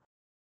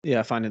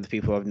 Yeah, finding the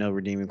people who have no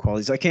redeeming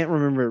qualities. I can't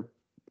remember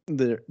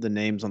the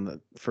names on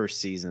the first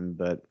season,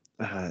 but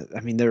I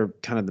mean they're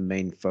kind of the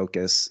main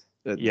focus.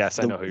 Yes,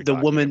 I know who you're the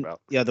talking woman.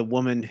 about. Yeah, the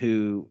woman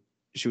who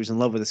she was in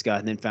love with this guy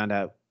and then found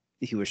out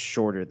he was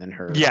shorter than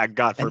her. Yeah,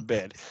 God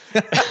forbid.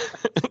 And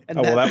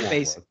Oh, well, that that,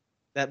 won't work.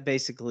 that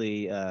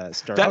basically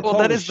started. That- How well,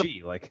 tall that was is the-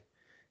 she? Like,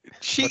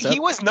 What's that?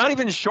 He was not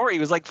even short. He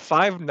was like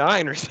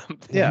 5'9" or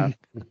something. Yeah,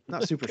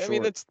 not super I short.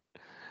 mean,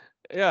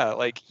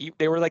 like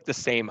they were like the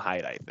same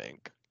height, I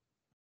think.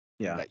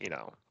 Yeah, That, you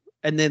know.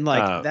 and then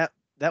like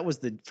that was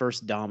the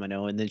first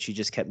domino, and then she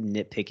just kept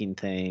nitpicking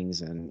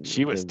things, and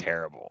She was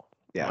terrible.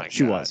 Yeah, My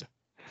she God. was.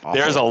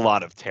 There's a Awful.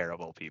 lot of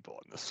terrible people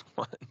in this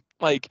one.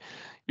 Like,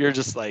 you're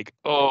just like,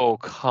 oh,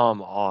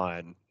 come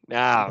on.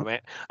 Nah,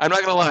 man. I'm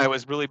not gonna lie, I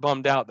was really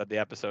bummed out that the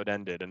episode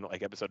ended and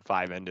like episode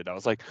 5 ended. I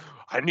was like,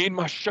 I need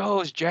my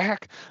shows,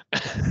 Jack.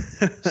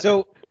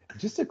 so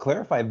just to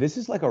clarify, this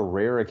is like a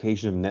rare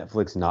occasion of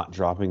Netflix not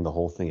dropping the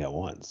whole thing at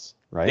once,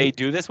 right? They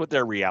do this with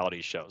their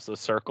reality shows. The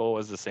Circle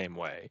is the same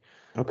way.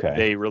 Okay.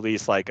 They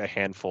release like a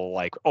handful,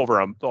 like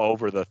over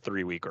the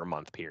 3-week or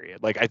month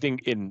period. Like I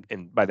think in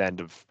by the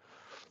end of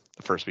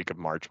the first week of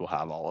March, we'll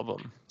have all of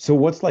them. So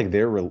what's like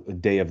their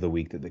day of the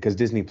week? Because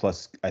Disney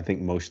Plus, I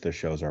think most of their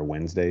shows are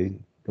Wednesday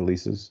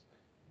releases.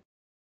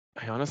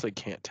 I honestly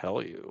can't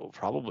tell you.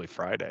 Probably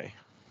Friday.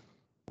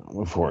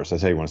 Of course,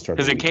 that's how you want to start.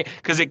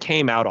 Because it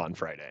came out on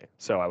Friday,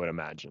 so I would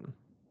imagine.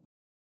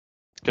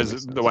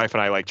 Because the wife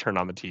and I like turned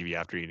on the TV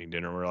after eating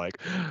dinner. We're like,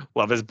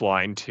 "Love Is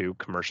Blind 2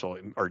 commercial,"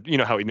 or you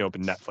know how you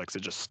open Netflix,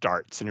 it just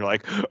starts, and you're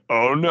like,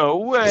 "Oh no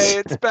way,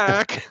 it's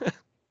back!"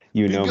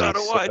 You know me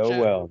gotta watch so it.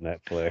 well,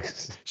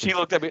 Netflix. She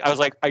looked at me.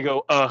 I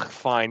go, "Ugh,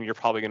 fine. You're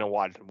probably gonna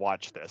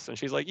watch this." And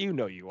she's like, "You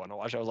know you want to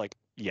watch." I was like,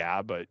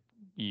 "Yeah, but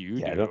you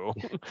do."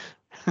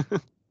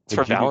 It's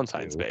for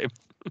Valentine's, babe.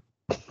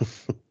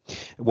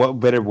 What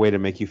better way to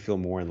make you feel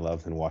more in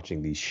love than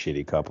watching these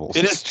shitty couples?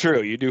 It is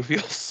true. You do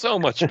feel so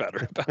much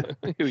better about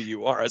who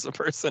you are as a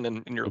person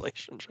in your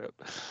relationship.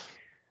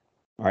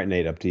 All right,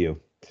 Nate, up to you.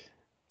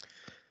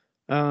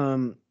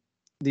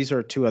 These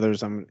are two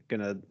others I'm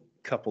gonna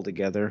couple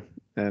together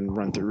and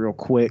run through real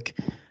quick,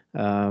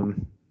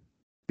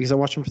 because I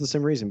watch them for the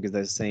same reason, because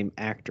there's the same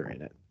actor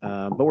in it.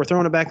 But we're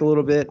throwing it back a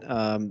little bit.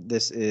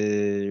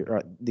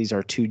 These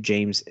are two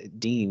James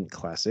Dean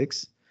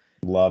classics.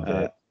 Love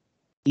it.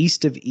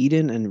 East of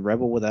Eden and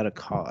Rebel Without a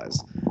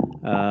Cause.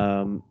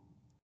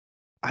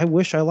 I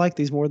wish I liked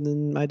these more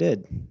than I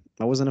did.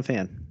 I wasn't a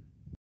fan.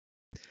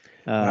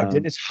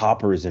 Dennis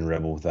Hopper is in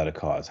Rebel Without a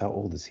Cause. How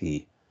old is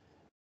he?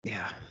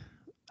 Yeah.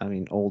 I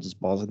mean, old as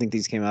balls. I think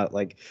these came out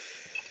like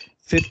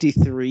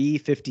 53,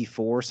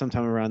 54,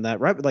 sometime around that.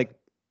 Right, like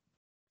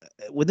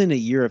within a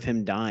year of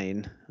him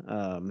dying,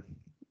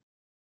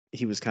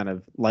 he was kind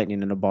of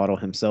lightning in a bottle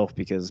himself,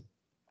 because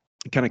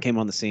he kind of came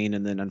on the scene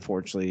and then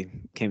unfortunately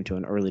came to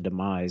an early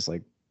demise.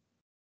 Like,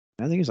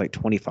 I think he was like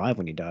 25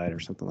 when he died or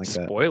something like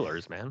that.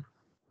 Spoilers, man.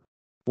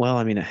 Well,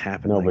 I mean, it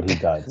happened. No, but he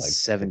died like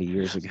 70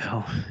 years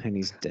ago, and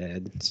he's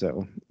dead.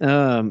 So,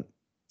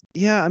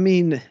 yeah, I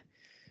mean,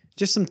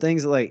 just some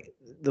things like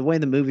the way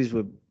the movies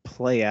would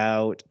play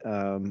out,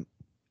 and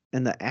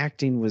the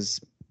acting was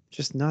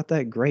just not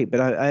that great. But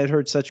I had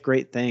heard such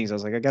great things. I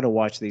was like, I got to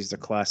watch these. They're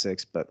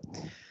classics, but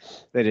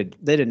they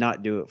did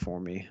not do it for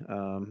me.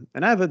 And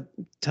I have a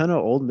ton of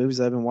old movies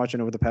that I've been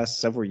watching over the past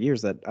several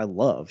years that I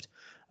loved.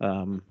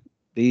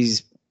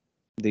 These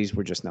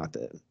were just not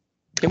the.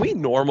 Can we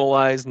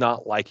normalize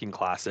not liking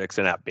classics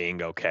and that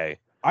being okay?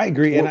 I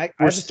agree, and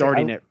We're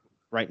starting it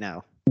right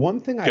now. One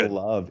thing I Good.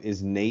 love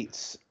is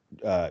Nate's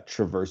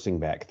traversing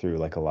back through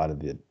like a lot of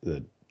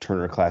the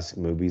Turner Classic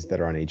movies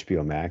that are on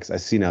HBO Max. I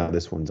see now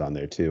this one's on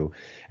there too,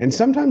 and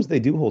sometimes they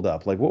do hold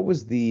up. Like, what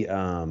was the?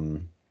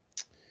 I'm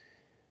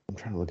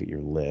trying to look at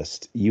your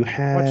list. You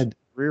had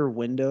Rear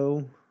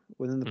Window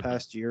within the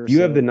past year or you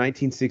so. have the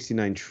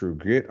 1969 True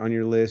Grit on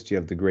your list. You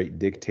have The Great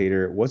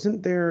Dictator.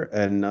 Wasn't there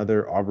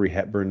another Aubrey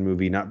Hepburn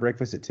movie? Not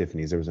Breakfast at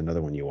Tiffany's. There was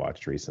another one you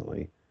watched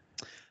recently.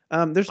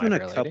 There's My been a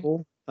Fair Lady?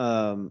 couple.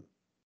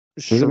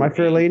 Was it My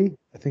Fair Lady?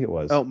 I think it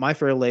was. Oh, My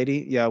Fair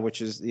Lady, yeah,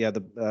 which is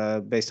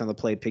the based on the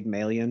play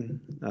Pygmalion,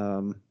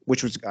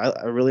 which was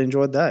I really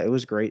enjoyed that. It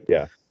was great.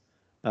 Yeah.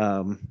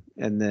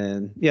 And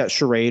then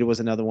Charade was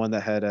another one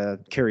that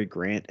had Cary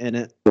Grant in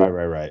it.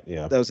 Right.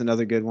 Yeah. That was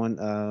another good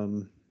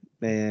one.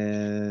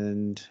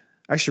 And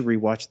I actually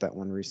rewatched that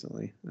one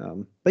recently.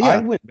 But yeah, I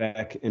went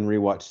back and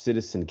rewatched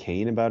Citizen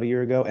Kane about a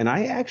year ago, and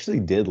I actually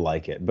did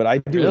like it. But I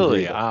do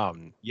Really?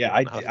 agree. Yeah,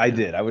 I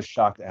did. I was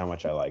shocked at how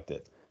much I liked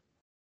it.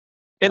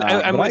 And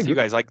I'm but I with you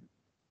agree. guys. Like,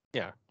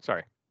 yeah.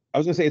 Sorry. I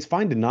was gonna say it's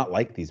fine to not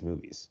like these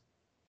movies.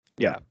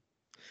 yeah.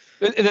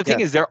 And the thing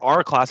is, there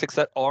are classics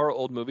that are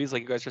old movies,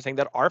 like you guys are saying,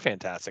 that are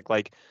fantastic.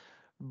 Like,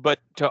 but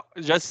to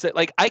just say,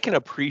 like, I can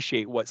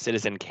appreciate what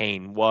Citizen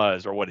Kane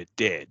was or what it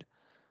did,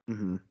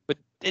 Mm-hmm. but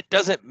it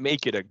doesn't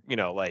make it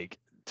a, like,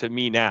 to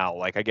me now,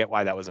 like, I get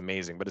why that was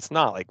amazing, but it's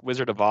not like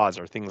Wizard of Oz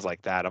or things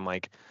like that. I'm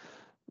like,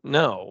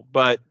 no,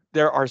 but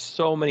there are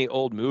so many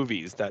old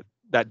movies that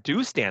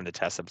do stand the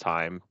test of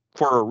time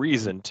for a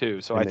reason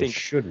too. So And I they think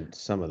shouldn't.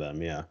 Some of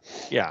them, yeah.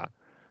 yeah.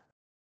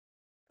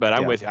 But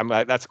I'm Yeah. with you.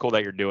 That's cool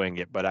that you're doing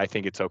it, but I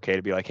think it's okay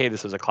to be like, hey,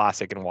 this is a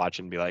classic, and watch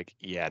and be like,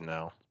 yeah,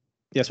 no.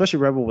 Yeah, especially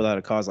Rebel Without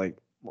a Cause. Like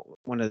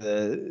one of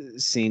the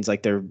scenes,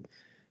 like they're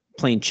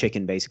playing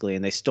chicken basically,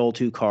 and they stole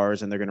two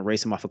cars and they're going to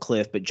race them off a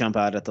cliff, but jump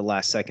out at the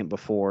last second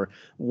before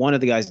one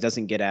of the guys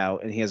doesn't get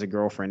out, and he has a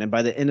girlfriend. And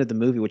by the end of the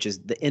movie, which is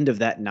the end of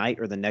that night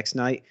or the next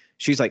night,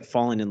 she's like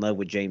falling in love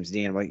with James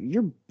Dean. I'm like,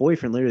 your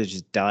boyfriend literally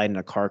just died in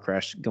a car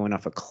crash going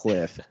off a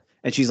cliff,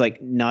 and she's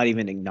like not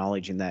even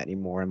acknowledging that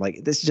anymore. I'm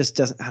like, this just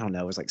doesn't. I don't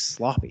know. It was like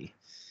sloppy.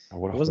 Oh,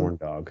 what a horn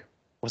dog.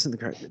 Wasn't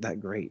that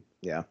great?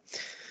 Yeah.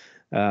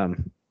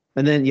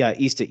 And then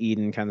East of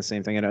Eden, kind of the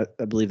same thing. And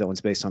I believe that one's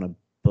based on a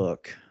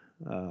book.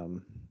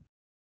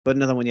 But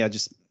another one,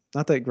 just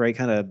not that great.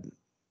 Kind of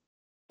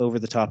over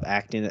the top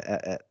acting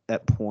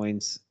at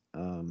points.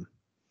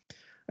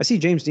 I see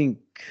James Dean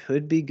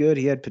could be good.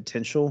 He had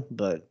potential,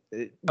 but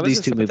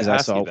these two movies I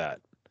saw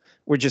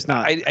were just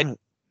not.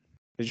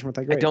 They just weren't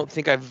that great. I don't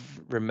think I've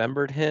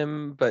remembered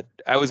him, but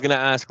I was gonna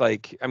ask.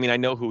 Like, I mean, I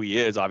know who he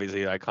is.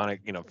 Obviously,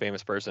 iconic,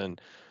 famous person.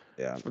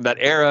 Yeah. From that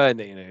era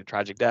and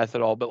tragic death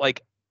and all. But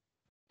like,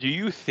 do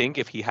you think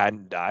if he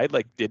hadn't died,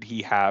 like, did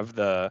he have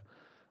the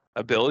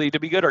ability to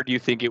be good, or do you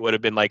think it would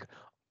have been like,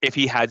 if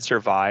he had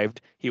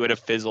survived, he would have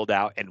fizzled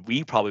out, and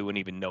we probably wouldn't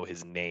even know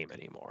his name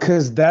anymore?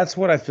 Because that's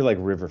what I feel like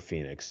River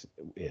Phoenix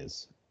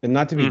is, and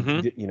not to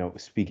be,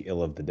 speak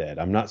ill of the dead.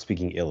 I'm not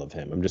speaking ill of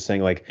him. I'm just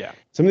saying, like,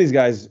 some of these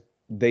guys,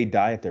 they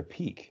die at their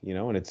peak,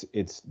 and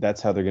it's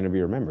that's how they're going to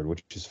be remembered,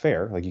 which is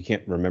fair. Like, you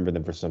can't remember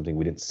them for something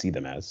we didn't see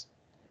them as.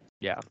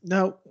 Yeah.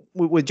 No,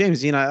 with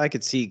James Dean, I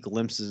could see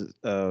glimpses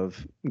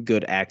of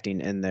good acting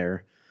in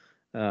there,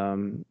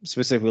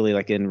 specifically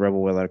like in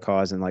Rebel Without a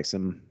Cause and like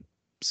some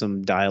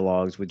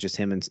dialogues with just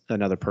him and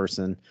another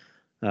person.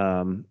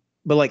 But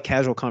like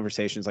casual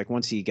conversations, like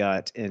once he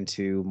got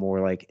into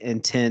more like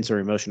intense or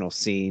emotional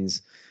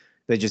scenes,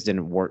 they just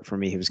didn't work for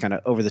me. He was kind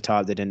of over the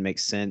top. They didn't make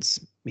sense.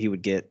 He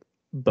would get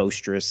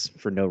boisterous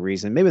for no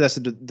reason. Maybe that's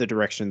the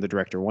direction the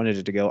director wanted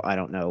it to go. I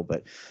don't know,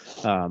 but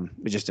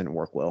it just didn't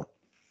work well.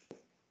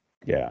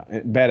 Yeah,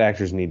 bad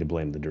actors need to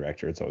blame the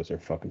director. It's always their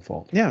fucking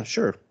fault. Yeah,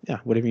 sure. Yeah,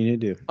 whatever you need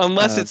to do.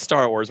 Unless it's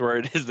Star Wars, where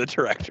it is the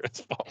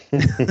director's fault.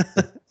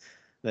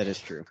 That is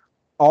true.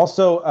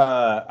 Also,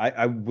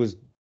 I was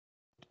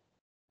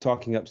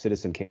talking up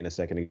Citizen Kane a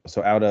second ago.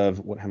 So out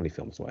of how many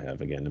films do I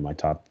have again in my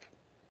top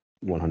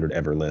 100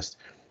 ever list?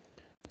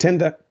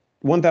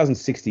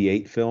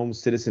 1,068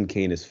 films. Citizen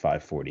Kane is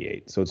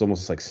 548. So it's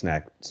almost like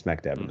smack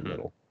dab in the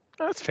middle.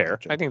 That's fair.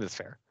 I think that's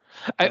fair.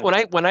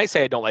 When I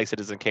say I don't like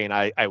Citizen Kane,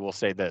 I will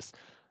say this.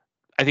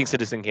 I think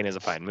Citizen Kane is a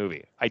fine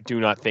movie. I do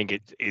not think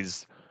it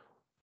is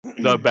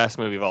the best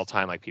movie of all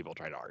time, like people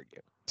try to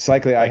argue.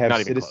 Cycling, I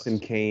have Citizen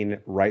Kane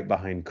right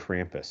behind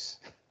Krampus.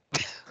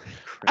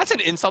 That's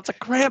an insult to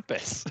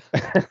Krampus.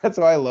 That's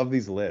why I love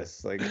these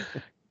lists. Like,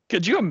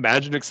 could you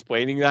imagine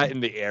explaining that in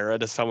the era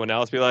to someone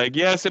else? Be like,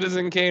 yeah,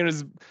 Citizen Kane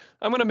is.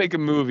 I'm gonna make a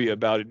movie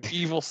about an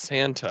evil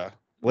Santa.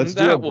 Let's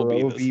do a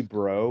bro v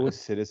bro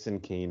Citizen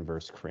Kane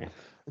versus Krampus.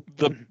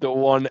 The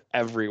one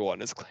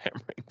everyone is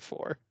clamoring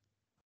for.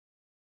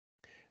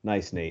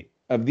 Nice, Nate.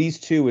 Of these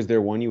two, is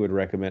there one you would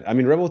recommend? I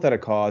mean, Rebel Without a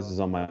Cause is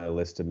on my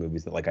list of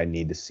movies that I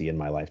need to see in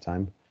my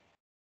lifetime.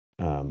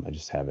 I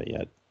just haven't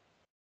yet.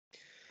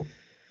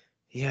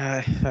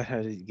 Yeah, if I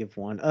had to give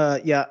one.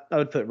 I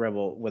would put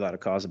Rebel Without a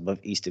Cause above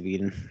East of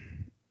Eden.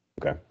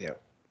 Okay. Yeah.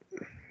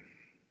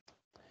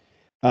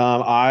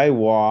 I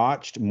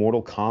watched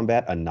Mortal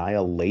Kombat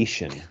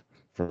Annihilation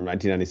from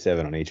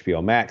 1997 on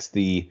HBO Max,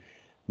 the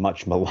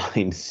much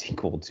maligned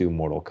sequel to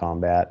Mortal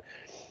Kombat.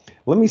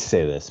 Let me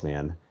say this,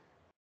 man.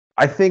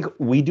 I think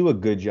we do a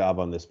good job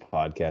on this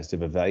podcast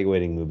of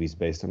evaluating movies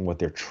based on what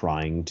they're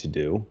trying to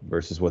do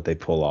versus what they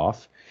pull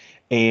off.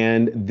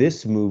 And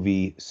this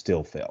movie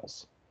still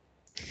fails.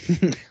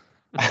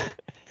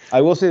 I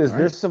will say this: All right.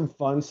 there's some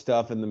fun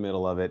stuff in the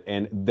middle of it,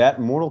 and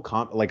that Mortal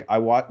Kombat, like I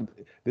watch,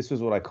 this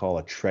was what I call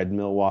a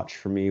treadmill watch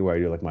for me, where I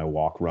do like my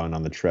walk run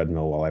on the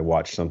treadmill while I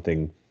watch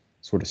something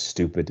sort of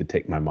stupid to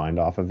take my mind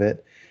off of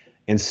it.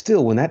 And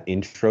still, when that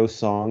intro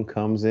song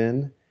comes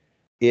in,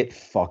 it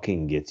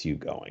fucking gets you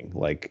going.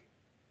 Like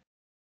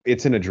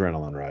it's an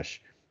adrenaline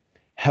rush.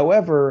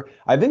 However,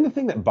 I think the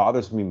thing that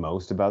bothers me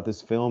most about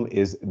this film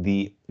is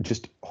the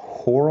just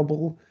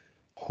horrible,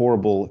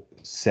 horrible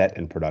set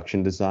and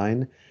production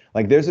design.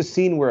 Like there's a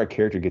scene where a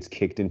character gets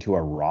kicked into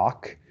a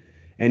rock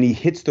and he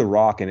hits the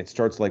rock and it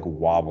starts like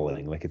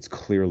wobbling, like it's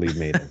clearly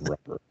made of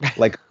rubber.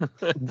 Like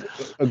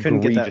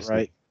Couldn't get that egregiously.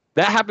 right.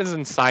 That happens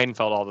in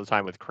Seinfeld all the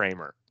time with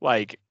Kramer.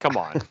 Like, come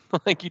on.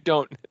 Like, you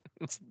don't,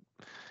 it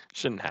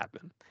shouldn't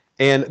happen.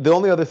 And the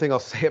only other thing I'll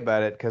say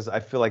about it, because I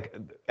feel like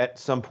at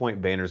some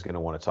point Boehner's going to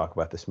want to talk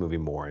about this movie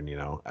more, and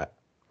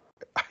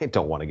I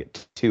don't want to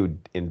get too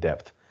in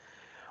depth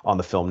on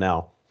the film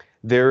now.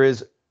 There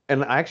is,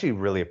 and I actually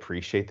really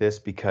appreciate this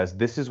because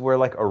this is where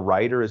like a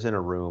writer is in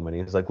a room and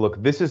he's like,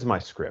 "Look, this is my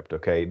script,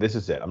 okay? This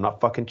is it. I'm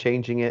not fucking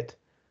changing it.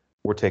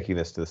 We're taking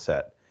this to the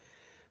set."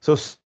 So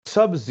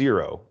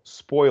Sub-Zero,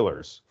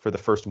 spoilers for the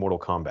first Mortal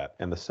Kombat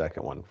and the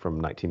second one from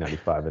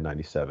 1995 and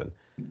 97.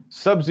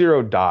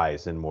 Sub-Zero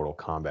dies in Mortal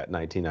Kombat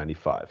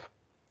 1995.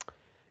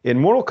 In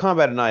Mortal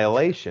Kombat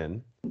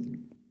Annihilation,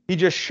 he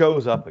just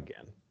shows up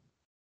again.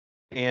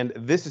 And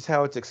this is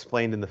how it's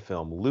explained in the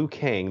film. Liu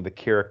Kang, the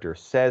character,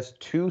 says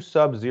to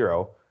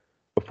Sub-Zero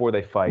before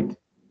they fight,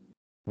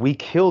 "We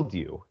killed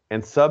you."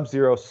 And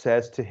Sub-Zero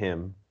says to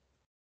him,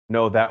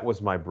 "No, that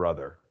was my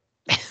brother."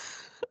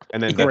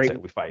 And then that's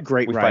it. We fight.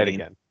 Great we writing.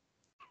 fight again.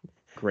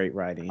 Great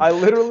writing. I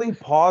literally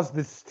paused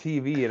this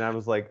TV and I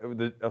was like,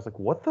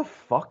 what the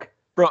fuck?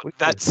 Bro,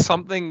 that's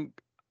something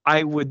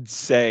I would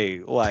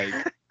say, like,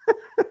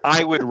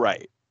 I would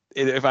write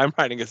if I'm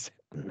writing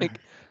like,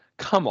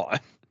 come on.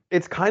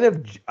 It's kind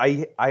of,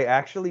 I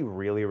actually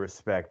really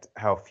respect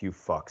how few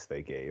fucks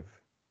they gave.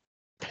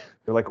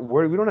 They're like,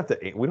 we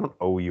don't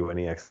owe you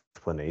any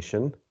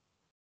explanation.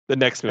 The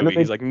next movie,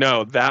 he's like,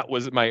 "No, that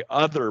was my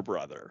other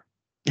brother."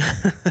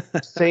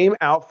 Same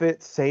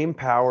outfit, same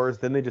powers.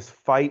 Then they just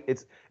fight.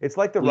 It's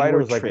like the writer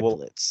was like,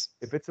 triplets.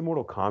 "Well, if it's a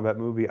Mortal Kombat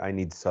movie, I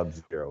need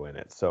Sub-Zero in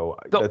it." So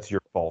that's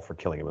your fault for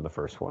killing him in the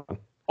first one.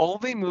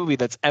 Only movie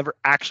that's ever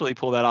actually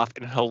pulled that off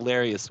in a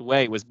hilarious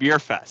way was Beer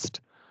Fest.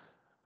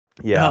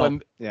 Yeah.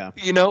 Yeah.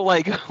 You know,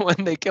 like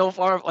when they kill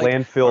Farm, like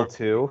Landfill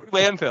 2.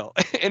 Landfill.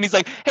 And he's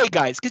like, "Hey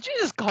guys, could you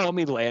just call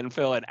me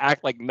Landfill and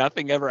act like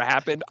nothing ever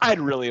happened?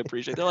 I'd really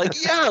appreciate it." They're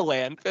like, "Yeah,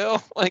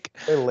 Landfill." Like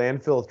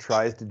Landfill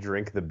tries to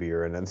drink the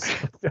beer and then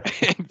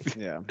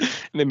Yeah. And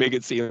they make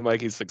it seem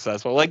like he's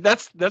successful. Like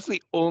that's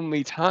the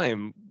only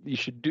time you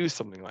should do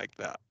something like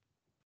that.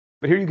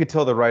 But here you could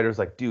tell the writer's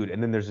like, dude,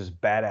 and then there's this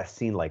badass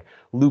scene like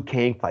Liu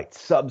Kang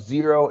fights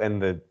Sub-Zero, and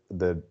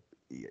the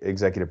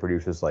executive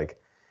producer's like,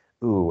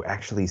 "Ooh,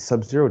 actually,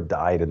 Sub-Zero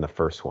died in the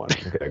first one."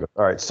 Okay, I go,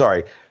 all right,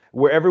 sorry.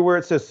 Everywhere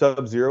it says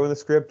Sub-Zero in the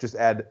script, just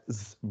add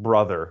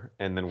brother,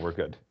 and then we're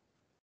good.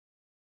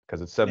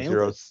 Because it's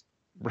Sub-Zero's.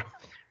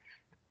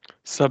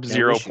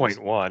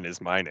 Sub-0.1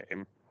 is my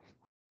name.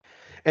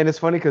 And it's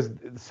funny because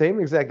the same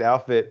exact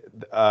outfit,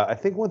 I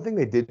think one thing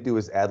they did do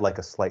is add like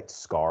a slight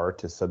scar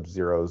to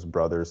Sub-Zero's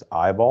brother's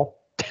eyeball.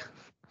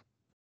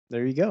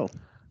 There you go.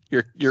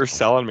 You're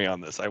selling me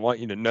on this. I want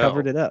you to know.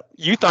 Covered it up.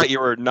 You thought you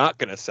were not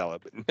going to sell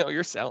it, but no,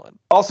 you're selling.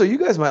 Also, you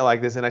guys might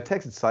like this, and I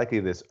texted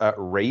Psyche this.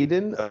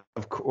 Raiden,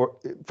 of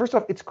course. First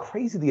off, it's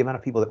crazy the amount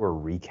of people that were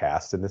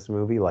recast in this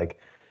movie. Like,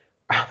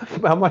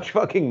 how much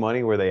fucking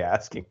money were they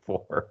asking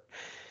for?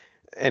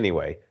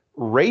 Anyway,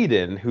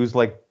 Raiden, who's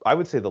like, I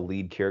would say the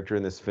lead character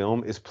in this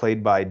film, is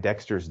played by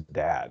Dexter's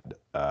dad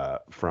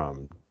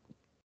from,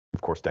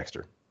 of course,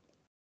 Dexter.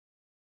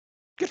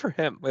 Good for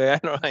him. I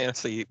don't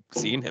honestly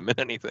seen him in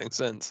anything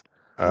since.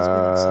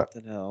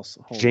 Something else.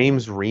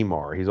 James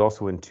Remar. He's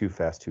also in Too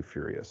Fast, Too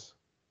Furious.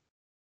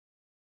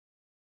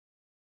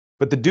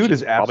 But the dude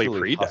is probably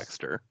absolutely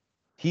pre-Dexter.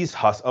 He's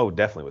Oh,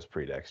 definitely was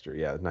pre-Dexter.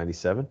 Yeah,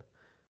 97.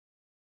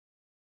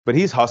 But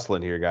he's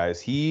hustling here, guys.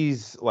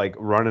 He's like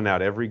running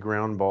out every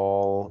ground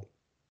ball.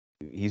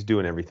 He's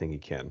doing everything he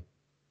can.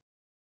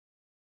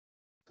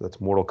 So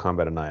that's Mortal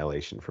Kombat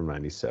Annihilation from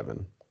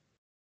 97.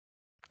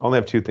 I only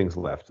have two things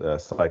left.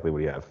 Likely, what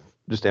do you have?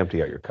 Just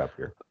empty out your cup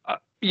here.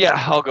 Yeah,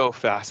 I'll go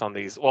fast on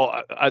these.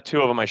 Well,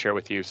 two of them I share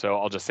with you. So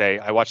I'll just say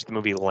I watched the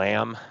movie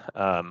Lamb,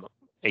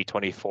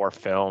 A24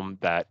 film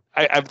that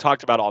I've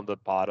talked about on the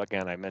pod.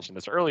 Again, I mentioned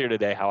this earlier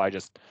today, how I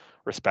just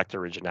respect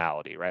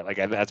originality, right? Like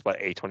that's what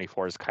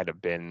A24 has kind of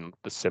been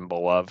the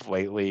symbol of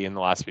lately in the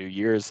last few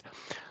years.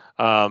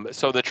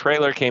 So the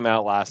trailer came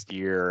out last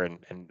year,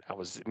 and I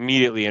was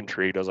immediately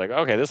intrigued. I was like,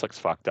 okay, this looks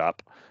fucked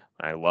up.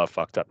 I love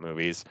fucked up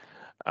movies.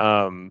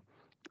 Um,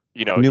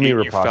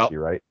 Numi you felt Rapace,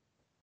 right?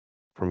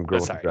 From Girl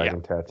with the sorry, yeah,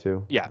 Dragon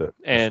Tattoo. yeah, The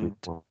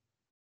sweet one.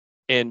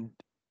 and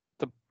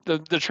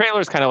the trailer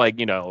is kind of like,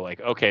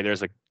 like, okay,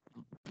 there's a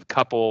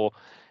couple,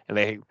 and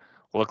they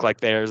look like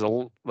there's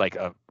like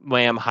a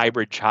lamb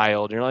hybrid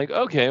child. And you're like,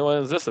 okay, what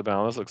is this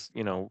about? This looks,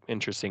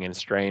 interesting and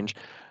strange.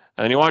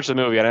 And then you watch the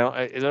movie.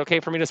 Is it okay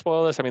for me to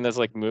spoil this? I mean, that's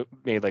like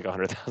made like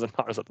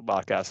 $100,000 at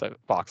the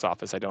box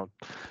office. I don't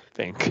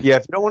think. Yeah,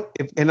 if you don't want,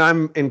 and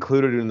I'm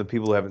included in the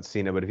people who haven't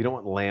seen it, but if you don't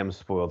want Lamb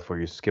spoiled for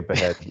you, skip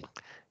ahead.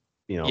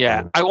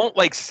 Yeah, I won't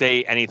like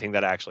say anything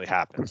that actually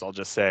happens. I'll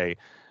just say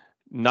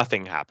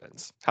nothing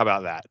happens. How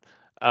about that?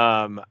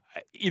 Um,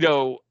 you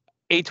know,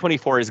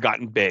 A24 has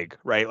gotten big,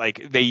 right?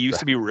 Like they used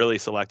to be really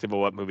selective of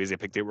what movies they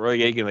picked. They were really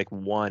getting like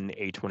one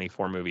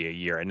A24 movie a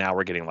year, and now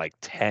we're getting like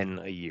 10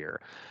 a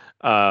year,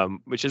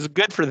 which is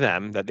good for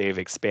them that they've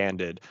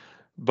expanded.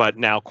 But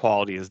now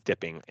quality is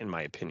dipping, in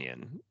my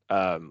opinion.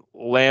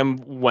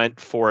 Lamb went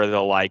for the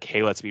like,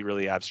 hey, let's be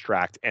really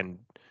abstract and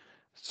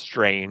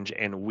strange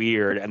and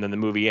weird, and then the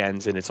movie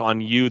ends, and it's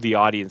on you, the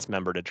audience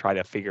member, to try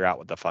to figure out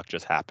what the fuck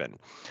just happened.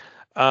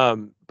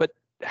 But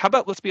how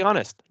about, let's be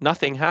honest,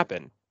 nothing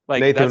happened.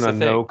 Like Nathan, that's the a thing.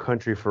 No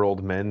Country for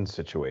Old Men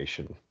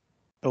situation.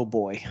 Oh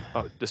boy.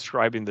 Oh,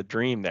 describing the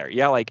dream there.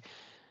 Yeah, like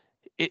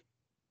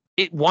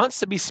it wants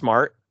to be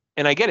smart,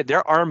 and I get it.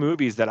 There are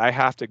movies that I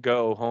have to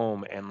go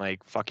home and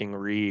like fucking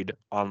read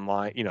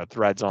online,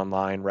 threads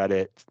online,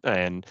 Reddit,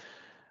 and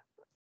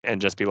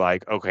just be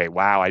like, okay,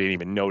 wow, I didn't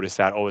even notice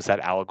that. Oh, is that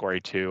allegory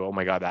too? Oh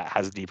my god, that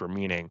has deeper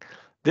meaning.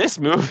 This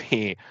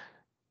movie,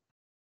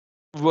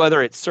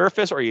 whether it's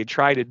surface or you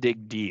try to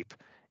dig deep,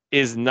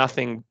 is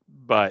nothing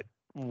but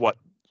what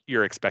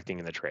you're expecting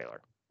in the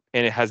trailer.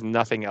 And it has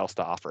nothing else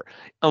to offer.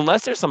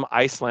 Unless there's some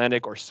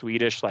Icelandic or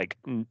Swedish like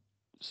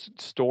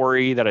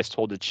story that is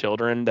told to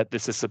children that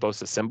this is supposed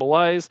to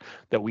symbolize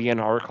that we in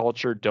our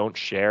culture don't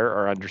share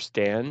or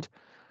understand,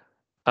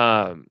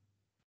 the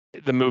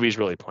movie's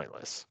really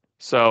pointless.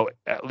 So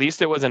at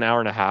least it was an hour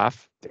and a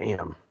half.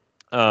 Damn.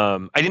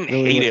 I didn't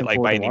Really hate it looking like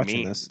forward by to any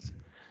watching means. this.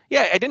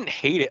 Yeah, I didn't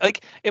hate it.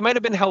 Like it might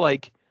have been how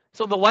like,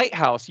 so The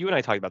Lighthouse, you and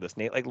I talked about this,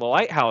 Nate. Like The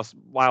Lighthouse,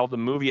 while the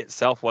movie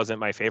itself wasn't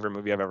my favorite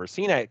movie I've ever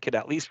seen, I could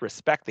at least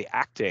respect the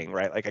acting,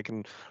 right? Like I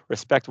can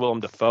respect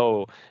Willem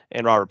Dafoe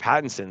and Robert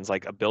Pattinson's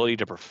like ability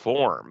to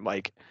perform.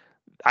 Like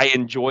I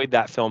enjoyed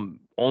that film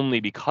only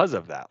because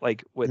of that.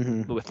 Like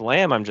with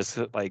Lamb, I'm just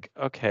like,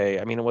 okay,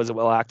 I mean, was it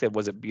well acted?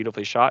 Was it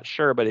beautifully shot?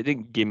 Sure, but it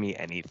didn't give me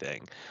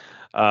anything.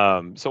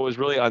 So it was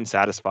really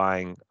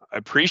unsatisfying. I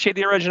appreciate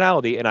the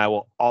originality, and I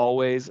will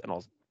always,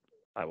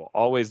 I will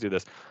always do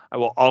this. I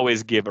will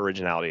always give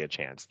originality a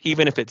chance,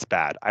 even if it's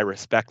bad. I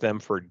respect them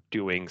for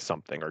doing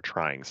something or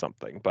trying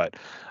something. But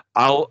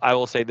I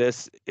will say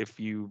this: if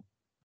you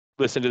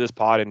listen to this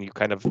pod and you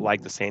kind of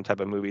like the same type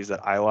of movies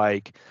that I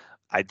like,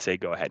 I'd say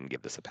go ahead and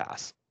give this a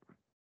pass.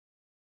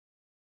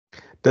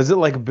 Does it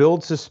like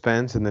build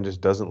suspense and then just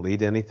doesn't lead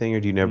to anything,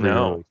 or do you never even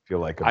No, really feel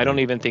like I don't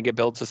even think it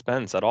builds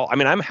suspense at all. I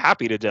mean, I'm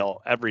happy to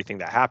tell everything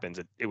that happens.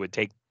 It would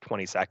take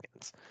 20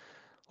 seconds.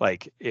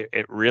 Like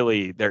it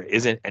really, there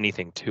isn't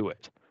anything to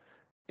it.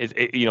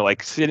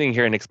 Like sitting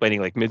here and explaining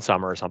like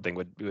Midsummer or something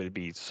would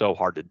be so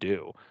hard to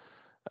do.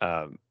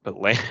 But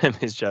Lamb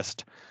is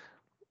just,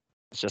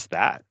 it's just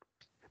that.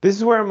 This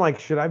is where I'm like,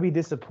 should I be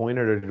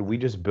disappointed, or did we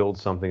just build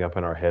something up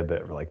in our head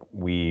that like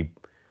we,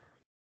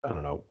 I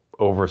don't know,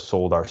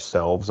 oversold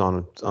ourselves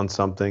on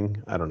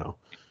something? I don't know.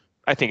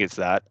 I think it's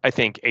that. I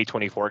think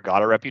A24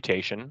 got a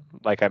reputation,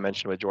 like I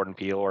mentioned with Jordan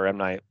Peele or M.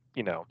 Night,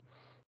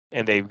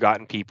 and they've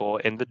gotten people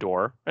in the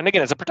door. And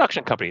again, as a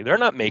production company, they're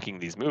not making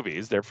these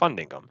movies, they're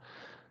funding them.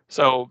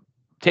 So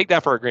take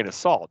that for a grain of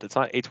salt. It's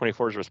not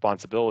A24's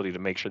responsibility to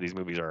make sure these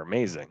movies are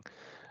amazing.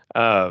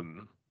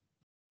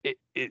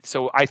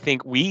 So I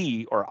think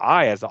we, or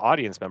I as the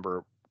audience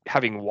member,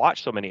 having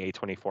watched so many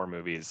A24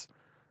 movies,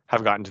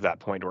 have gotten to that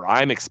point where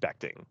I'm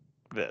expecting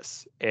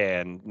this.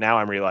 And now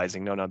I'm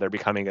realizing, no, they're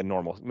becoming a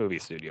normal movie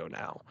studio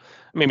now.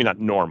 Maybe not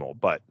normal,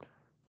 but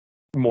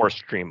more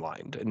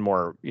streamlined and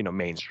more,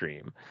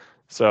 mainstream.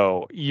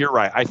 So you're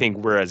right. I think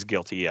we're as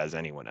guilty as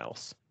anyone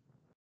else.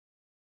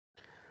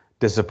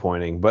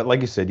 Disappointing, but like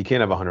you said, you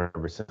can't have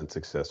 100%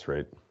 success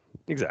rate.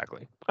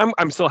 Exactly.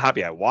 I'm still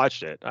happy I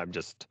watched it. I'm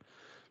just,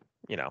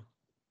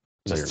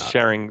 just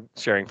sharing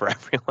for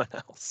everyone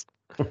else.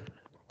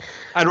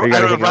 I'd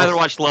rather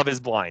watch Love Is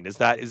Blind. Is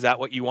that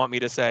what you want me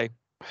to say?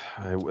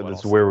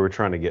 That's where we were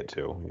trying to get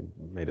to. You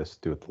made us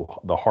do it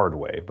the hard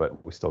way,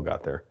 but we still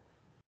got there.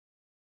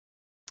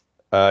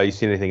 You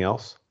seen anything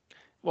else?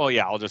 Well,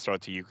 yeah, I'll just throw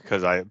it to you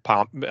because I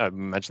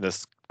mentioned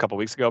this a couple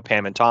weeks ago.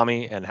 Pam and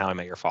Tommy and How I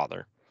Met Your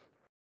Father.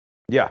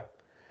 Yeah.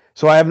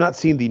 So I have not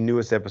seen the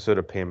newest episode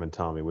of Pam and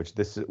Tommy, which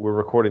we're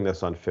recording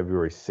this on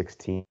February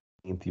 16th.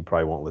 You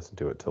probably won't listen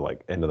to it till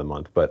like end of the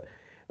month, but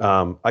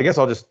I guess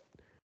I'll just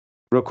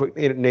real quick.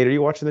 Nate, are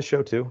you watching the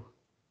show too?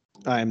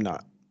 I am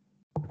not.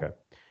 Okay.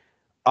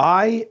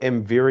 I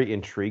am very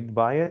intrigued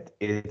by it.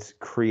 It's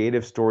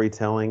creative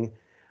storytelling.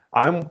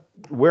 I'm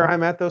where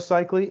I'm at though,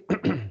 cyclically.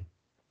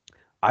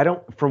 I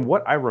don't, from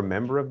what I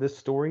remember of this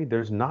story,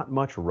 there's not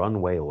much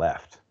runway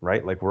left,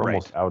 right? Like we're Right.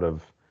 almost out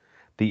of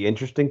the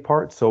interesting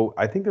part. So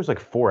I think there's like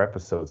 4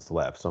 episodes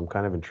left. So I'm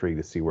kind of intrigued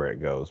to see where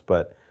it goes.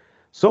 But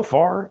so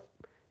far,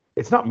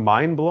 it's not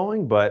mind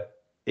blowing,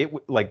 but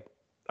like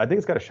I think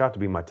it's got a shot to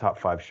be my top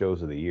 5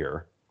 shows of the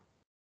year.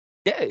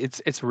 Yeah,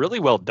 it's really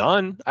well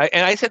done.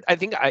 I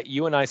think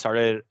you and I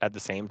started at the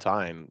same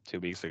time 2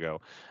 weeks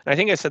ago, and I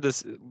think I said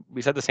this.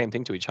 We said the same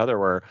thing to each other.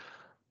 Where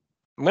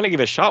I'm going to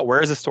give it a shot.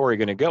 Where is the story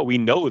going to go? We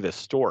know this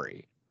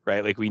story,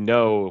 right? Like we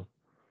know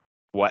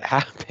what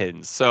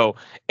happens. So,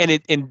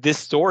 and this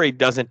story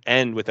doesn't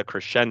end with a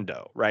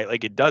crescendo, right?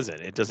 Like it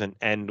doesn't. It doesn't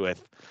end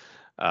with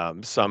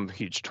some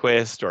huge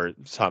twist or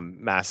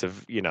some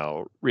massive,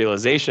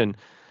 realization.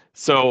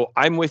 So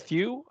I'm with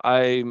you.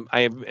 I've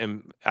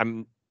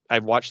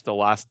watched the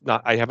last.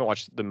 Not. I haven't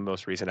watched the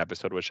most recent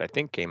episode, which I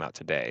think came out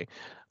today.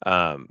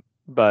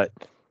 But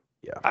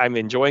Yeah. I'm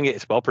enjoying it.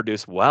 It's well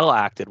produced, well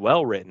acted,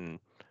 well written.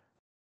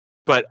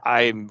 But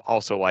I'm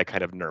also like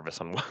kind of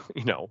nervous on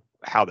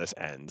how this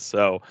ends.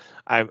 So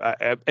I'm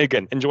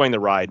again enjoying the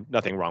ride.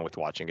 Nothing wrong with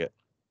watching it.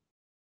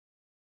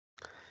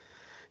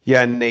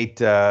 Yeah, Nick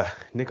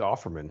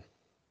Offerman.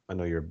 I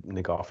know you're a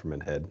Nick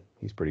Offerman head.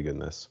 He's pretty good in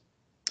this.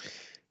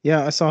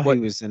 Yeah, I saw What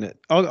he was in it.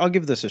 I'll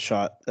give this a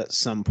shot at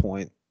some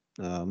point,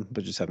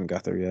 but just haven't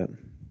got there yet.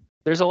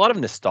 There's a lot of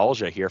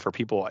nostalgia here for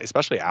people,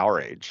 especially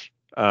our age,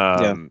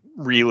 Yeah.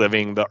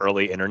 reliving the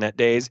early internet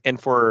days.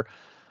 And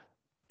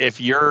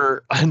if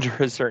you're under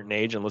a certain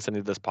age and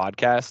listening to this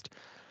podcast,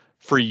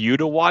 for you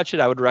to watch it,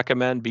 I would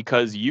recommend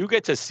because you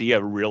get to see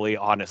a really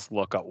honest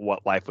look at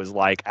what life was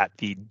like at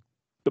the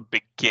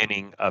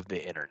beginning of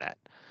the internet.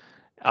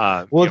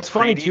 Well, it's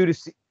funny too to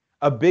see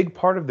a big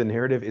part of the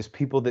narrative is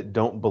people that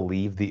don't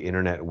believe the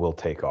internet will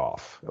take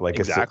off. Like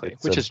exactly,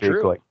 it's which a is big,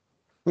 true. like,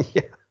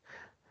 yeah.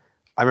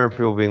 I remember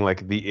people being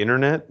like, "The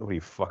internet? What are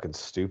you fucking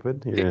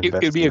stupid? You're gonna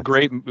invest It'd be in a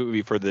great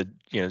movie for the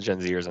Gen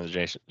Zers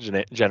and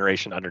the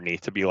generation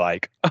underneath to be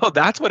like, oh,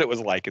 that's what it was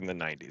like in the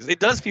 90s.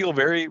 It does feel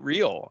very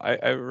real.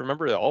 I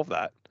remember all of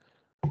that.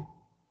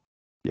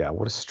 Yeah,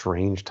 what a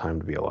strange time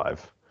to be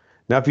alive.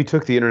 Now, if you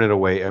took the internet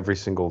away, every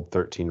single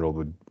 13-year-old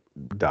would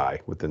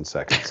die within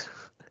seconds.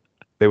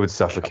 They would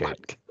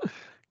suffocate.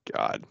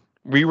 God,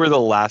 we were the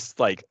last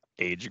like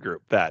age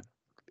group that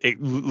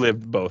it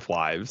lived both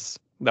lives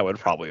that would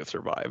probably have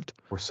survived.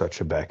 We're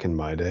such a back in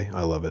my day.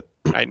 I love it.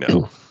 I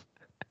know.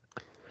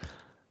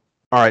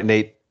 All right,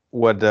 Nate.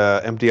 What?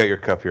 Empty out your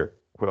cup here.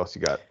 What else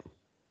you got?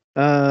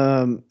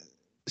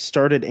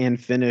 Started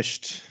and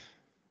finished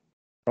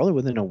probably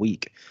within a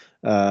week.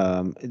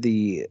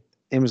 The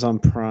Amazon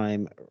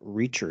Prime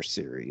Reacher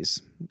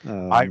series.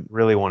 I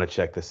really want to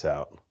check this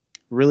out.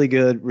 Really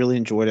good. Really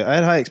enjoyed it. I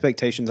had high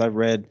expectations. I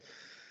read.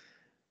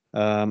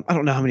 I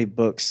don't know how many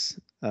books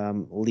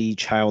Lee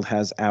Child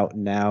has out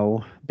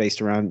now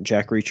based around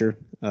Jack Reacher.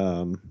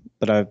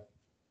 But I've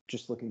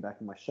just looking back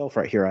on my shelf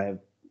right here. I have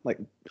like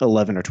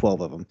 11 or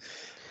 12 of them.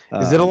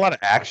 Is it a lot of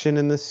action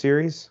in this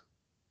series?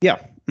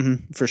 Yeah,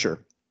 for sure.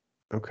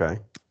 Okay.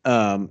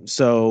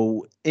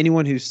 So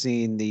anyone who's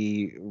seen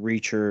the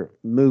Reacher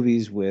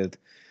movies with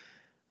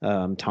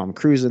Tom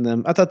Cruise in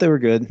them, I thought they were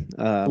good.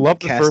 Love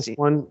the first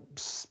one.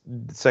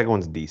 The second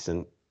one's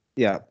decent.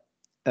 Yeah.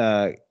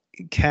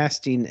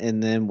 Casting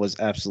in them was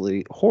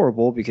absolutely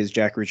horrible because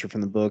Jack Reacher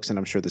from the books, and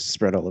I'm sure this is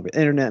spread all over the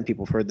internet, and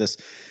people have heard this,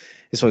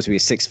 is supposed to be a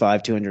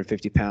 6'5",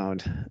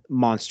 250-pound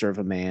monster of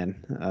a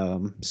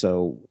man.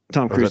 So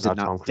Tom Cruise did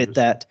not fit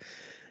that.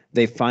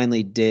 They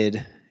finally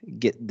did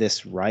get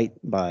this right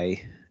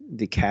by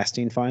the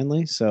casting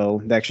finally.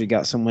 So they actually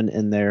got someone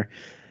in there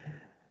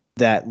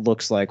that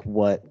looks like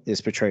what is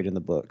portrayed in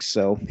the books.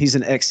 So he's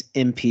an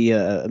ex-MP,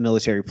 a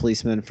military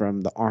policeman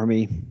from the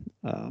Army.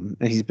 And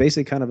he's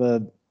basically kind of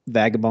a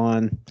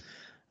vagabond,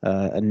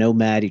 a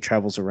nomad. He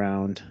travels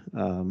around.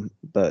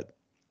 But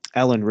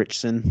Alan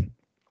Ritchson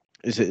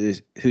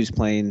is who's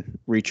playing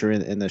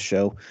Reacher in the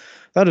show.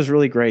 That was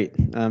really great.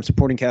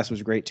 Supporting cast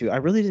was great too. I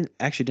really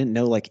didn't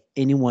know like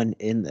anyone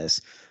in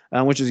this,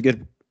 which is a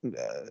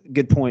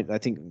good point. I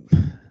think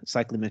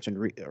Cycling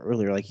mentioned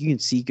earlier, like you can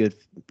see good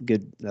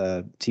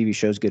TV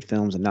shows, good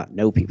films, and not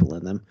know people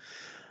in them.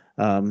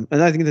 And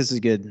I think this is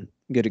a good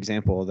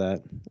example of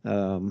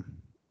that.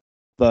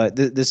 But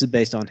this is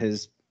based on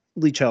his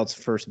Lee Child's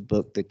first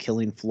book, The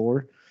Killing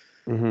Floor,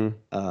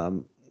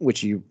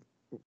 which you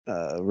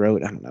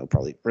wrote, I don't know,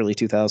 probably early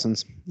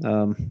 2000s.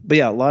 But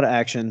yeah, a lot of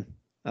action.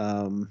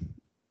 I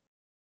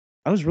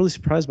was really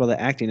surprised by the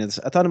acting. I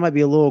thought it might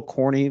be a little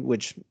corny,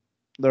 which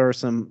there are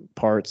some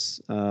parts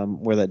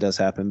where that does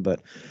happen,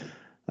 but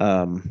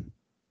yeah,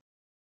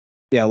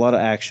 a lot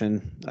of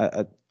action.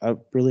 I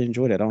really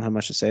enjoyed it. I don't have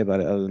much to say about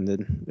it other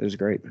than it was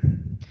great.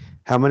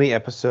 How many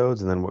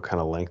episodes, and then what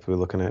kind of length are we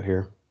looking at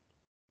here?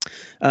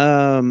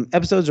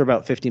 Episodes are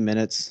about 50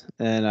 minutes,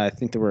 and I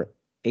think there were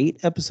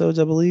 8 episodes,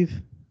 I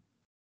believe.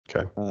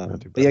 Okay.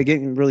 Not too But yeah, bad.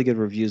 getting really good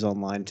reviews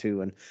online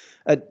too. And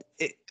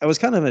I was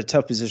kind of in a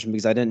tough position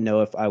because I didn't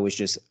know if I was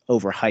just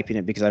overhyping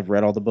it because I've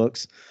read all the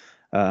books.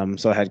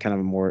 So I had kind of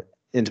a more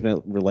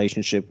intimate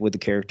relationship with the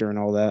character and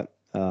all that.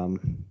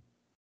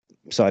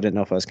 So I didn't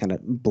know if I was kind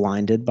of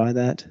blinded by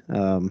that.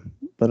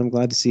 But I'm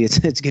glad to see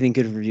it's getting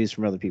good reviews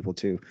from other people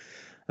too.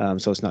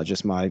 So it's not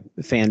just my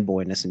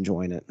fanboyness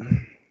enjoying it.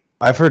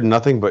 I've heard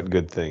nothing but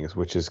good things,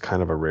 which is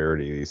kind of a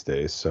rarity these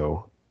days.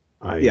 So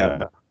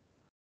Yeah.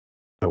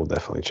 I will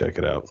definitely check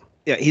it out.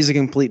 Yeah, he's a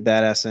complete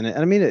badass in it. And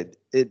I mean,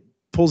 it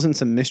pulls in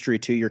some mystery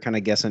too. You're kind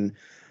of guessing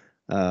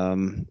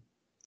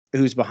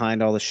who's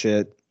behind all the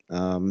shit,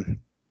 and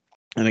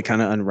it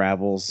kind of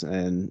unravels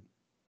and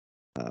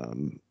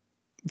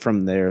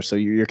from there. So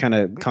you're kind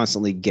of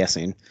constantly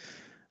guessing.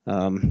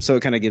 So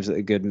it kind of gives it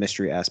a good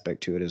mystery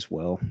aspect to it as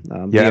well.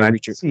 Yeah, and I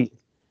Reacher. see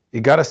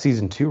it got a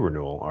season 2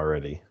 renewal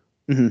already.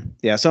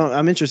 Yeah, so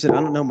I'm interested. I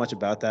don't know much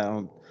about that.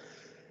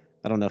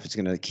 I don't know if it's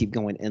going to keep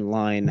going in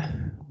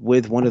line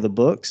with one of the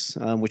books,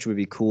 which would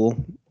be cool,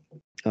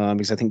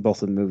 because I think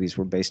both of the movies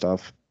were based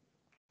off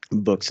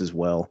books as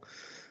well.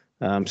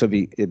 So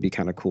it'd be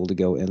kind of cool to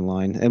go in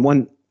line. And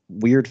one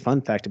weird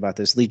fun fact about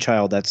this, Lee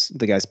Child, that's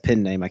the guy's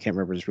pen name. I can't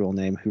remember his real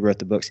name, who wrote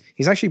the books.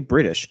 He's actually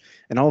British,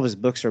 and all of his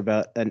books are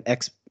about an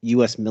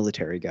ex-U.S.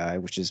 military guy,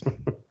 which is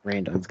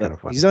random. That's but kind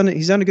of fun.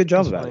 he's done a good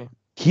job about it.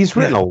 He's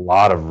written a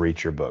lot of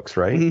Reacher books,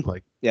 right? Mhm.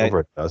 Like Yeah. over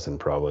a dozen,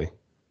 probably.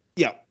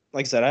 Yeah,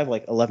 like I said, I have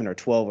like 11 or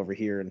 12 over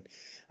here, and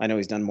I know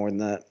he's done more than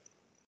that.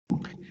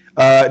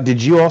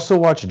 Did you also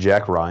watch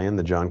Jack Ryan,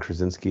 the John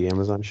Krasinski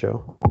Amazon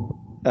show?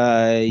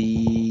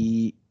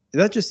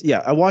 That just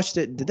I watched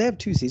it. Did they have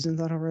 2 seasons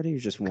of that already, or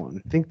just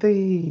one? I think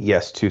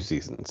yes, 2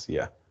 seasons.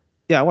 Yeah.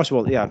 Yeah, I watched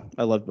both. Yeah,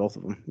 I loved both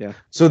of them. Yeah.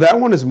 So that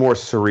one is more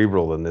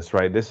cerebral than this,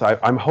 right?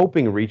 I'm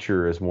hoping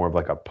Reacher is more of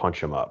like a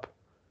punch 'em up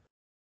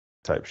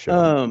type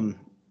show.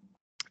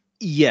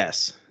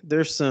 Yes,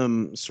 there's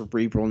some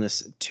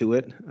cerebralness to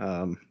it,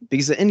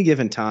 because at any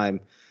given time,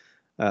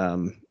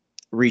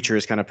 Reacher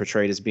is kind of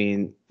portrayed as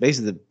being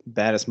basically the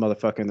baddest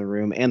motherfucker in the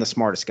room and the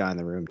smartest guy in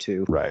the room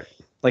too. Right.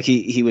 Like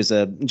he was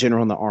a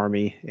general in the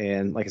army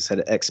and, like I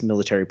said,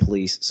 ex-military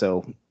police.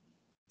 So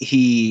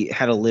he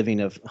had a living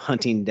of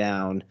hunting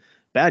down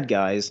bad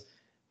guys,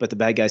 but the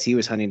bad guys he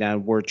was hunting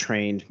down were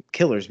trained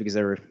killers because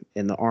they were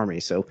in the army.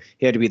 So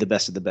he had to be the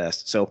best of the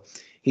best. So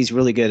he's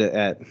really good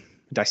at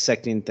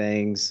dissecting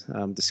things,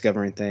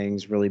 discovering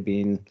things, really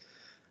being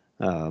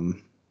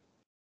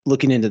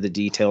looking into the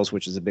details,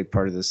 which is a big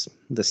part of this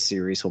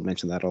series. He'll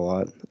mention that a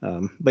lot.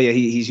 But yeah,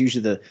 he's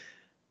usually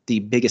the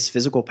biggest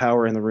physical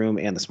power in the room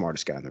and the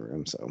smartest guy in the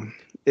room. So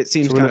it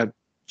seems kind of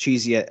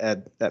cheesy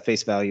at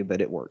face value,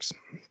 but it works.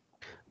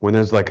 When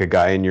there's like a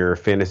guy in your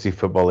fantasy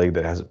football league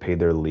that hasn't paid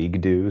their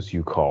league dues,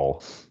 you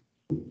call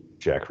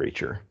Jack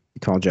Reacher. You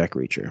call Jack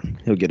Reacher.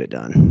 He'll get it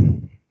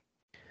done.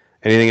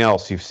 Anything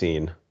else you've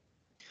seen?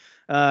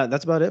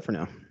 That's about it for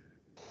now.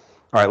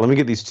 All right, let me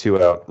get these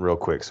 2 out real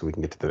quick so we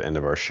can get to the end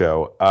of our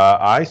show.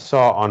 I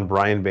saw on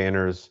Brian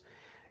Banner's,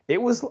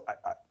 it was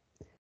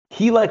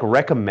he like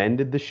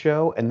recommended the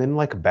show and then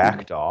like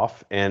backed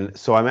off, and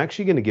so I'm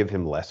actually going to give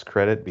him less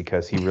credit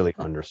because he really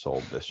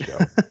undersold this show.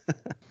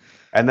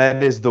 And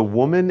that is The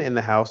Woman in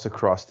the House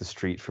Across the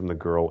Street from the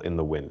Girl in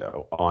the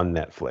Window on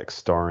Netflix,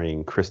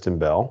 starring Kristen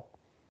Bell.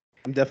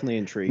 I'm definitely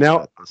intrigued Now,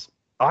 about this.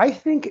 I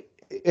think,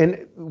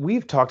 and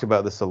we've talked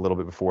about this a little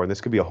bit before, and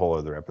this could be a whole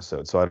other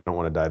episode, so I don't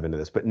want to dive into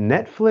this, but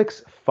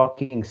Netflix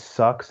fucking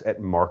sucks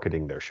at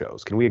marketing their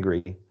shows. Can we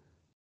agree?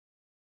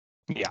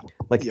 Yeah.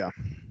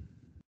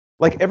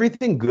 Like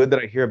everything good that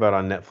I hear about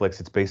on Netflix,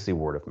 it's basically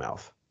word of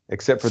mouth,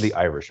 except for The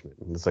Irishman.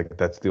 It's like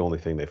that's the only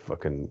thing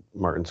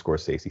Martin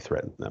Scorsese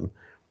threatened them.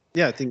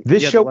 Yeah, I think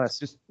this show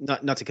just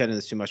not to cut into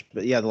this too much,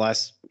 but yeah, the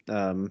last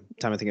time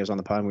I think I was on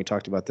the pod and we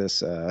talked about this,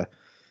 The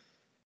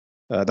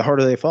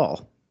Harder They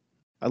Fall.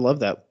 I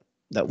love that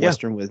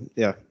Western with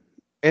and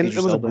Idris it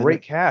was a Elba in great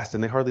it. cast,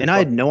 and they hardly. And I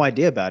had no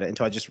idea about it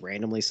until I just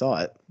randomly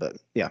saw it. But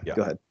yeah.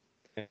 Go ahead.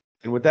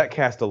 And with that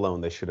cast alone,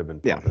 they should have been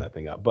pumping that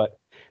thing up. But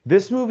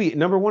this movie,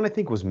 number one, I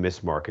think was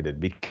mismarketed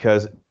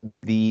because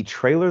the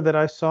trailer that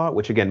I saw,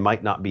 which again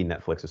might not be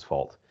Netflix's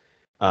fault,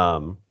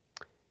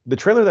 the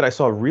trailer that I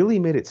saw really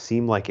made it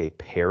seem like a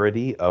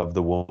parody of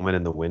The Woman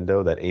in the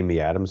Window, that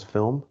Amy Adams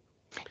film.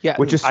 Yeah,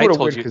 which is sort of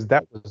weird because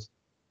that was.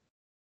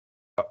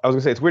 I was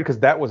gonna say it's weird because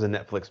that was a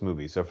Netflix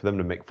movie, so for them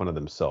to make fun of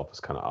themselves is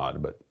kind of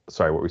odd. But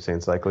sorry, what were you saying,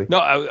 Cycly? No,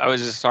 I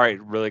was just sorry.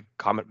 Really,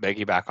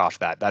 piggyback off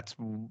that. That's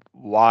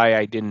why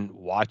I didn't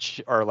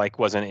watch or like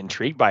wasn't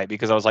intrigued by it,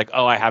 because I was like,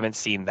 oh, I haven't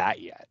seen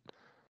that yet.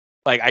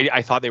 Like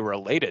I thought they were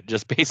related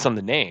just based on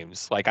the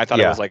names. Like I thought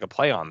it was like a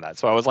play on that.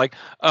 So I was like,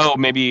 oh,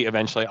 maybe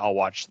eventually I'll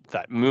watch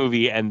that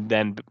movie and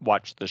then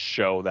watch the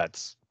show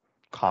that's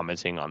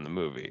commenting on the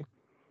movie.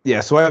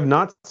 Yeah, so I have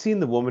not seen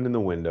The Woman in the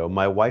Window.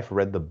 My wife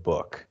read the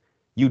book.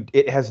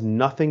 It has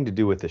nothing to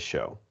do with the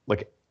show,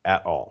 like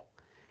at all.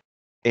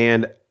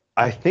 And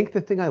I think the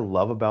thing I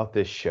love about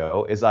this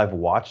show is I've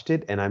watched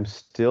it and I'm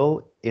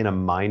still in a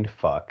mind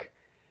fuck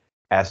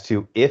as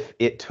to if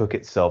it took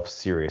itself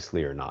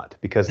seriously or not,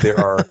 because there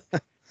are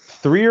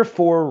 3 or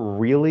 4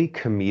 really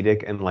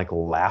comedic and like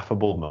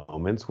laughable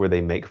moments where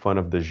they make fun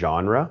of the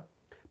genre,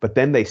 but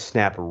then they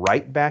snap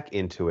right back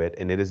into it,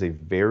 and it is a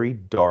very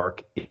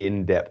dark,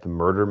 in-depth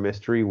murder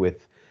mystery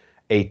with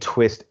a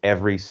twist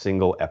every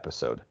single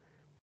episode.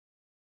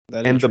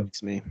 That And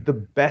intrigues me. the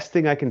best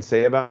thing I can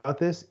say about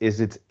this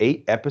is it's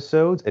 8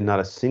 episodes, and not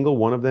a single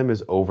one of them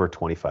is over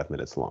 25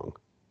 minutes long.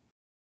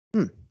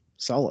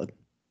 Solid.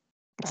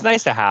 It's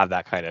nice to have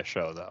that kind of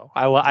show, though.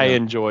 I Yeah.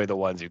 enjoy the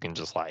ones you can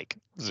just like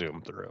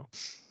zoom through.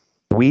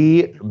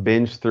 We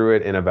binged through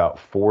it in about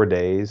 4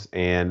 days,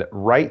 and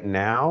right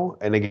now,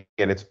 and again,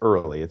 it's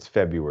early, it's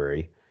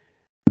February.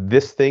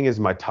 This thing is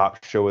my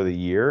top show of the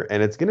year,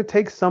 and it's going to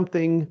take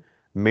something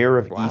Mayor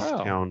of Wow.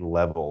 Easttown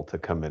level to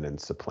come in and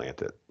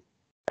supplant it.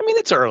 I mean,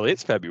 it's early.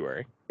 It's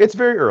February. It's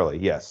very early,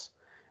 yes,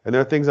 and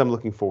there are things I'm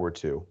looking forward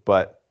to,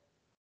 but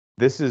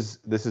this is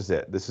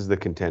it. This is the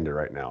contender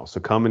right now, so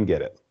come and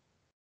get it.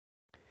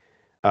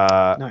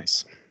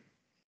 Nice.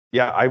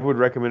 Yeah, I would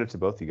recommend it to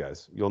both you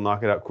guys. You'll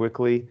knock it out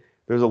quickly.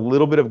 There's a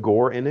little bit of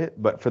gore in it,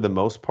 but for the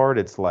most part,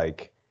 it's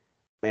like,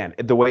 man,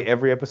 the way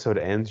every episode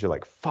ends, you're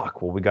like,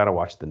 fuck, well, we got to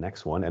watch the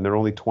next one. And they're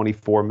only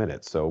 24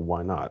 minutes, so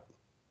why not?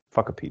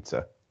 Fuck a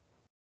pizza.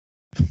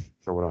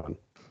 Throw it on.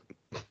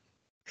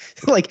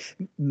 Like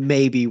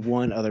maybe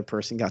one other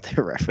person got that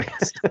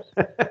reference.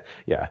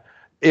 Yeah,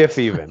 if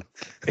even.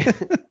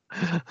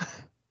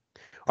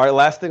 All right,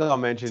 last thing I'll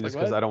mention, It's just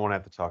like because what? I don't want to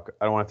have to talk.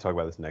 I don't want to talk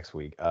about this next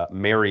week.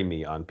 Marry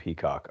Me on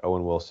Peacock.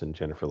 Owen Wilson,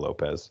 Jennifer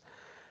Lopez.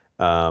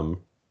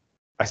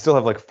 I still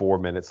have like 4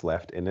 minutes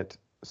left in it,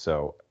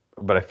 so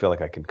but I feel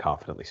like I can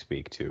confidently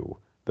speak to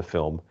the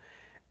film.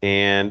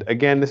 And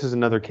again, this is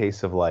another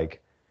case of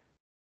like,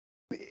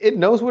 it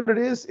knows what it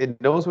is.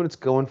 It knows what it's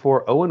going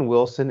for. Owen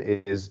Wilson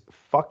is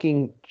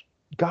fucking,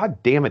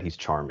 god damn it, he's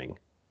charming.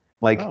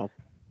 Like, Oh,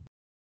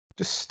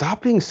 just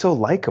stop being so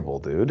likable,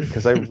 dude,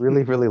 because I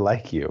really, really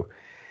like you.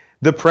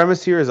 The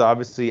premise here is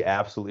obviously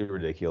absolutely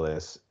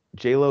ridiculous.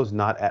 J-Lo's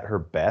not at her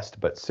best,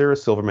 but Sarah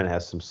Silverman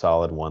has some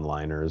solid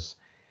one-liners.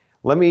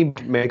 Let me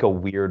make a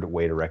weird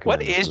way to recommend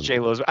What this is movie.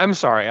 J-Lo's? I'm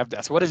sorry, I have to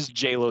ask. What is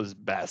J-Lo's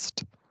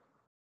best?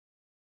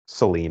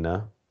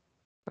 Selena.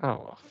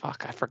 Oh,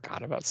 fuck. I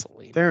forgot about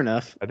Selena. fair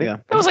enough. I think Yeah.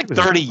 That was like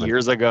 30 fun.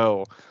 years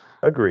ago.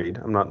 Agreed.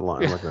 I'm not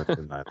lying. I'm not going to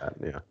deny that.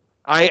 Yeah.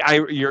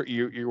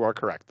 You are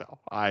correct, though.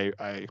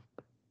 I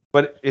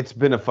But it's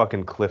been a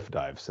fucking cliff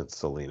dive since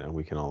Selena.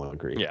 We can all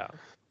agree. yeah.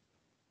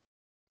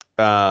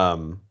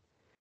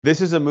 This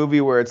is a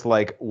movie where it's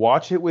like,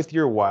 watch it with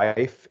your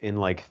wife in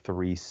like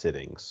 3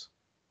 sittings,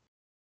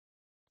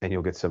 and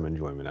you'll get some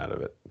enjoyment out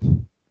of it.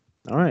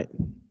 All right.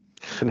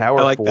 It's an hour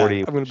I like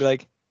 40. that. I'm gonna be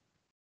like,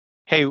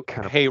 hey,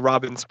 Kind of- hey,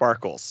 Robin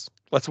Sparkles,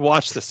 let's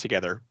watch this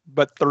together,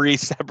 but 3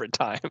 separate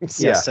times.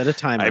 Yeah. Yeah. Set a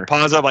timer. I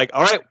pause. I'm like,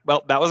 all right,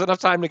 well, that was enough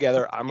time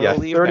together. I'm gonna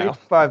leave now.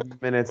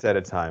 35 minutes at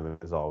a time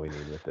is all we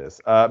need with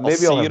this. Maybe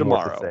see I'll you have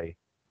more to tomorrow. say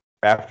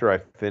after I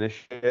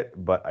finish it,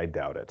 but I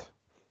doubt it.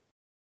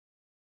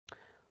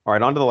 All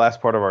right, on to the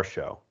last part of our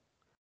show.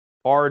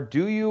 Our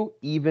Do You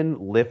Even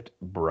Lift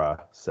Bruh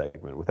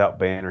segment. Without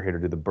Banner here to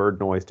do the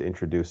bird noise to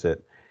introduce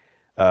it,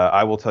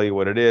 I will tell you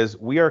what it is.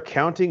 We are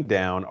counting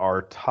down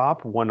our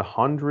top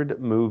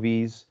 100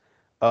 movies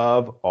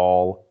of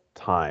all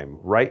time.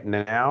 Right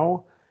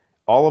now,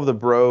 all of the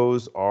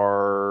bros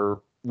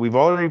are, we've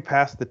already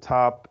passed the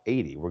top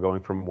 80. We're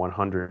going from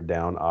 100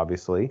 down,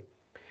 obviously.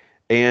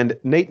 And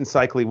Nate and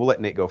Cycly, we'll let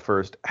Nate go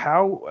first.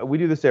 How, we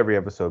do this every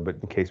episode, but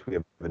in case we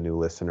have a new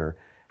listener,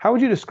 how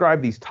would you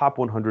describe these top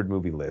 100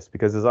 movie lists?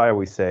 Because as I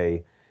always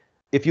say,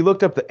 if you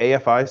looked up the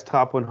AFI's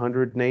top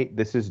 100, Nate,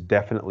 this is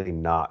definitely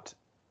not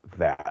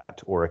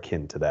that or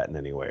akin to that in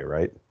any way,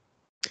 right?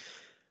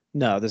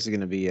 No, this is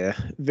going to be a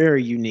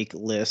very unique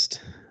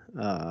list.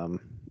 And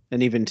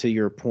even to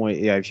your point,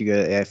 yeah, if you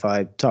go to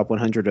AFI top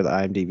 100 or the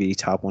IMDb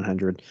top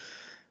 100,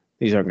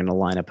 these aren't going to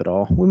line up at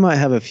all. We might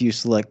have a few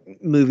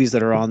select movies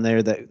that are on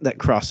there that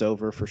cross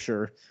over for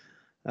sure.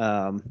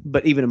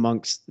 But even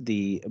amongst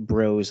the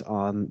bros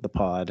on the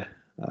pod,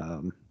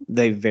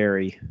 they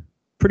vary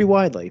pretty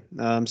widely.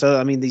 So,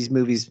 I mean, these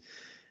movies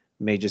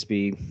may just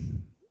be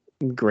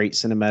great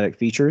cinematic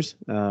features,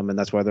 and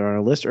that's why they're on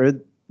our list. Or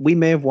we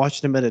may have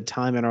watched them at a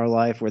time in our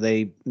life where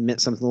they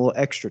meant something a little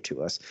extra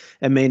to us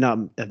and may not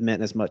have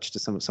meant as much to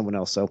someone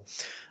else. So,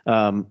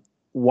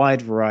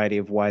 wide variety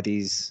of why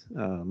these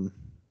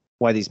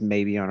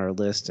may be on our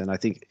list. And I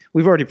think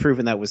we've already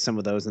proven that with some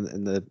of those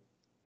in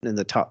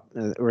the top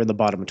or in the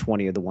bottom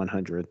 20 of the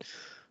 100,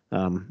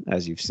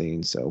 as you've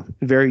seen. So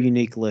very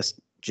unique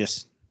list,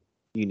 just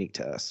unique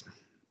to us.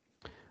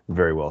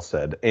 Very well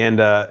said. And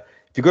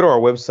if you go to our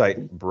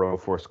website,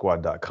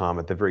 bro4squad.com,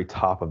 at the very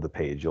top of the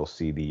page, you'll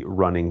see the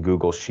running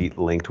Google sheet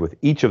linked with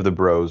each of the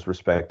bros'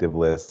 respective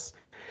lists.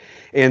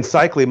 And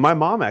Cycly, my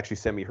mom actually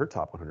sent me her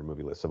top 100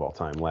 movie list of all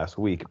time last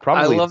week.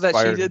 Probably I love that she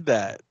inspired- did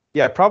that.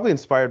 Yeah, probably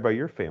inspired by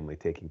your family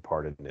taking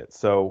part in it.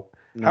 So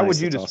how would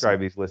Nice, you that's describe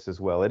awesome. these lists as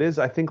well? It is,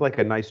 I think, like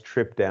a nice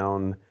trip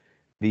down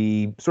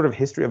the sort of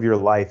history of your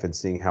life and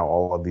seeing how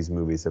all of these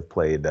movies have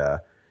played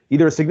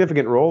either a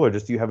significant role or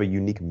just you have a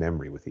unique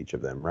memory with each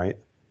of them, right?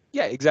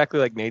 Yeah, exactly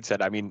like Nate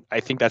said. I mean, I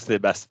think that's the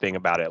best thing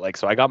about it. Like,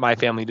 so I got my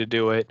family to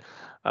do it.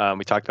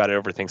 We talked about it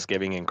over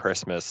Thanksgiving and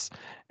Christmas,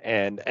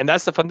 and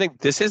that's the fun thing.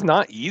 This is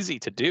not easy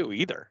to do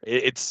either.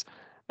 It's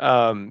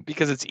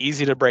because it's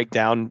easy to break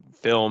down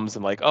films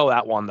and like, oh,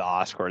 that won the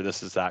Oscar.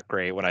 This is that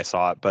great when I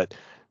saw it, but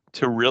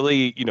to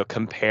really,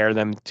 compare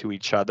them to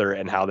each other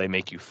and how they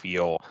make you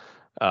feel.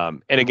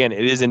 And again,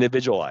 it is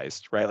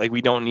individualized, right? Like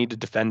we don't need to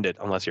defend it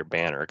unless you're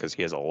Banner because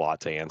he has a lot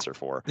to answer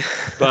for.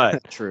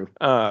 But True.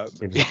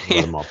 You just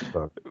let him off the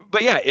hook.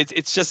 but yeah,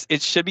 it's just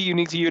it should be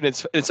unique to you, and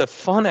it's a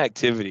fun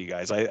activity,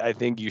 guys. I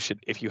think you should,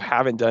 if you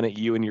haven't done it,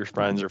 you and your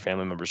friends or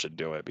family members should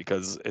do it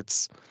because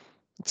it's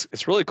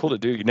really cool to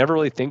do. You never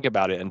really think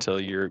about it until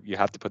you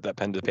have to put that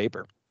pen to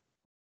paper.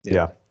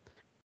 Yeah.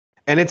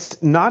 And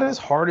it's not as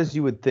hard as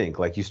you would think.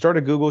 Like you start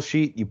a Google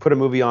sheet, you put a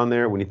movie on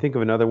there. When you think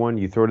of another one,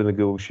 you throw it in the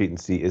Google sheet and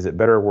see, is it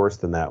better or worse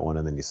than that one?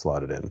 And then you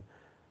slot it in.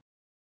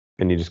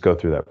 And you just go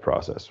through that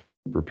process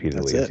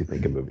repeatedly as you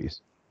think of movies.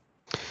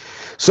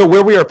 So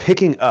where we are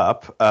picking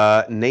up,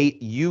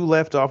 Nate, you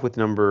left off with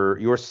your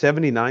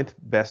 79th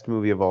best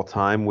movie of all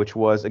time, which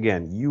was,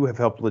 again, you have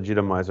helped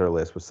legitimize our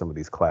list with some of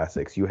these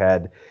classics. You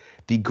had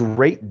The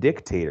Great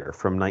Dictator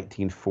from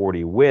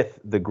 1940 with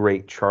the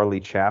great Charlie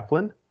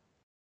Chaplin.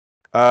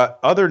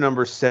 Other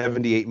number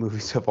 78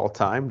 movies of all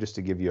time, just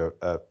to give you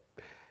a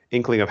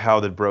inkling of how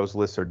the bros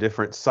lists are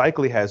different.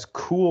 Cycly has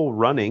Cool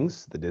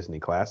Runnings, the Disney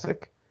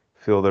classic.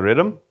 Feel the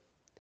Rhythm.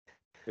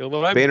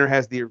 Banner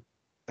has the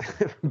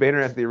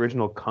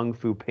original Kung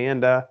Fu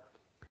Panda,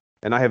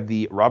 and I have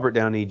the Robert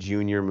Downey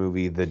Jr.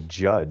 movie The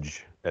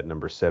Judge at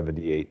number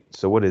 78.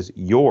 So what is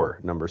your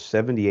number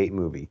 78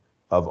 movie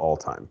of all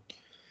time?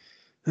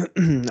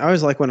 I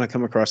always like when I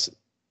come across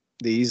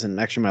these, and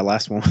actually my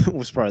last one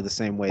was probably the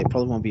same way. It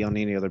probably won't be on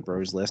any other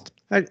bros list.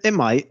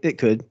 It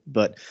could,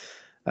 but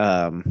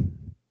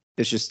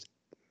it's just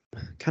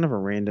kind of a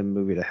random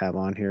movie to have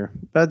on here.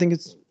 But I think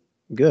it's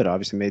good.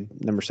 Obviously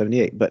made number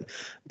 78. But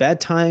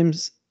Bad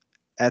Times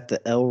at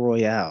the El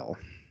Royale.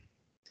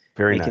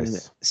 Very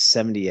nice.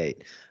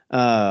 78.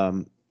 Yeah,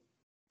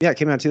 it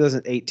came out in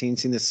 2018.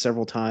 Seen this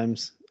several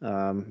times.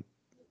 Man,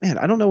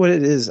 I don't know what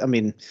it is. I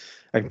mean,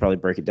 I can probably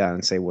break it down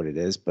and say what it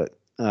is, but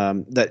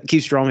that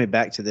keeps drawing me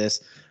back to this.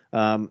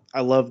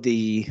 I love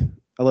the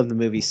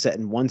movie set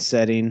in one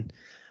setting.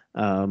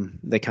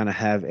 They kind of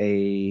have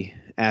a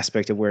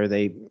aspect of where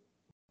they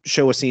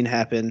show a scene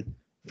happen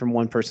from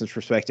one person's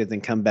perspective,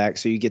 then come back,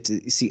 so you get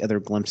to see other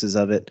glimpses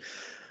of it.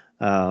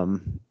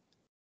 And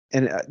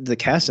the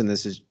cast in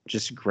this is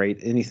just great.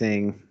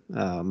 Anything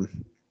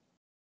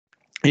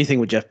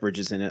with Jeff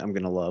Bridges in it, I'm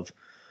gonna love.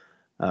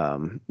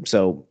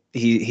 So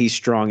he's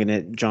strong in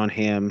it. John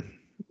Hamm,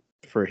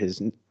 for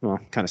his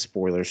kind of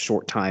spoilers,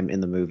 short time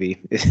in the movie,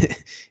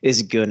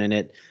 is good in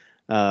it.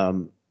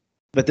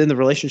 But then the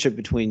relationship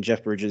between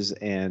Jeff Bridges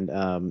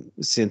and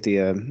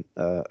Cynthia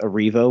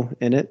Erivo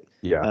in it,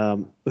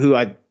 who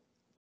I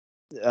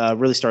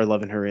really started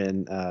loving her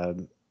in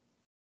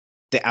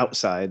the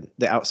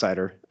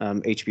Outsider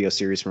HBO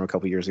series from a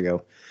couple years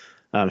ago.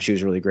 She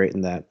was really great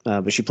in that.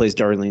 But she plays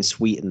Darlene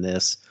Sweet in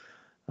this.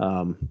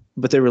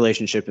 But their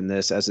relationship in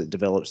this, as it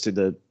develops to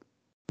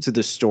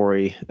the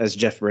story, as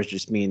Jeff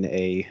Bridges being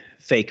a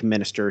fake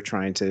minister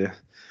trying to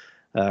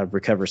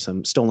recover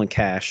some stolen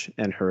cash,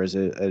 and her as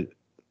a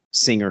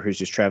singer who's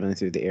just traveling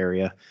through the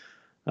area,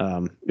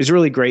 is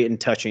really great and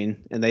touching.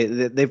 And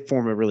they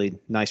form a really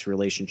nice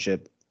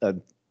relationship,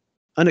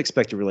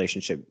 unexpected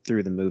relationship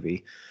through the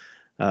movie.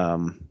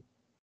 And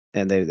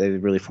they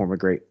really form a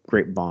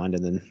great bond.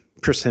 And then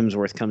Chris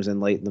Hemsworth comes in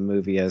late in the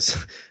movie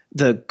as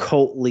the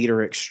cult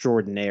leader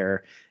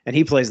extraordinaire, and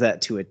he plays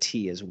that to a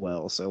T as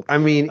well. So I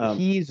mean,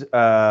 he's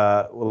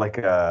like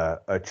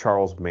a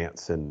Charles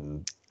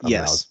Manson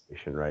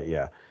amalgamation, right?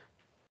 Yeah.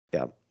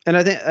 And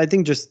I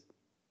think just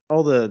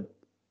all the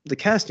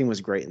casting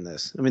was great in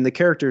this. I mean, the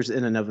characters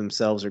in and of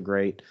themselves are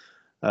great.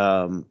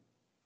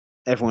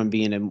 Everyone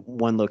being in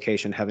one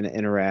location, having to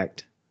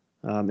interact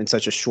in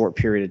such a short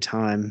period of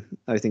time.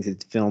 I think that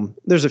the film,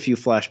 there's a few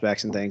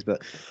flashbacks and things,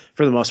 but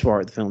for the most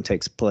part, the film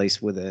takes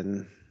place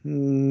within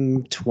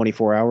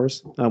 24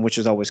 hours, which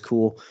is always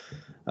cool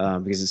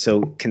because it's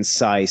so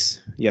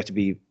concise. You have to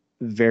be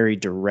very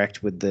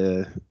direct with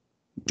the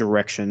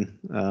direction,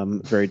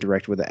 very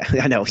direct with it.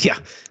 I know, yeah.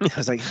 I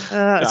was like,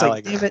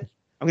 damn it.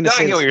 I'm going to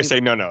say what you're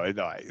saying. No.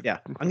 Yeah,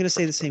 I'm going to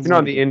say the same. You're not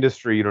in the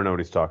industry. You don't know what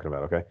he's talking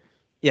about, okay?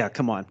 Yeah,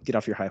 come on. Get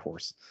off your high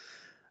horse.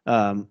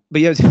 But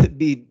you have to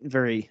be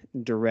very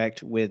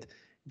direct with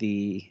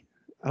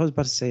I was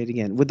about to say it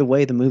again, with the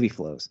way the movie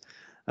flows.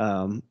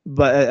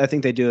 But I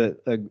think they do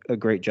a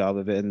great job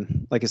of it.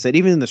 And like I said,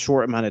 even in the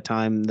short amount of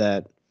time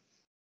that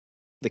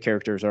the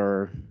characters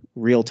are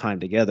real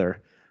time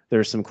together,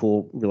 there's some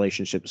cool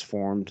relationships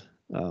formed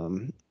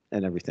and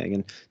everything.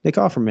 And Nick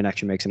Offerman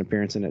actually makes an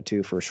appearance in it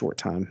too for a short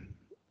time.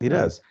 He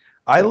does.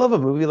 I love a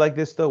movie like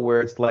this though,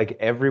 where it's like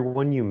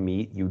everyone you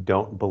meet, you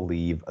don't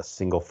believe a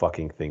single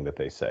fucking thing that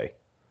they say.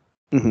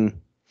 Mm-hmm.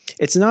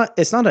 It's not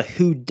a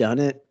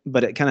whodunit,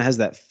 but it kind of has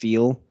that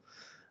feel.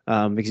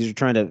 because you're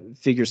trying to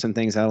figure some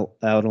things out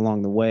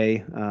along the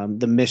way.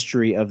 The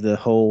mystery of the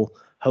whole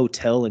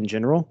hotel in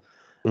general,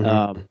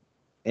 Mhm.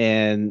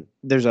 and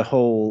there's a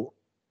whole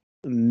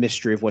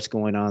mystery of what's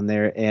going on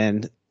there,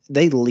 and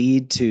they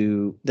lead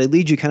you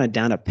kind of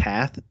down a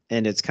path,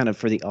 and it's kind of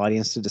for the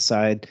audience to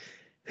decide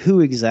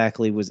who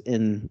exactly was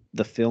in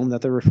the film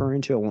that they're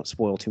referring to. I won't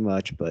spoil too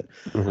much, but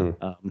Mhm.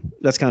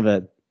 that's kind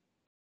of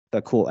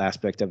a cool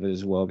aspect of it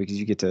as well, because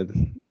you get to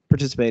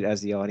participate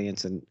as the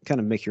audience and kind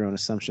of make your own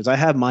assumptions. I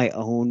have my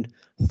own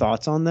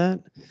thoughts on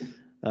that,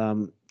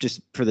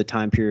 just for the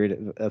time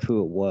period of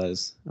who it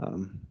was,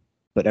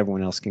 but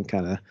everyone else can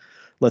kind of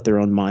let their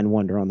own mind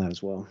wander on that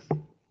as well.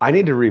 I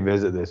need to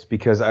revisit this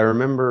because I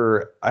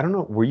remember, I don't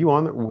know, were you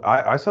on it?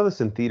 I saw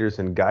this in theaters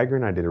and Geiger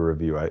and I did a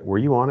review. Were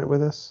you on it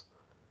with us?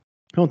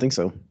 I don't think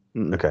so.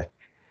 Mm-mm. Okay.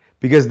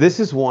 Because this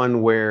is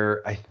one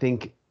where I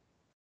think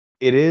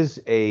it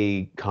is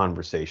a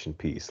conversation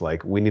piece.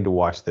 Like, we need to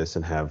watch this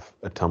and have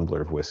a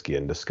tumbler of whiskey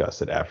and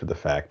discuss it after the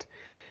fact.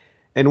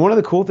 And one of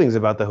the cool things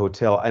about the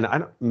hotel, and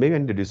maybe I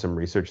need to do some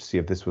research to see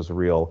if this was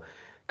real.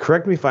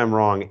 Correct me if I'm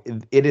wrong.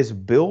 It is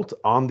built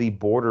on the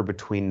border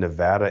between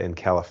Nevada and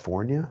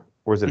California,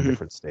 or is it a Mhm.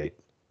 different state?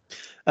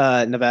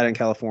 Nevada and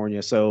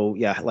California. So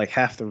yeah, like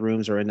half the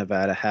rooms are in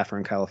Nevada, half are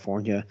in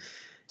California.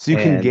 So you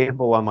can And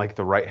gamble on like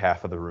the right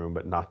half of the room,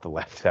 but not the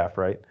left half,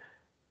 right?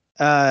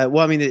 well,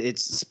 I mean,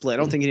 it's split. I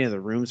don't think any of the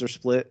rooms are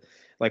split.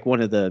 Like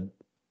one of the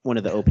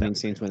opening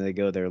scenes when they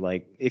go there,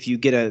 like if you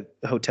get a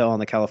hotel on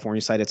the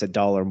California side, it's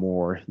 $1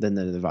 more than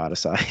the Nevada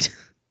side.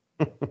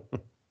 Kind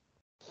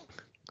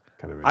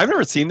of I've never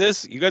interesting. seen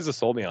this. You guys have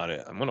sold me on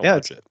it. I'm gonna Yeah,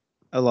 watch it.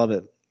 I love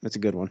it. It's a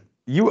good one.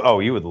 You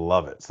would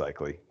love it,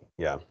 Cycly.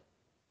 Yeah.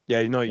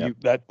 Yeah, you know,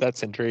 Yep.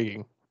 that's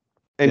intriguing.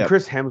 And Yep.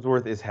 Chris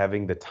Hemsworth is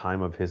having the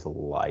time of his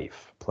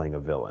life playing a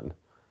villain.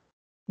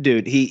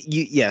 Dude,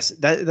 yes,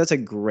 that's a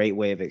great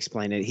way of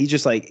explaining it. He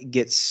just like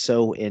gets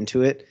so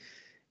into it,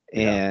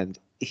 Yeah. and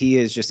he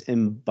is just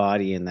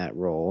embodying that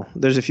role.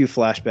 There's a few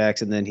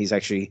flashbacks, and then he's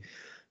actually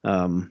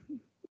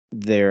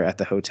there at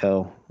the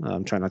hotel.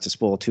 Try not to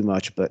spoil too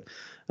much, but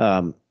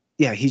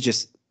yeah, he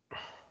just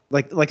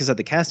like I said,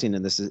 the casting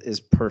in this is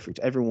perfect.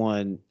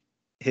 Everyone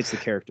hits the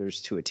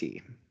characters to a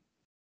T.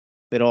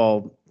 It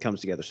all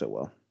comes together so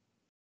well.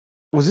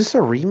 Was this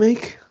a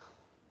remake?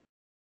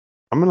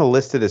 I'm going to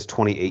list it as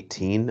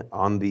 2018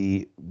 on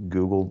the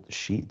Google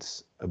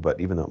Sheets, but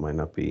even though it might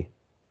not be.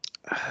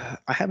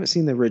 I haven't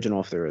seen the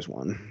original if there is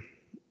one.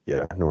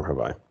 Yeah, nor have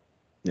I.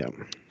 Yeah.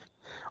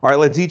 All right,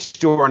 let's each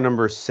do our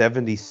number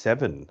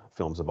 77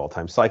 films of all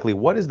time. Cycly,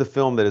 what is the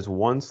film that is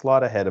one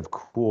slot ahead of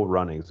Cool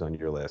Runnings on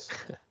your list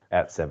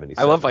at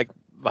 77? I love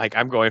like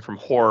I'm going from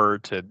horror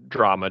to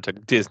drama to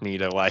Disney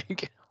to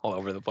like all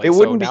over the place. It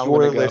wouldn't be now I'm your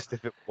gonna go. list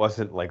if it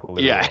wasn't like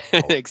literally. Yeah,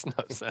 it makes no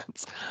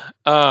sense.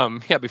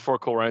 Yeah, before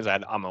Cool Runnings, I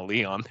had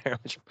Amelie on there,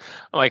 which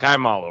I'm like,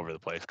 I'm all over the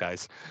place,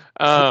 guys.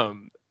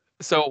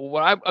 So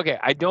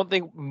I don't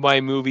think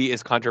my movie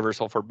is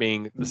controversial for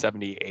being the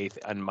 78th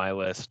on my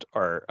list,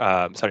 or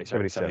sorry,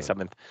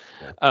 77th.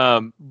 Yeah.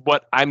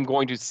 But I'm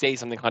going to say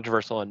something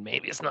controversial, and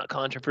maybe it's not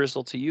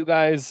controversial to you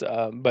guys,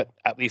 but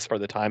at least for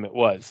the time it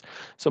was.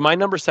 So my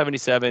number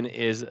 77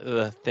 is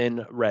The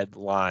Thin Red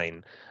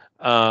Line,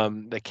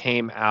 that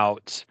came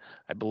out,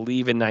 I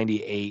believe, in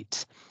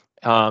 '98.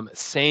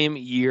 Same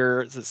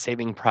year that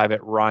Saving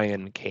Private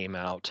Ryan came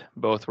out.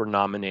 Both were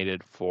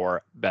nominated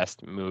for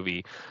Best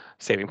Movie.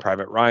 Saving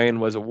Private Ryan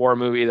was a war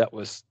movie that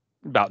was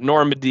about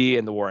Normandy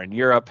and the war in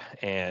Europe,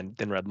 and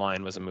Thin Red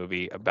Line was a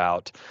movie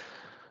about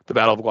the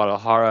Battle of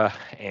Guadalajara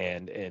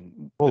and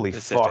in Holy the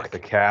Pacific. fuck, the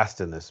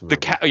cast in this movie.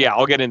 Yeah,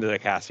 I'll get into the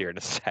cast here in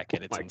a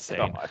second. It's My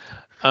insane.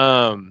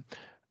 God.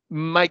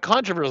 My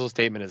controversial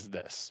statement is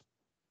this: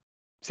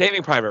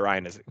 Saving Private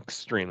Ryan is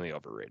extremely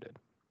overrated.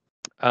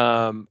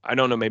 I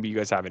don't know, maybe you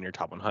guys have it in your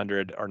top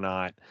 100 or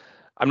not.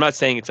 I'm not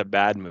saying it's a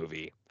bad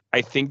movie.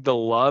 I think the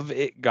love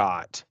it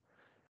got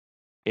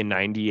in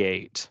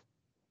 '98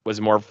 was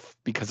more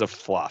because of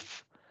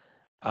fluff.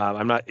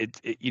 I'm not.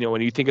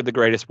 When you think of the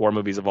greatest war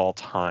movies of all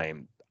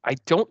time, I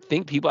don't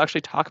think people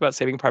actually talk about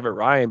Saving Private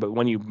Ryan. But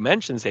when you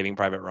mention Saving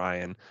Private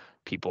Ryan,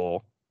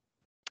 people,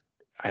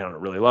 I don't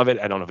really love it.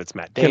 I don't know if it's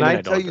Matt Damon. Can I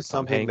don't tell know if you it's Tom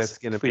something Hanks. that's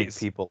going to make Please.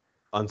 people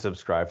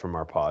unsubscribe from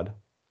our pod?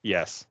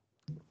 Yes.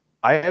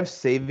 I have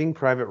Saving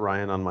Private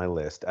Ryan on my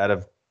list out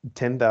of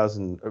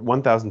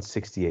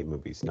 1,068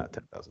 movies, not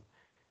 10,000.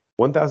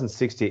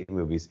 1,068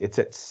 movies. It's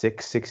at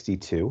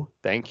 662.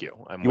 Thank you.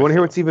 You want to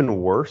hear what's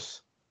even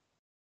worse?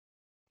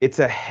 It's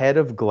ahead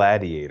of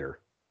Gladiator.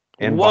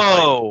 And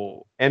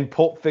Whoa. And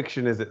Pulp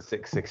Fiction is at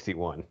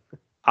 661.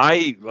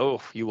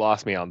 You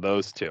lost me on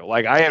those two.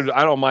 Like I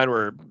don't mind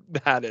where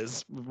that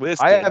is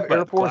listed. I have but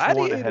Air Force Gladiator?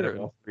 One ahead of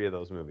all three of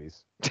those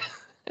movies.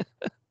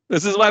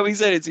 This is why we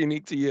said it's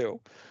unique to you.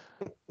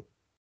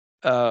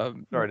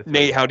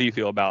 Nate, how do you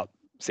feel about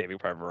Saving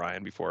Private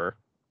Ryan before?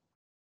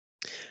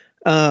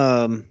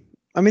 I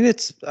mean,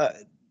 it's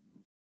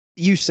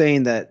you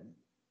saying that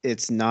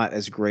it's not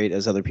as great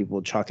as other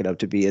people chalk it up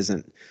to be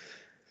isn't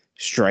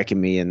striking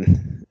me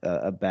in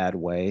a bad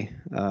way.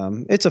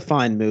 It's a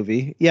fine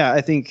movie. Yeah,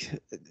 I think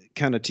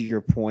kind of to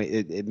your point,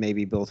 it may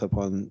be built up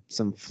on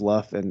some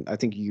fluff, and I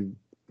think you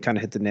kind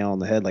of hit the nail on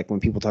the head. Like when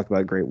people talk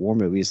about great war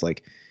movies,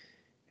 like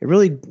it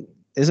really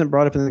isn't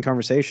brought up in the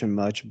conversation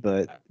much,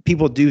 but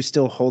people do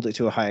still hold it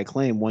to a high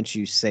acclaim once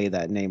you say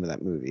that name of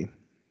that movie.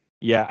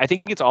 Yeah, I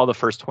think it's all the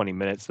first 20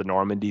 minutes, the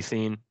Normandy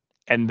scene,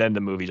 and then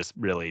the movie just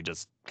really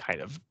just kind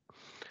of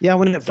Yeah,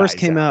 when it first dies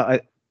came out.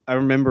 out, I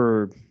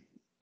remember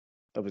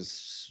I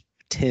was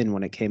 10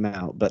 when it came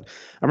out, but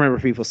I remember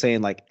people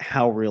saying like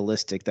how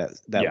realistic that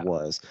Yeah.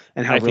 was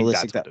and how I think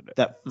realistic that's that what it is.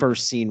 that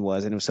first scene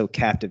was, and it was so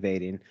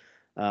captivating.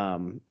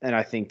 And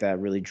I think that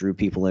really drew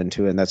people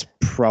into it, and that's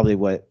probably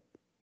what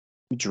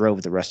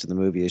drove the rest of the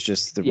movie is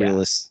just the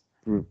Yeah.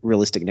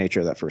 realistic nature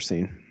of that first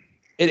scene.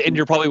 And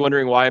you're probably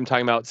wondering why I'm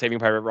talking about Saving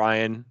Private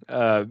Ryan,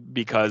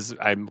 because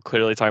I'm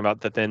clearly talking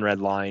about the Thin Red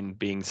Line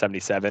being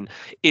 77.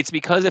 It's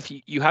because if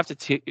you have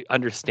to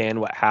understand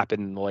what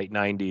happened in the late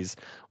 90s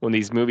when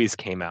these movies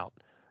came out.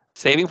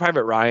 Saving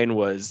Private Ryan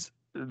was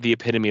the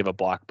epitome of a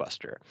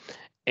blockbuster.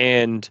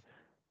 And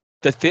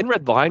the Thin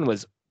Red Line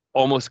was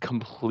almost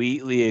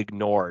completely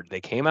ignored. They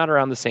came out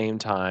around the same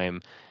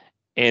time,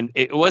 and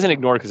it wasn't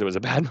ignored because it was a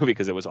bad movie,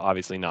 because it was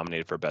obviously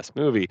nominated for Best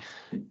Movie,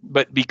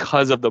 but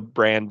because of the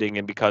branding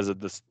and because of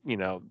this,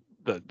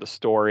 the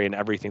story and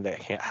everything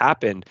that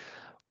happened,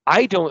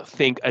 I don't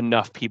think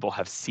enough people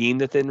have seen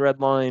the Thin Red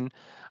Line.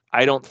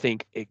 I don't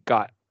think it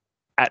got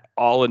at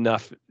all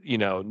enough,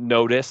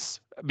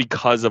 notice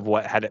because of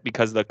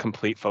because the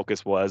complete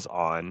focus was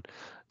on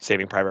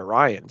Saving Private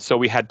Ryan. So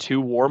we had two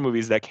war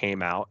movies that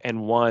came out,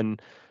 and one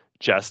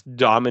just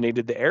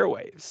dominated the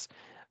airwaves.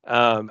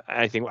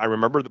 I think I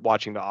remember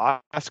watching the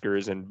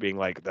Oscars and being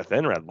like, "The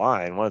Thin Red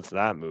Line, what's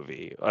that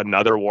movie?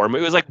 Another war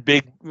movie?" It was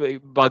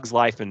like Bug's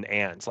Life and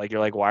Ants. Like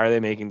you're like, why are they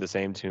making the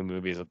same two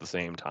movies at the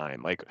same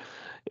time? Like,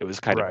 it was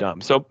kind of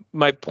dumb. So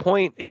my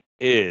point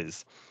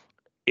is,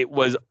 it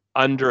was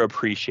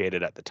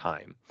underappreciated at the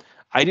time.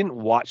 I didn't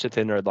watch The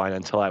Thin Red Line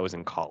until I was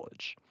in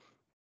college.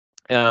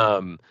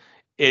 Um,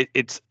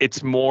 it's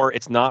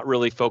not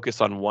really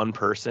focused on one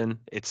person.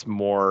 It's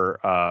more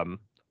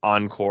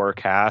encore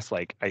cast.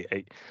 Like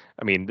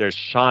I mean, there's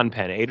Sean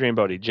Penn, Adrian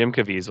Brody, Jim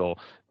Caviezel,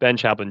 Ben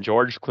Chaplin,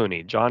 George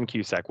Clooney, John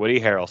Cusack, Woody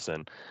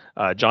Harrelson,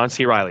 John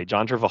C. Reilly,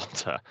 John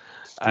Travolta.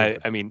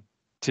 I mean,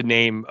 to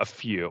name a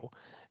few.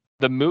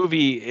 The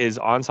movie is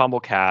ensemble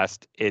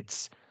cast.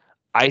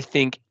 I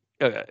think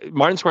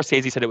Martin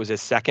Scorsese said it was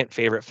his second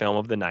favorite film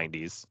of the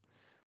 90s.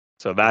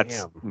 So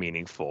that's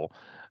meaningful.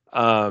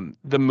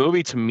 The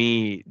movie to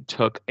me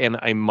took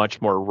a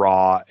much more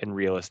raw and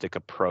realistic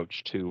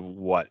approach to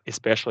what,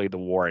 especially the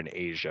war in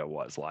Asia,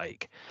 was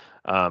like.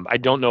 I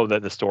don't know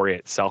that the story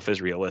itself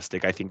is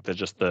realistic. I think that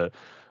just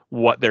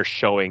what they're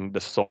showing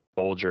the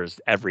soldiers'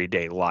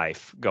 everyday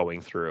life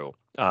going through,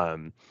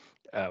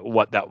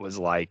 what that was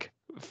like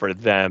for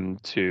them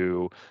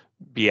to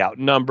be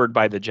outnumbered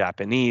by the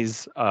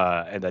Japanese,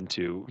 and then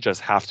to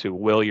just have to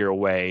will your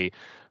way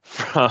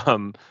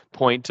from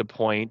point to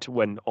point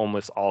when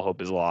almost all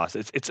hope is lost.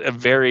 It's a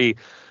very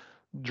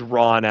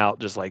drawn out,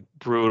 just like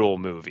brutal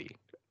movie,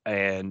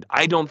 and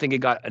I don't think it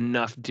got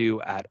enough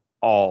due at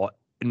all,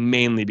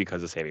 mainly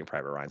because of Saving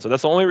Private Ryan. So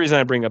that's the only reason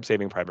I bring up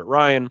Saving Private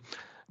Ryan.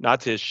 Not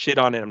to shit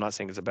on it. I'm not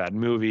saying it's a bad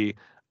movie.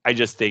 I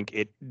just think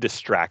it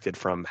distracted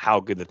from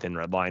how good the Thin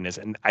Red Line is,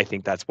 and I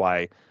think that's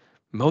why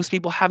most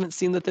people haven't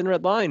seen the Thin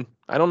Red Line.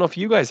 I don't know if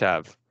you guys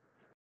have.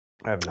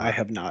 I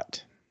have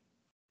not.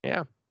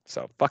 Yeah.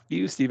 So fuck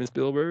you, Steven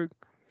Spielberg.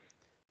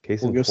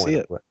 Case We'll in go point. see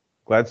it.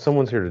 Glad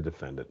someone's here to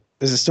defend it.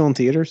 Is it still in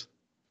theaters?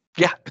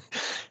 Yeah.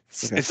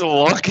 Okay. It's the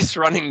longest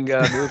running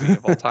movie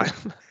of all time.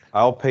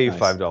 I'll pay you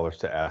Nice. $5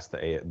 to ask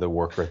the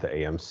worker at the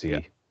AMC. Yeah.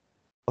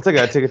 I'll take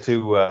a ticket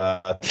to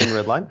Thin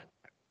Red Line.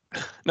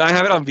 No, I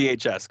have it on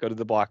VHS. Go to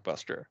the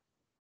Blockbuster.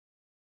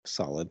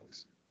 Solid.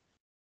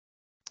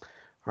 All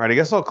right, I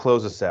guess I'll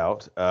close us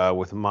out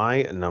with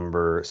my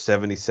number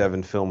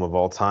 77 film of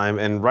all time,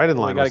 and right in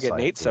line. We got to get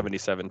Nate's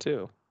 77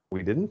 too.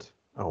 We didn't?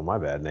 Oh, my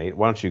bad, Nate.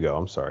 Why don't you go?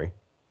 I'm sorry.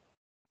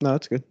 No,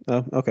 that's good.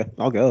 Oh, okay,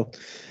 I'll go.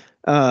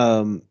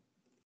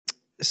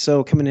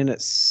 So coming in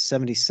at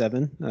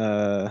 77,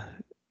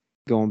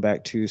 going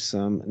back to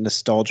some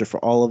nostalgia for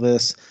all of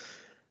us.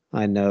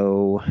 I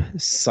know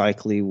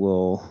Cycly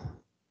will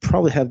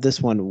probably have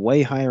this one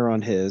way higher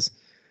on his,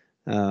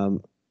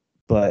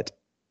 but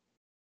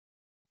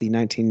the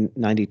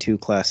 1992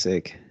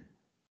 classic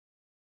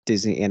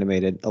Disney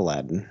animated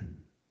Aladdin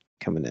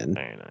coming in.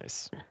 Very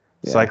nice.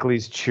 Yeah.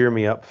 Cycly's Cheer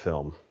Me Up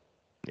film.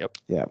 Yep.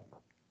 Yeah.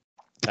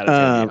 That is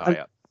going to be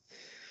high up.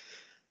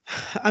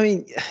 I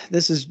mean,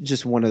 this is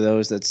just one of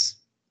those that's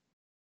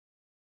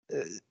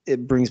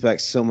it brings back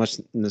so much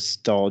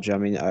nostalgia. I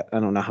mean, I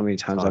don't know how many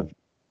times I've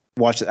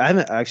watched it. I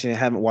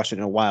haven't watched it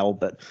in a while,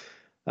 but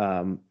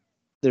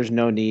there's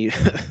no need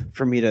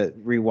for me to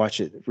rewatch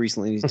it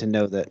recently to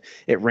know that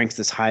it ranks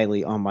this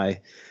highly on my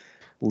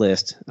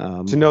list.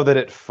 To know that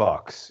it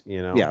fucks,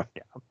 you know? Yeah.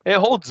 It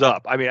holds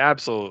up. I mean,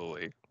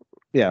 absolutely.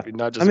 Yeah.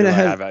 Not just I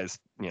have as,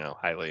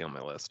 highly on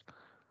my list.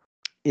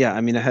 Yeah,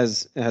 I mean it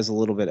has a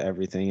little bit of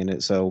everything in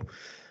it. So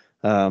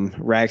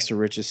rags to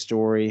riches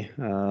story,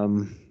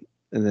 and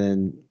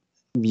then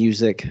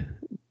music,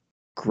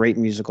 great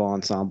musical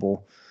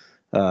ensemble.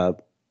 Uh,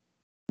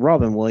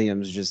 Robin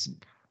Williams just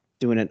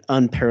doing an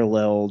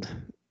unparalleled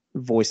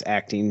voice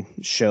acting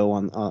show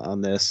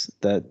on this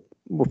that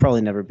will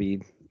probably never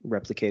be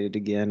replicated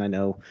again. I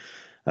know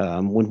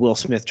when Will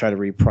Smith tried to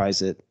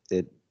reprise it,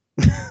 it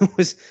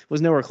was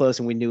nowhere close,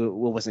 and we knew it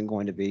wasn't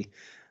going to be.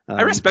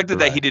 I respected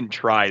that he right. didn't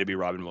try to be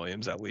Robin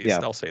Williams. At least Yeah.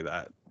 I'll say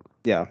that.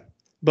 Yeah,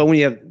 but when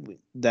you have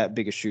that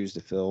big of shoes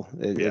to fill,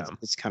 Yeah.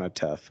 it's kind of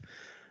tough.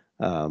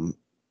 Um,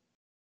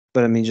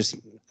 but I mean, just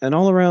an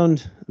all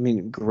around, I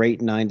mean,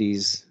 great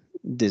 '90s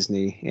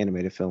Disney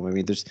animated film. I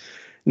mean, there's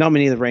not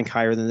many that rank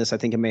higher than this. I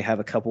think it may have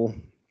a couple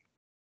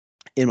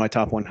in my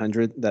top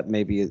 100 that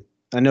maybe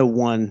I know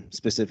one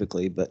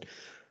specifically, but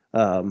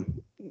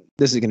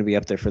this is going to be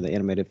up there for the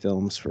animated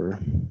films for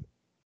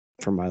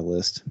my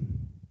list.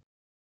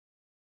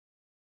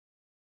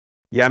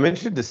 Yeah, I'm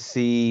interested to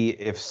see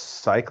if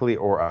Cycly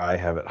or I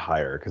have it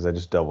higher because I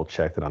just double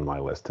checked it on my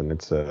list and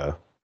it's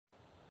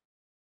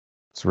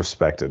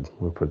respected.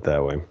 We'll put it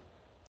that way.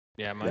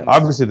 Yeah, mine's,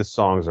 Obviously, the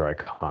songs are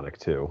iconic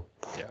too.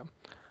 Yeah,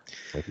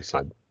 like you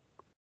said.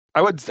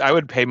 I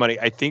would pay money.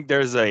 I think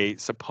there's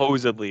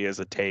supposedly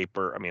is a tape,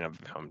 or I mean,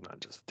 I'm not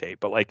just a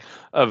tape, but like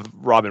of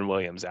Robin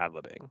Williams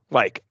ad-libbing,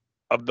 like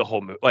of the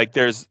whole movie. Like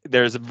there's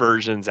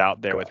versions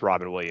out there with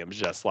Robin Williams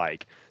just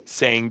like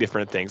saying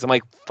different things. I'm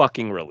like,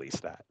 fucking release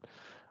that.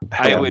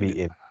 I would.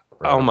 Be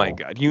Oh my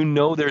incredible.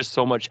 God! There's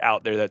so much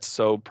out there that's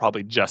so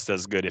probably just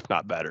as good, if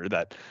not better.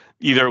 That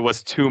either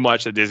was too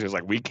much that Disney was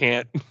like, we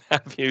can't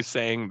have you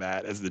saying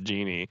that as the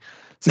genie.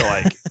 So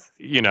like,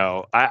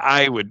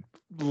 I would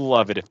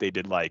love it if they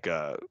did like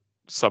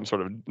some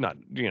sort of not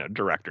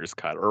director's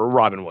cut or a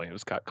Robin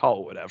Williams cut,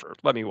 call it whatever.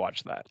 Let me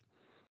watch that.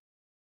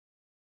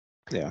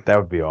 Yeah, That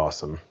would be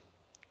awesome.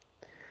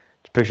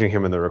 Just picturing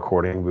him in the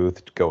recording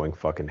booth going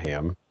fucking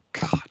ham.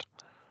 God,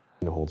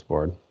 No holds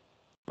barred.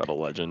 what a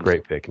legend.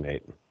 Great pick,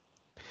 Nate.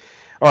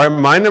 All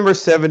right, my number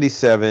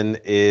 77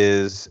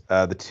 is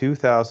the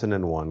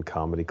 2001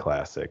 comedy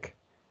classic,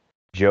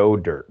 Joe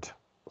Dirt,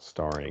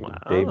 starring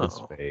David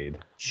Spade.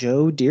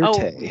 Joe Oh,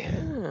 Dirte.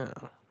 yeah.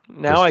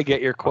 Now I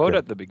get your quote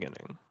at the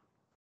beginning.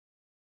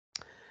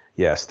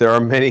 Yes, there are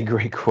many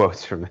great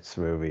quotes from this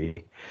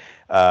movie.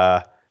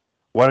 Why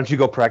don't you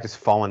go practice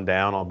falling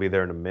down? I'll be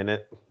there in a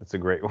minute. That's a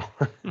great one.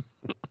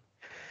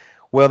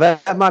 Well,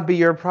 that might be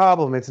your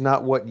problem. It's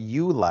not what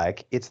you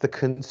like. It's the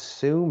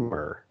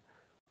consumer.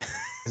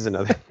 Is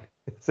another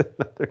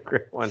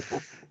great one.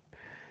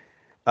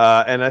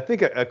 And I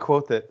think a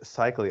quote that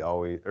Cycly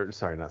always, or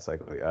sorry, not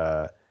Cycly,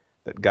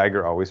 that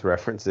Geiger always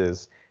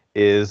references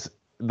is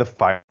the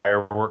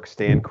fireworks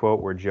stand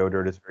quote where Joe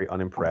Dirt is very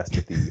unimpressed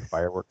with the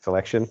fireworks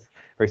selection.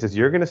 Where he says,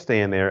 "You're going to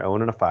stand there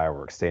owning a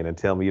fireworks stand and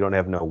tell me you don't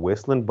have no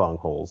whistling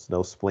bungholes,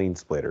 no spleen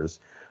splitters,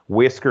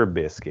 whisker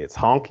biscuits,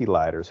 honky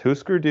lighters,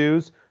 Husker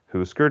do's,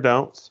 Husker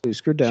don'ts,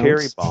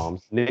 cherry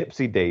bombs,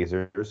 Nipsey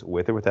daisers,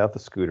 with or without the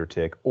scooter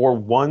tick, or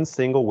one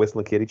single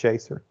whistling kitty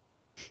chaser."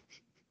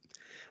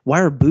 Why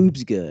are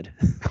boobs good?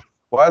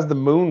 Why is the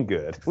moon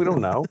good? We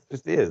don't know. It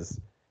just is.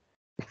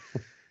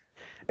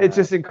 It's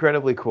just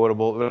incredibly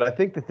quotable. But I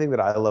think the thing that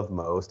I love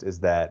most is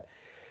that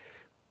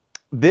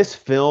this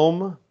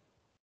film.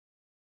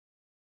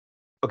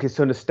 Okay,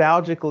 so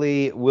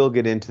nostalgically, we'll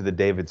get into the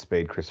David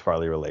Spade Chris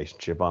Farley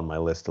relationship on my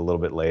list a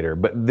little bit later.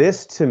 But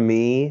this, to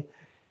me,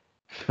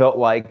 felt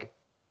like,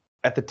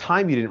 at the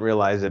time you didn't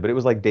realize it, but it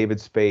was like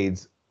David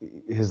Spade's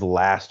his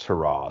last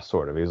hurrah,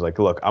 sort of. He was like,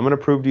 "Look, I'm going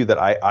to prove to you that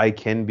I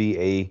can be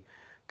a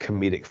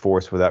comedic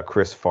force without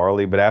Chris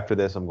Farley, but after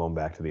this, I'm going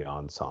back to the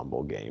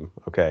ensemble game."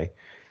 Okay,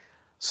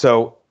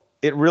 so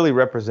it really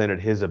represented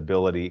his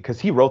ability because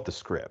he wrote the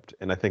script,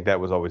 and I think that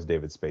was always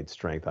David Spade's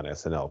strength on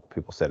SNL.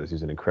 People said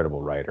he's an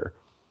incredible writer.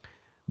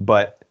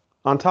 But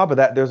on top of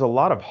that, there's a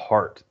lot of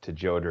heart to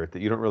Joe Dirt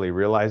that you don't really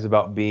realize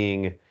about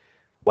being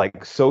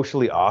like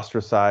socially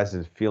ostracized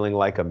and feeling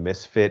like a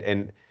misfit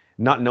and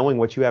not knowing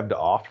what you have to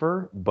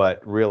offer,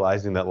 but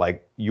realizing that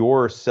like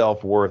your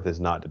self-worth is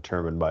not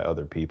determined by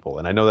other people.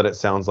 And I know that it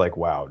sounds like,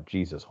 wow,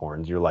 Jesus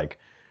horns, you're like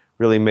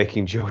really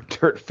making Joe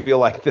Dirt feel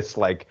like this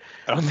like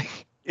I don't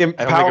think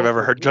I've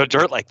ever heard Joe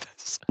Dirt like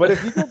this. But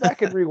if you go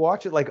back and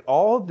rewatch it, like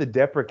all of the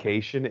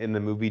deprecation in the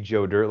movie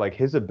Joe Dirt, like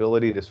his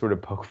ability to sort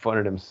of poke fun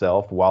at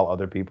himself while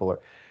other people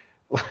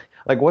are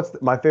like,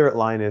 my favorite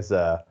line is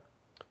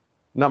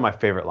not my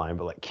favorite line,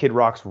 but like Kid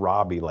Rock's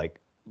Robbie like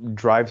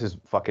drives his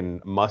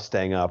fucking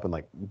Mustang up and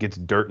like gets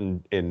dirt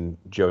in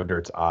Joe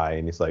Dirt's eye,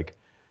 and he's like,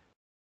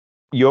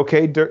 "You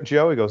okay, Dirt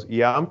Joe?" He goes,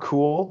 "Yeah, I'm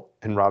cool."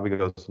 And Robbie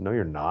goes, "No,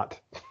 you're not."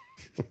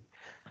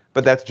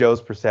 But that's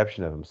Joe's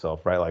perception of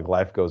himself, right? Like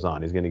life goes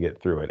on. He's going to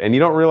get through it. And you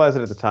don't realize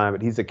it at the time, but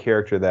he's a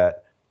character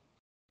that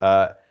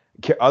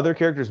other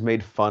characters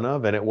made fun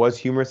of, and it was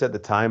humorous at the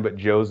time, but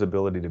Joe's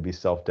ability to be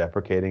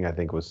self-deprecating, I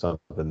think, was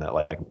something that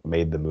like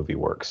made the movie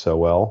work so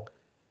well.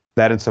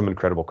 That and some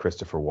incredible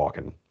Christopher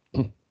Walken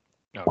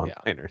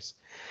one-liners.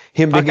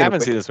 I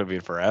haven't seen this movie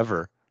in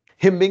forever.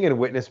 him being in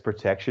witness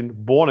protection,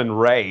 born and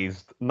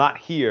raised, not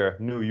here,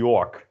 New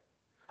York.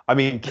 I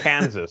mean,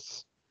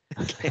 Kansas.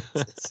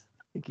 Kansas.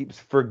 He keeps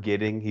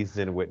forgetting he's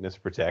in witness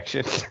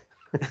protection.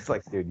 It's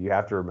like, dude, you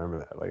have to remember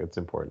that. Like, it's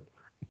important.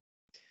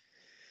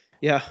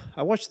 Yeah,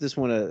 I watched this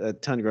one a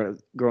ton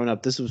growing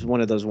up. This was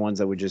one of those ones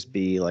that would just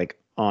be like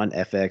on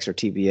FX or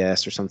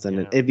TBS or something.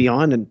 Yeah. It'd be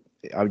on, and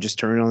I would just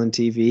turn it on the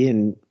TV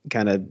and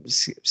kind of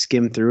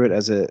skim through it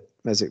as it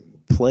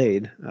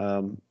played.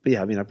 But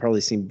yeah, I mean, I've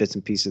probably seen bits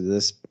and pieces of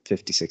this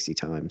 50, 60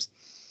 times.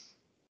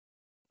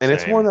 And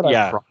it's Same. one that I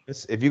Yeah.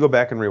 promise, if you go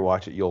back and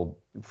rewatch it, you'll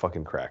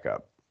fucking crack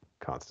up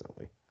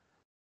constantly.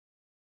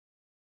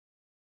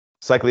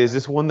 Cycly, is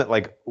this one that,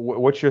 like,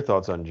 what's your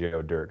thoughts on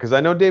Joe Dirt? Because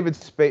I know David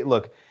Spade,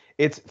 look,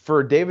 it's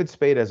for David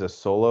Spade as a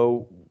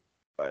solo,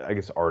 I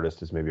guess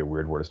artist is maybe a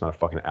weird word. It's not a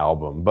fucking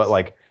album. But,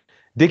 like,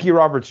 Dickie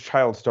Roberts'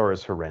 Child Star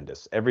is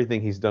horrendous. Everything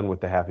he's done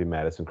with the Happy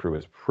Madison crew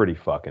is pretty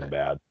fucking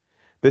bad.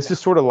 This is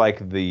sort of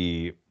like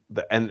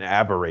an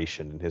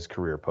aberration in his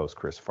career post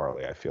Chris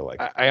Farley, I feel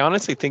like. I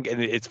honestly think, and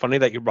it's funny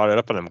that you brought it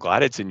up, and I'm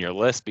glad it's in your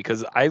list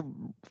because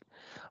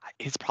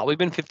it's probably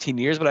been 15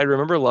 years, but I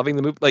remember loving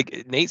the movie.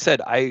 Like Nate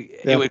said,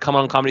 it would come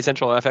on Comedy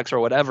Central, FX, or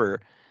whatever,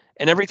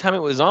 and every time it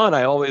was on,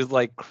 I always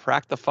like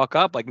cracked the fuck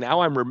up. Like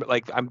now I'm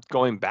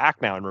going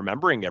back now and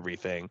remembering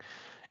everything,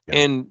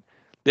 and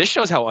this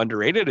shows how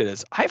underrated it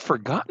is. I've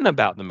forgotten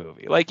about the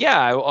movie. Like,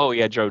 yeah,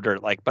 Joe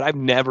Dirt, like, but I've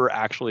never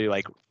actually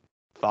like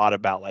thought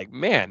about like,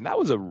 man, that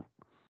was a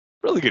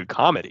really good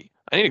comedy.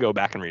 I need to go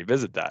back and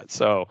revisit that.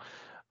 So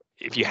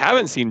if you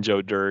haven't seen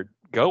Joe Dirt,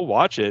 go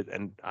watch it.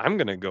 And I'm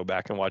going to go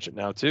back and watch it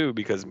now too,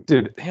 because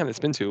dude, damn, it's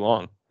been too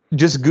long.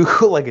 Just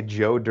Google like a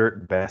Joe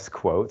Dirt best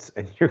quotes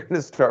and you're going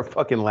to start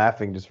fucking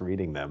laughing just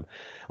reading them.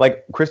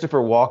 Like Christopher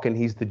Walken,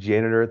 he's the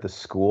janitor at the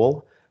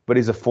school, but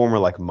he's a former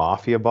like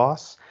mafia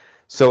boss.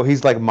 So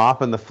he's like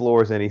mopping the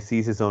floors and he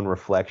sees his own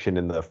reflection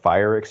in the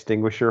fire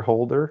extinguisher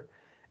holder.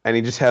 And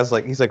he just has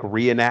like, he's like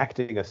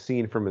reenacting a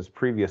scene from his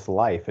previous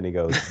life. And he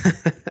goes,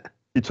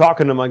 "You're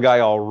talking to my guy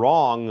all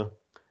wrong.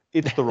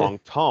 It's the wrong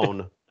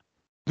tone.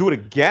 Do it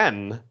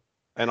again,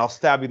 and I'll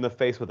stab you in the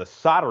face with a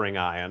soldering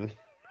iron."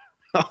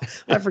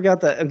 I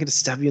forgot that. I'm going to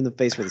stab you in the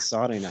face with a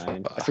soldering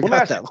iron. I Let me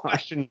forgot ask you that a line.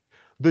 question.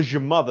 Does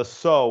your mother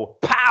sew?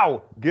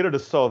 Pow! Get her to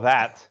sew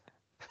that.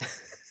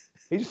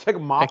 He just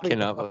like mopping.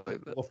 cannot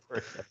believe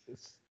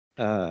this.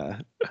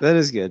 That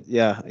is good.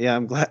 Yeah.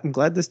 I'm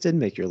glad this did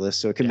make your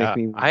list, so it can make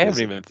me. I haven't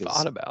revisit even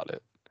thought about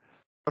it.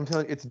 I'm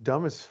telling you, it's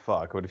dumb as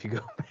fuck. But if you go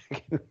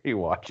back and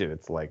rewatch it,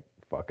 it's like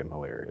fucking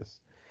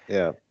hilarious.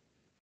 Yeah.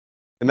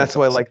 And that's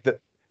why, like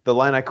the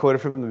line I quoted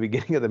from the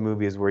beginning of the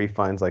movie is where he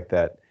finds like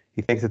that.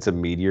 He thinks it's a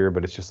meteor,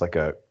 but it's just like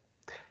a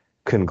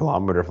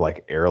conglomerate of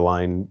like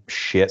airline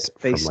shit.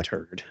 Space from, like,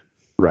 turd.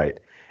 Right.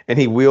 And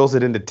he wheels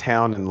it into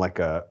town in like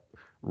a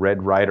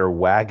Red Ryder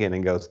wagon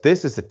and goes,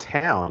 "This is a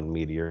town,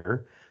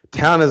 Meteor.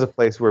 Town is a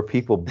place where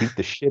people beat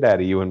the shit out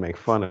of you and make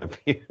fun of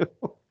you."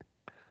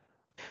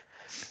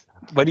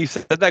 When you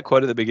said that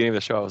quote at the beginning of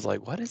the show, I was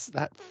like, what is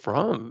that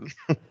from?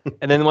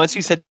 And then once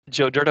you said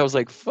Joe Dirt, I was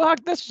like,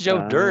 fuck, that's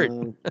Joe Dirt.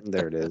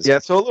 There it is. Yeah,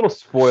 so a little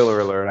spoiler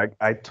alert.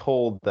 I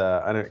told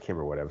I can't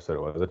remember what episode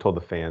it was. I told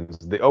the fans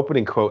the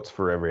opening quotes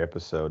for every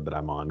episode that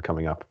I'm on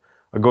coming up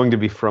are going to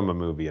be from a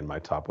movie in my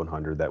top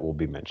 100 that will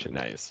be mentioned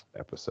in Nice. this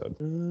episode.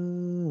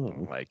 Oh,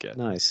 I like it.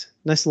 nice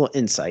little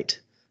insight.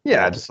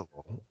 Yeah, just a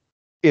little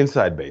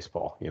inside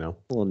baseball, you know.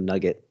 A little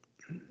nugget.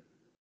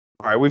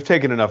 All right, we've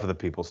taken enough of the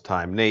people's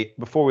time. Nate,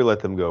 before we let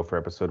them go for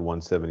episode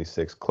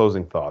 176,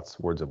 closing thoughts,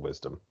 words of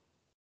wisdom.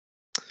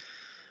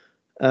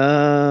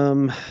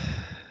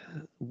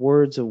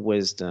 Words of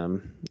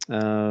wisdom.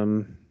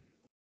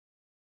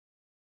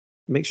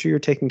 Make sure you're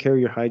taking care of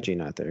your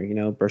hygiene out there. You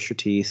know, brush your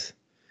teeth,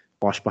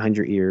 wash behind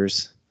your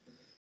ears,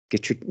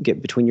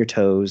 get between your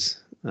toes.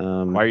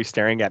 Why are you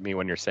staring at me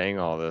when you're saying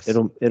all this?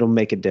 It'll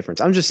make a difference.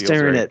 I'm just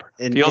staring at.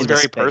 Feels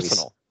very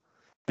personal.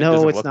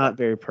 No, it's not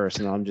very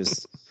personal. I'm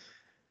just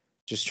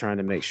trying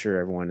to make sure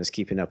everyone is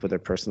keeping up with their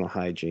personal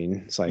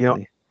hygiene. Slightly. You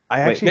know,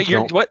 I actually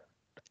what?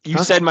 You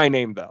said my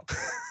name though.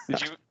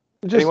 Did you?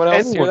 Just Anyone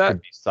else hear that?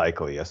 Could be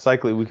Cycly. A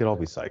Cycly, we could all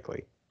be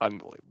Cycly.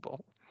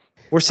 Unbelievable.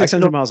 We're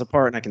 600 miles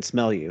apart, and I can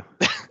smell you.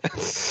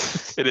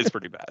 It is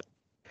pretty bad.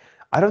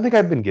 I don't think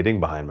I've been getting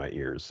behind my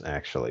ears,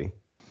 actually.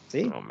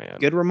 See? Oh man.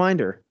 Good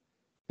reminder.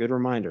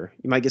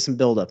 You might get some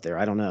build up there.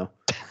 I don't know.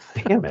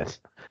 Damn it.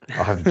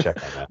 I'll have to check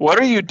on that. What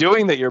are you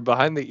doing that your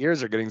behind the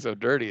ears are getting so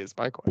dirty is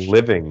my question.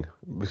 Living.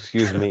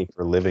 Excuse me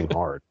for living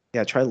hard.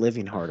 Yeah, try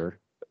living harder.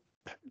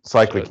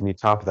 Cycly, can you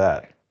top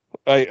that?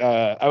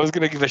 I was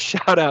going to give a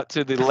shout out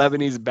to the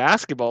Lebanese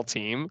basketball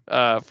team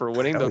for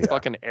winning the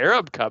fucking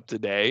Arab Cup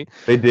today.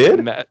 They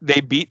did?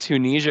 They beat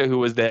Tunisia, who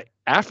was the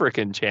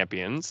African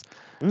champions.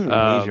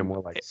 Tunisia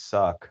more like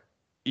suck.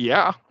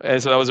 Yeah,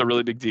 and so that was a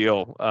really big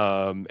deal,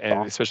 and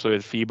especially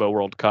with FIBA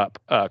World Cup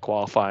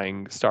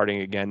qualifying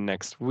starting again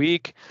next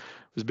week.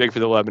 It was big for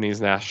the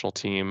Lebanese national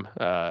team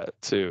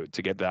to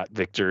get that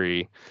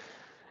victory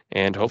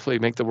and hopefully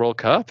make the World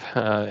Cup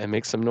and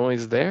make some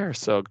noise there.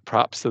 So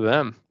props to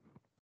them.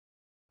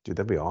 Dude,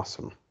 that'd be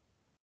awesome.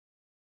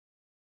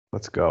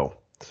 Let's go.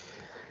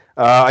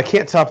 I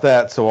can't top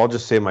that, so I'll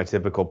just say my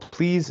typical.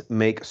 Please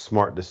make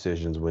smart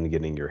decisions when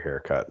getting your hair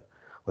cut.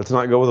 Let's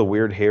not go with a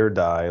weird hair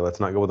dye. Let's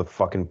not go with a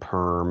fucking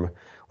perm.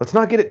 Let's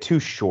not get it too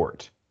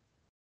short.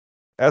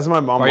 As my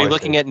mom. Why are you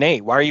looking at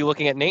Nate? Why are you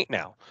looking at Nate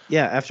now?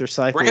 Yeah, after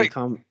Cypher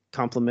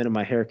complimented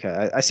my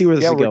haircut. I see where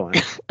this is going.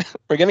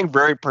 We're getting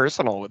very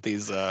personal with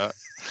these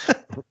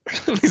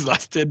these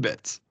last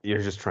tidbits.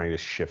 You're just trying to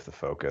shift the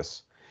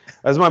focus.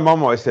 As my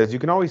mom always says, you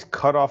can always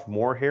cut off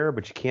more hair,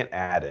 but you can't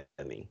add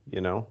any, you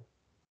know?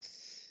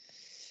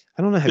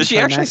 I don't know. Did she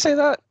actually say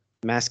that?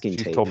 Masking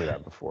tape. She's told me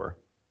that before.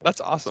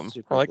 That's awesome.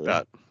 I like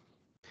that.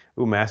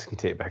 Ooh, masking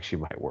tape actually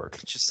might work.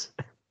 Just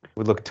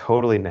would look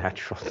totally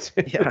natural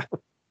too. Yeah.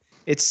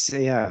 It's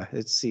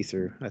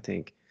see-through, I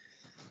think.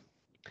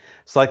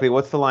 Slightly,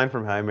 what's the line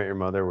from How I Met Your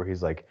Mother where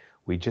he's like,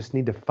 "We just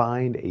need to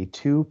find a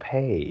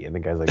toupee," and the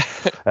guy's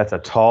like, "That's a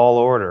tall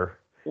order."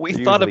 We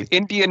thought of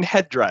Indian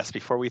headdress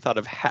before we thought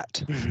of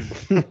hat.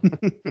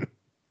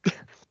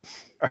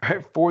 All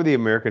right, for the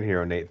American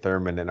hero, Nate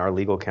Thurman, and our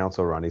legal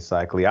counsel, Ronnie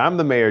Cycli, I'm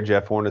the mayor,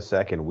 Jeff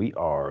Hornacek, and we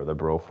are the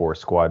Bro Force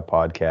Squad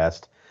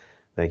podcast.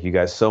 Thank you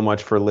guys so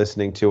much for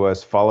listening to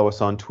us. Follow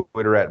us on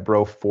Twitter at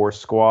Bro Force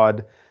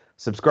Squad.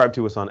 Subscribe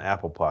to us on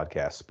Apple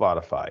Podcasts,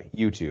 Spotify,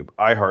 YouTube,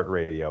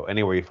 iHeartRadio,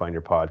 anywhere you find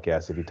your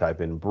podcast. If you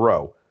type in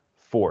Bro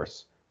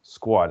Force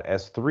Squad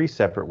as 3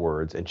 separate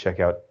words, and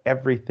check out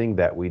everything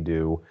that we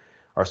do.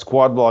 Our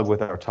squad blog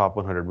with our top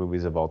 100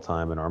 movies of all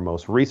time and our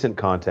most recent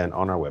content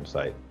on our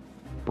website,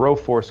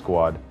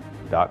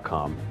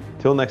 broforcesquad.com.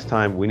 Till next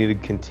time, we need to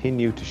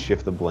continue to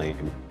shift the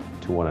blame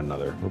to one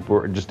another.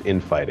 We're just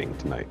infighting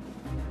tonight.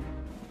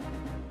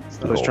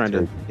 I was trying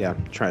to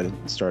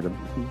start a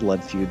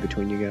blood feud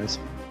between you guys.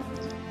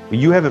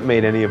 You haven't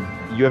made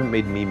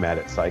me mad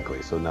at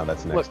Cycli, so now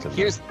that's next. Look,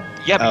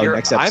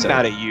 I'm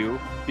mad at you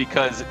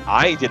because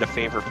I did a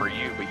favor for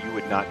you, but you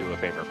would not do a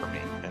favor for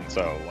me, and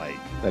so like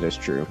that is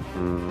true.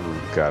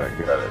 Got it.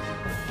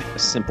 A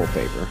simple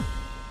favor.